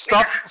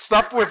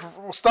stuff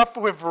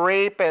with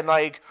rape and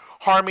like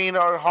harming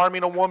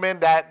a woman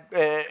that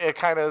it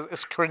kind of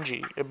is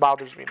cringy. It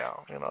bothers me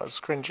now. It's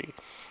cringy.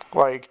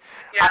 Like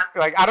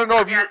I don't know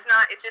if it's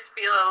not. It just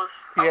feels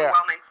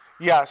overwhelming.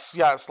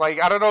 Yes. Like,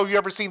 I don't know if you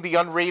ever seen the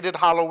unrated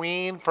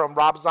Halloween from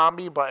Rob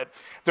Zombie, but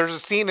there's a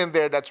scene in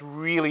there that's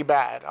really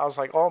bad. I was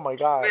like, oh my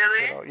God.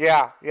 Really?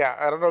 Yeah.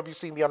 I don't know if you've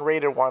seen the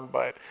unrated one,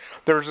 but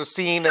there's a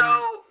scene. So,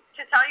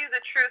 to tell you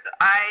the truth,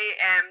 I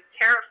am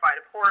terrified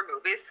of horror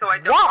movies, so I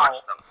don't watch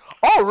them.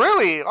 Oh,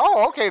 really?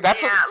 Oh, okay.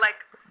 That's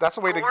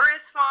a way to. Horror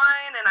is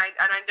fine, and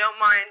I don't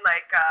mind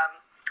like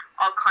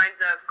all kinds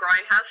of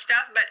grindhouse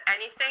stuff, but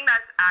anything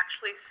that's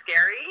actually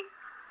scary,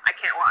 I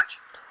can't watch.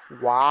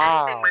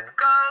 Wow. Anything with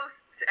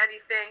ghosts,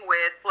 anything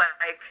with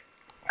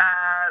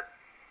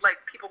like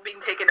people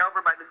being taken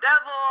over by the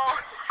devil.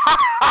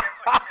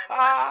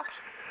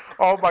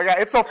 Oh my God,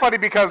 it's so funny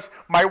because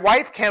my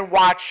wife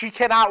she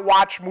cannot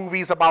watch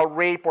movies about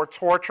rape or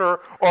torture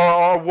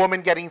or a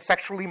woman getting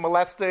sexually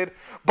molested,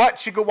 but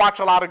she could watch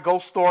a lot of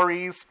ghost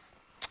stories.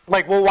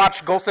 Like, we'll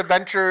watch Ghost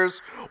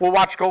Adventures, we'll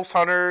watch Ghost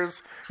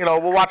Hunters,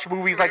 we'll watch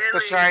movies like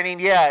The Shining.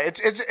 Yeah, it's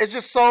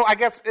just so, I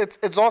guess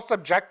it's all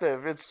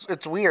subjective.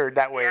 It's weird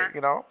that way, I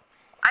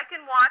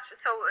can watch,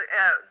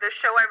 the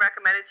show I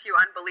recommended to you,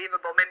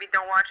 Unbelievable, maybe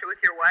don't watch it with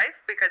your wife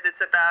because it's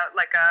about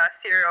like a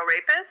serial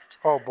rapist.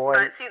 Oh boy.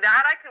 But see,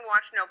 that I can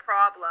watch no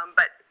problem,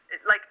 but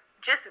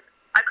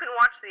I couldn't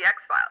watch The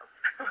X-Files.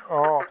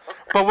 Oh,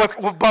 but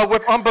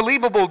with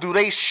Unbelievable, do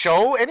they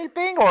show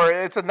anything, or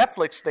it's a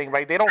Netflix thing,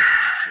 right? They don't.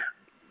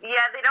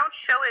 Yeah, they don't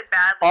show it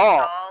badly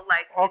at all.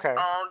 Like, okay.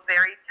 It's all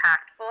very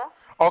tactful.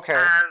 Okay.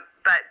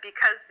 But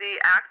because the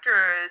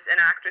actors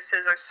and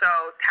actresses are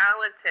so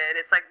talented,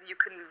 it's like you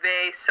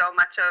convey so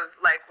much of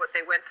like what they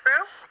went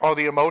through. Oh,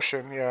 the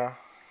emotion, yeah.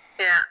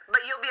 Yeah,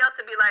 but you'll be able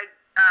to be like,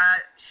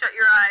 shut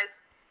your eyes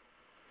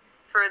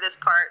for this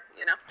part,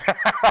 Yeah.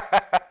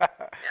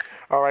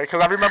 All right,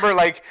 because I remember,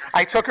 like,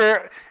 I took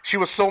her. She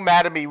was so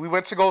mad at me. We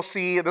went to go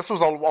see. This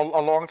was a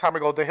long time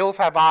ago. The Hills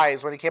Have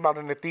Eyes, when it came out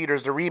in the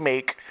theaters, the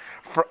remake.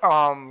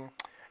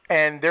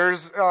 And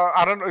there's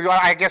I don't know.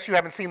 I guess you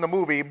haven't seen the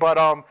movie, but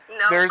No.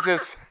 There's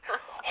this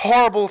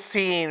horrible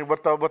scene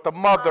with the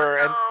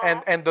mother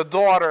and the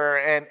daughter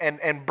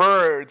and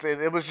birds,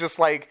 and it was just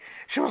like,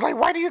 she was like,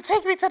 why do you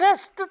take me to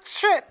this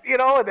shit,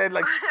 and then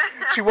like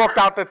she walked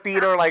out the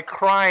theater like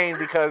crying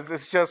because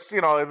it's just,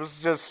 it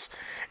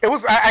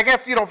was I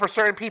guess, for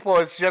certain people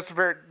it's just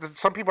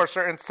some people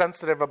are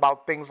sensitive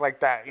about things like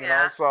that,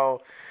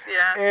 so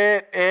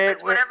yeah,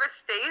 it's whatever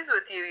stays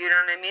with you, you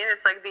know what I mean?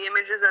 It's like the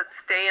images that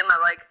stay in the,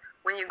 like,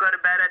 when you go to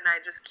bed at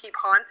night, just keep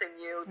haunting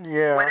you.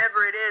 Yeah.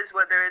 Whatever it is,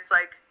 whether it's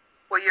like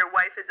what your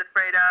wife is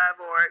afraid of,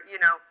 or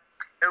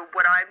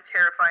what I'm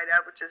terrified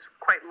of, which is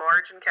quite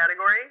large in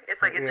category.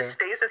 It's like it just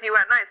stays with you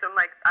at night. So I'm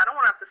like, I don't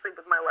want to have to sleep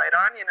with my light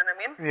on. You know what I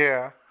mean?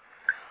 Yeah.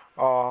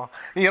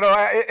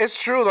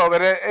 It's true though,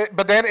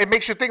 but then it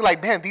makes you think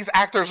like, man, these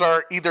actors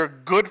are either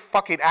good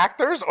fucking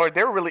actors or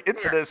they're really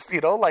into this.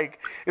 Like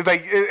it's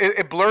like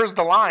it blurs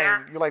the line.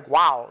 Yeah. You're like,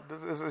 wow,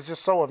 this is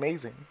just so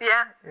amazing.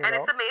 Yeah, and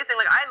it's amazing.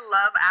 Like, I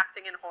love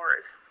acting in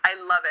horrors. I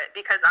love it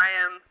because I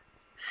am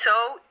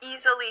so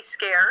easily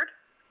scared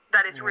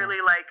that it's really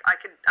like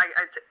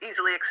it's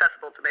easily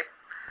accessible to me.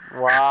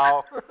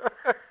 Wow.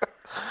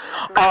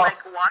 But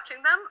like watching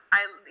them,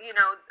 I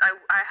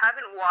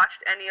haven't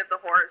watched any of the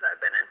horrors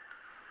I've been in.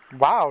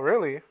 Wow,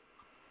 really?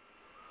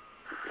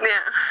 Yeah.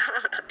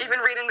 Even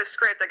reading the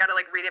script, I gotta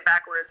like read it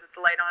backwards with the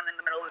light on in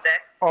the middle of the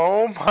day.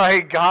 Oh my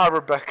God,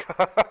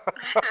 Rebecca.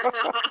 I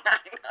know.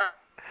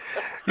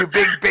 You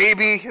big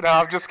baby. No,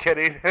 I'm just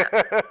kidding.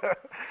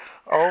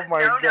 Oh my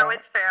God. No,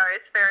 it's fair.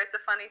 It's fair. It's a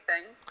funny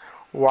thing.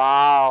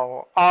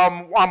 Wow.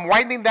 I'm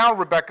winding down,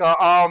 Rebecca.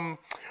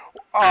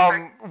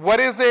 What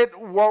is it?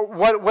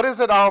 What is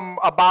it?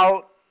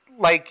 About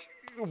like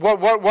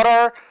what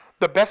are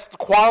the best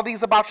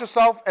qualities about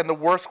yourself and the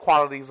worst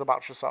qualities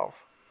about yourself?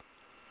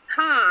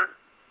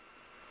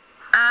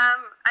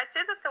 I'd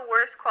say that the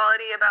worst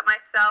quality about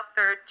myself,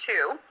 there are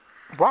two.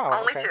 Wow.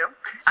 Only okay. two.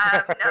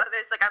 No,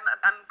 there's like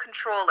I'm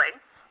controlling.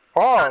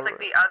 Oh. So it's like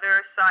the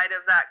other side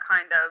of that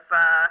kind of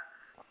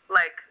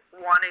like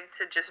wanting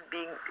to just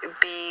be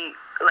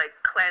like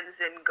cleansed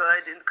and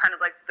good, and kind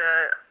of like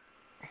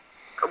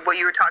what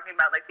you were talking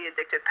about, like the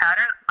addictive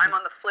pattern. I'm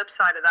on the flip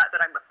side of that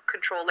I'm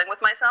controlling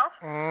with myself.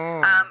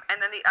 And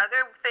then the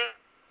other thing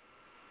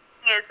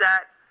is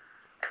that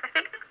I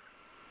think it's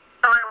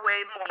going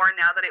away more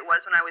now than it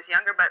was when I was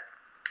younger, but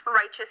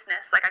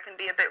righteousness. Like I can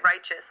be a bit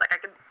righteous. Like I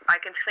can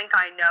think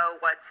I know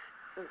what's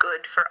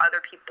good for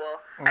other people.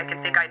 I can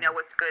think I know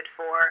what's good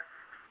for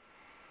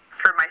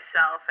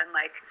myself, and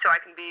like so I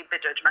can be a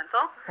bit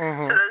judgmental.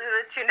 So those are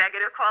the two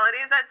negative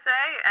qualities, I'd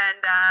say.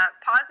 And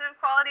positive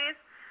qualities,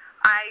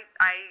 I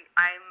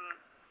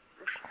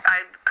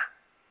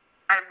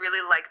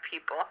really like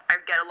people.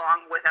 I get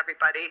along with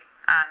everybody,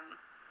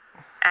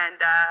 and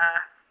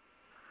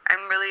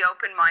I'm really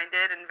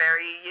open-minded and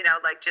very,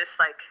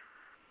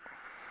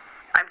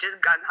 I'm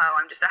just gung-ho.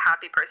 I'm just a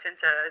happy person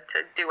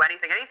to do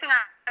anything. Anything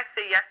I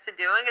say yes to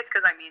doing, it's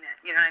because I mean it.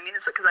 You know what I mean?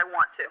 It's because I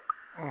want to.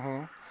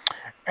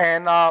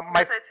 And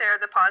I'd say are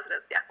the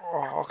positives, yeah.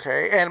 Oh,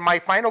 okay. And my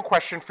final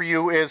question for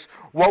you is,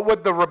 what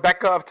would the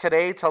Rebecca of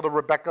today tell the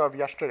Rebecca of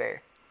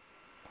yesterday?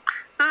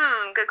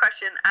 Good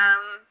question.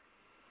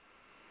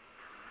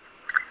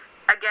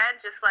 Again,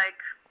 just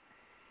like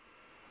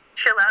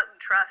chill out and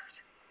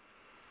trust.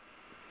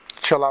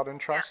 Chill out and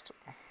trust?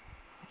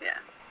 Yeah.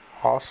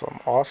 Awesome.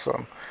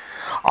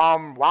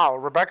 Wow,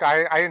 Rebecca,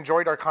 I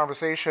enjoyed our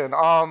conversation. Me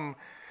too.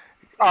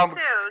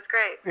 It was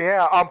great.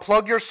 Yeah.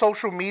 Plug your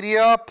social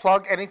media.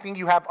 Plug anything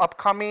you have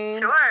upcoming.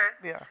 Sure.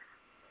 Yeah.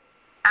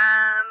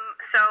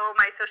 So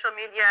my social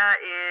media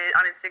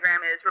on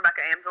Instagram is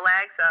Rebecca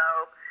Amzallag.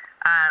 So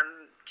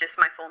just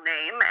my full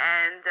name.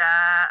 And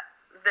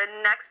the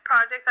next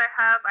project I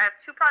have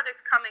two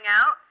projects coming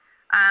out.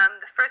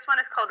 The first one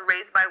is called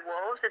Raised by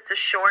Wolves. It's a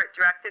short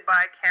directed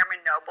by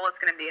Cameron Noble. It's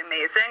going to be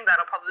amazing.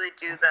 That'll probably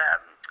do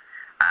the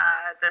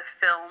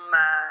film,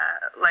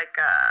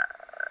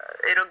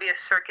 it'll be a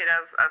circuit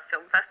of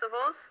film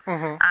festivals.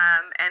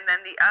 And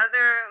then the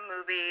other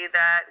movie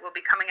that will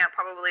be coming out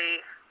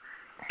probably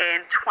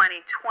in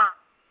 2020,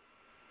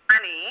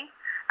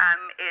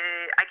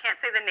 I can't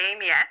say the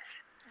name yet,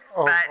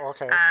 okay.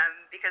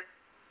 Because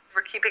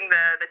we're keeping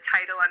the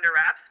title under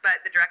wraps,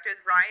 but the director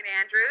is Ryan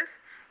Andrews.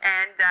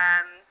 And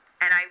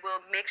I will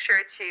make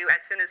sure to,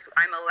 as soon as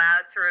I'm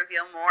allowed to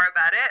reveal more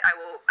about it, I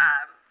will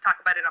talk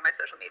about it on my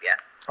social media.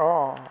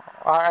 Oh,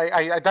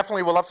 I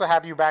definitely would love to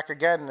have you back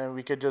again, and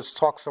we could just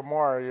talk some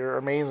more. You're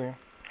amazing.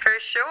 For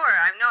sure.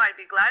 I'd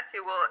be glad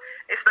to. Well,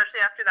 especially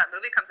after that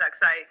movie comes out,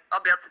 because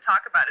I'll be able to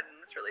talk about it, and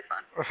it's really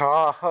fun.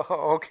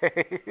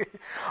 Okay.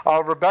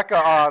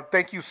 Rebecca,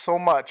 thank you so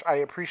much. I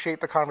appreciate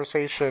the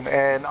conversation,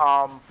 and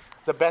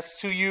the best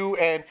to you.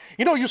 And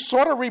you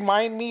sort of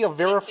remind me of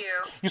Vera.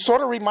 You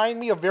sort of remind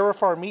me of Vera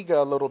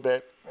Farmiga a little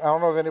bit. I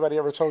don't know if anybody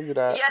ever told you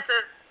that. Yes,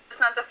 it's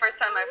not the first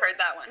time I've heard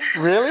that one.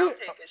 Really? I'll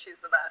take it. She's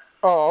the best.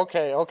 Oh,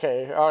 okay.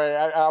 All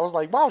right. I was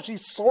like, wow,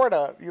 she's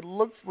sorta. It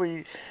looks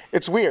like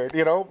it's weird,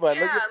 but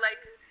yeah,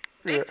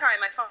 big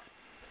time. I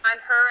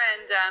find her,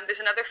 and there's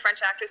another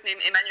French actress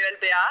named Emmanuelle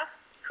Béard,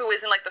 who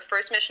is in like the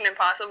first Mission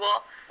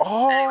Impossible.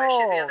 Oh, anyway,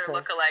 she's the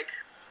other lookalike.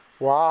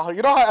 Wow,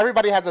 you know how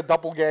everybody has a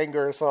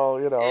doppelganger, so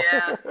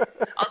Yeah,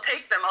 I'll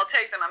take them.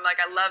 I'm like,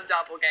 I love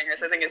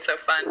doppelgangers. I think it's so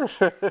fun.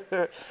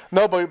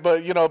 No,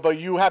 but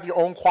you have your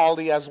own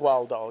quality as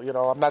well, though.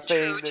 I'm not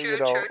saying true.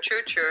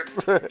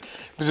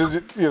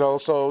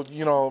 So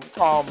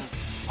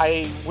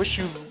I wish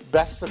you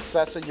best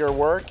success in your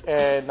work,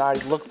 and I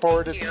look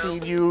forward to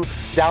seeing you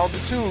down the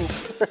tube.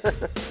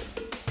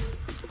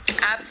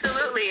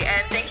 Absolutely,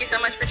 and thank you so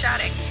much for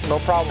chatting. No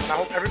problem. I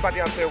hope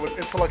everybody out there was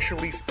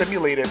intellectually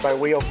stimulated by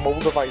way of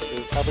mobile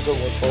devices. Have a good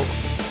one,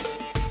 folks.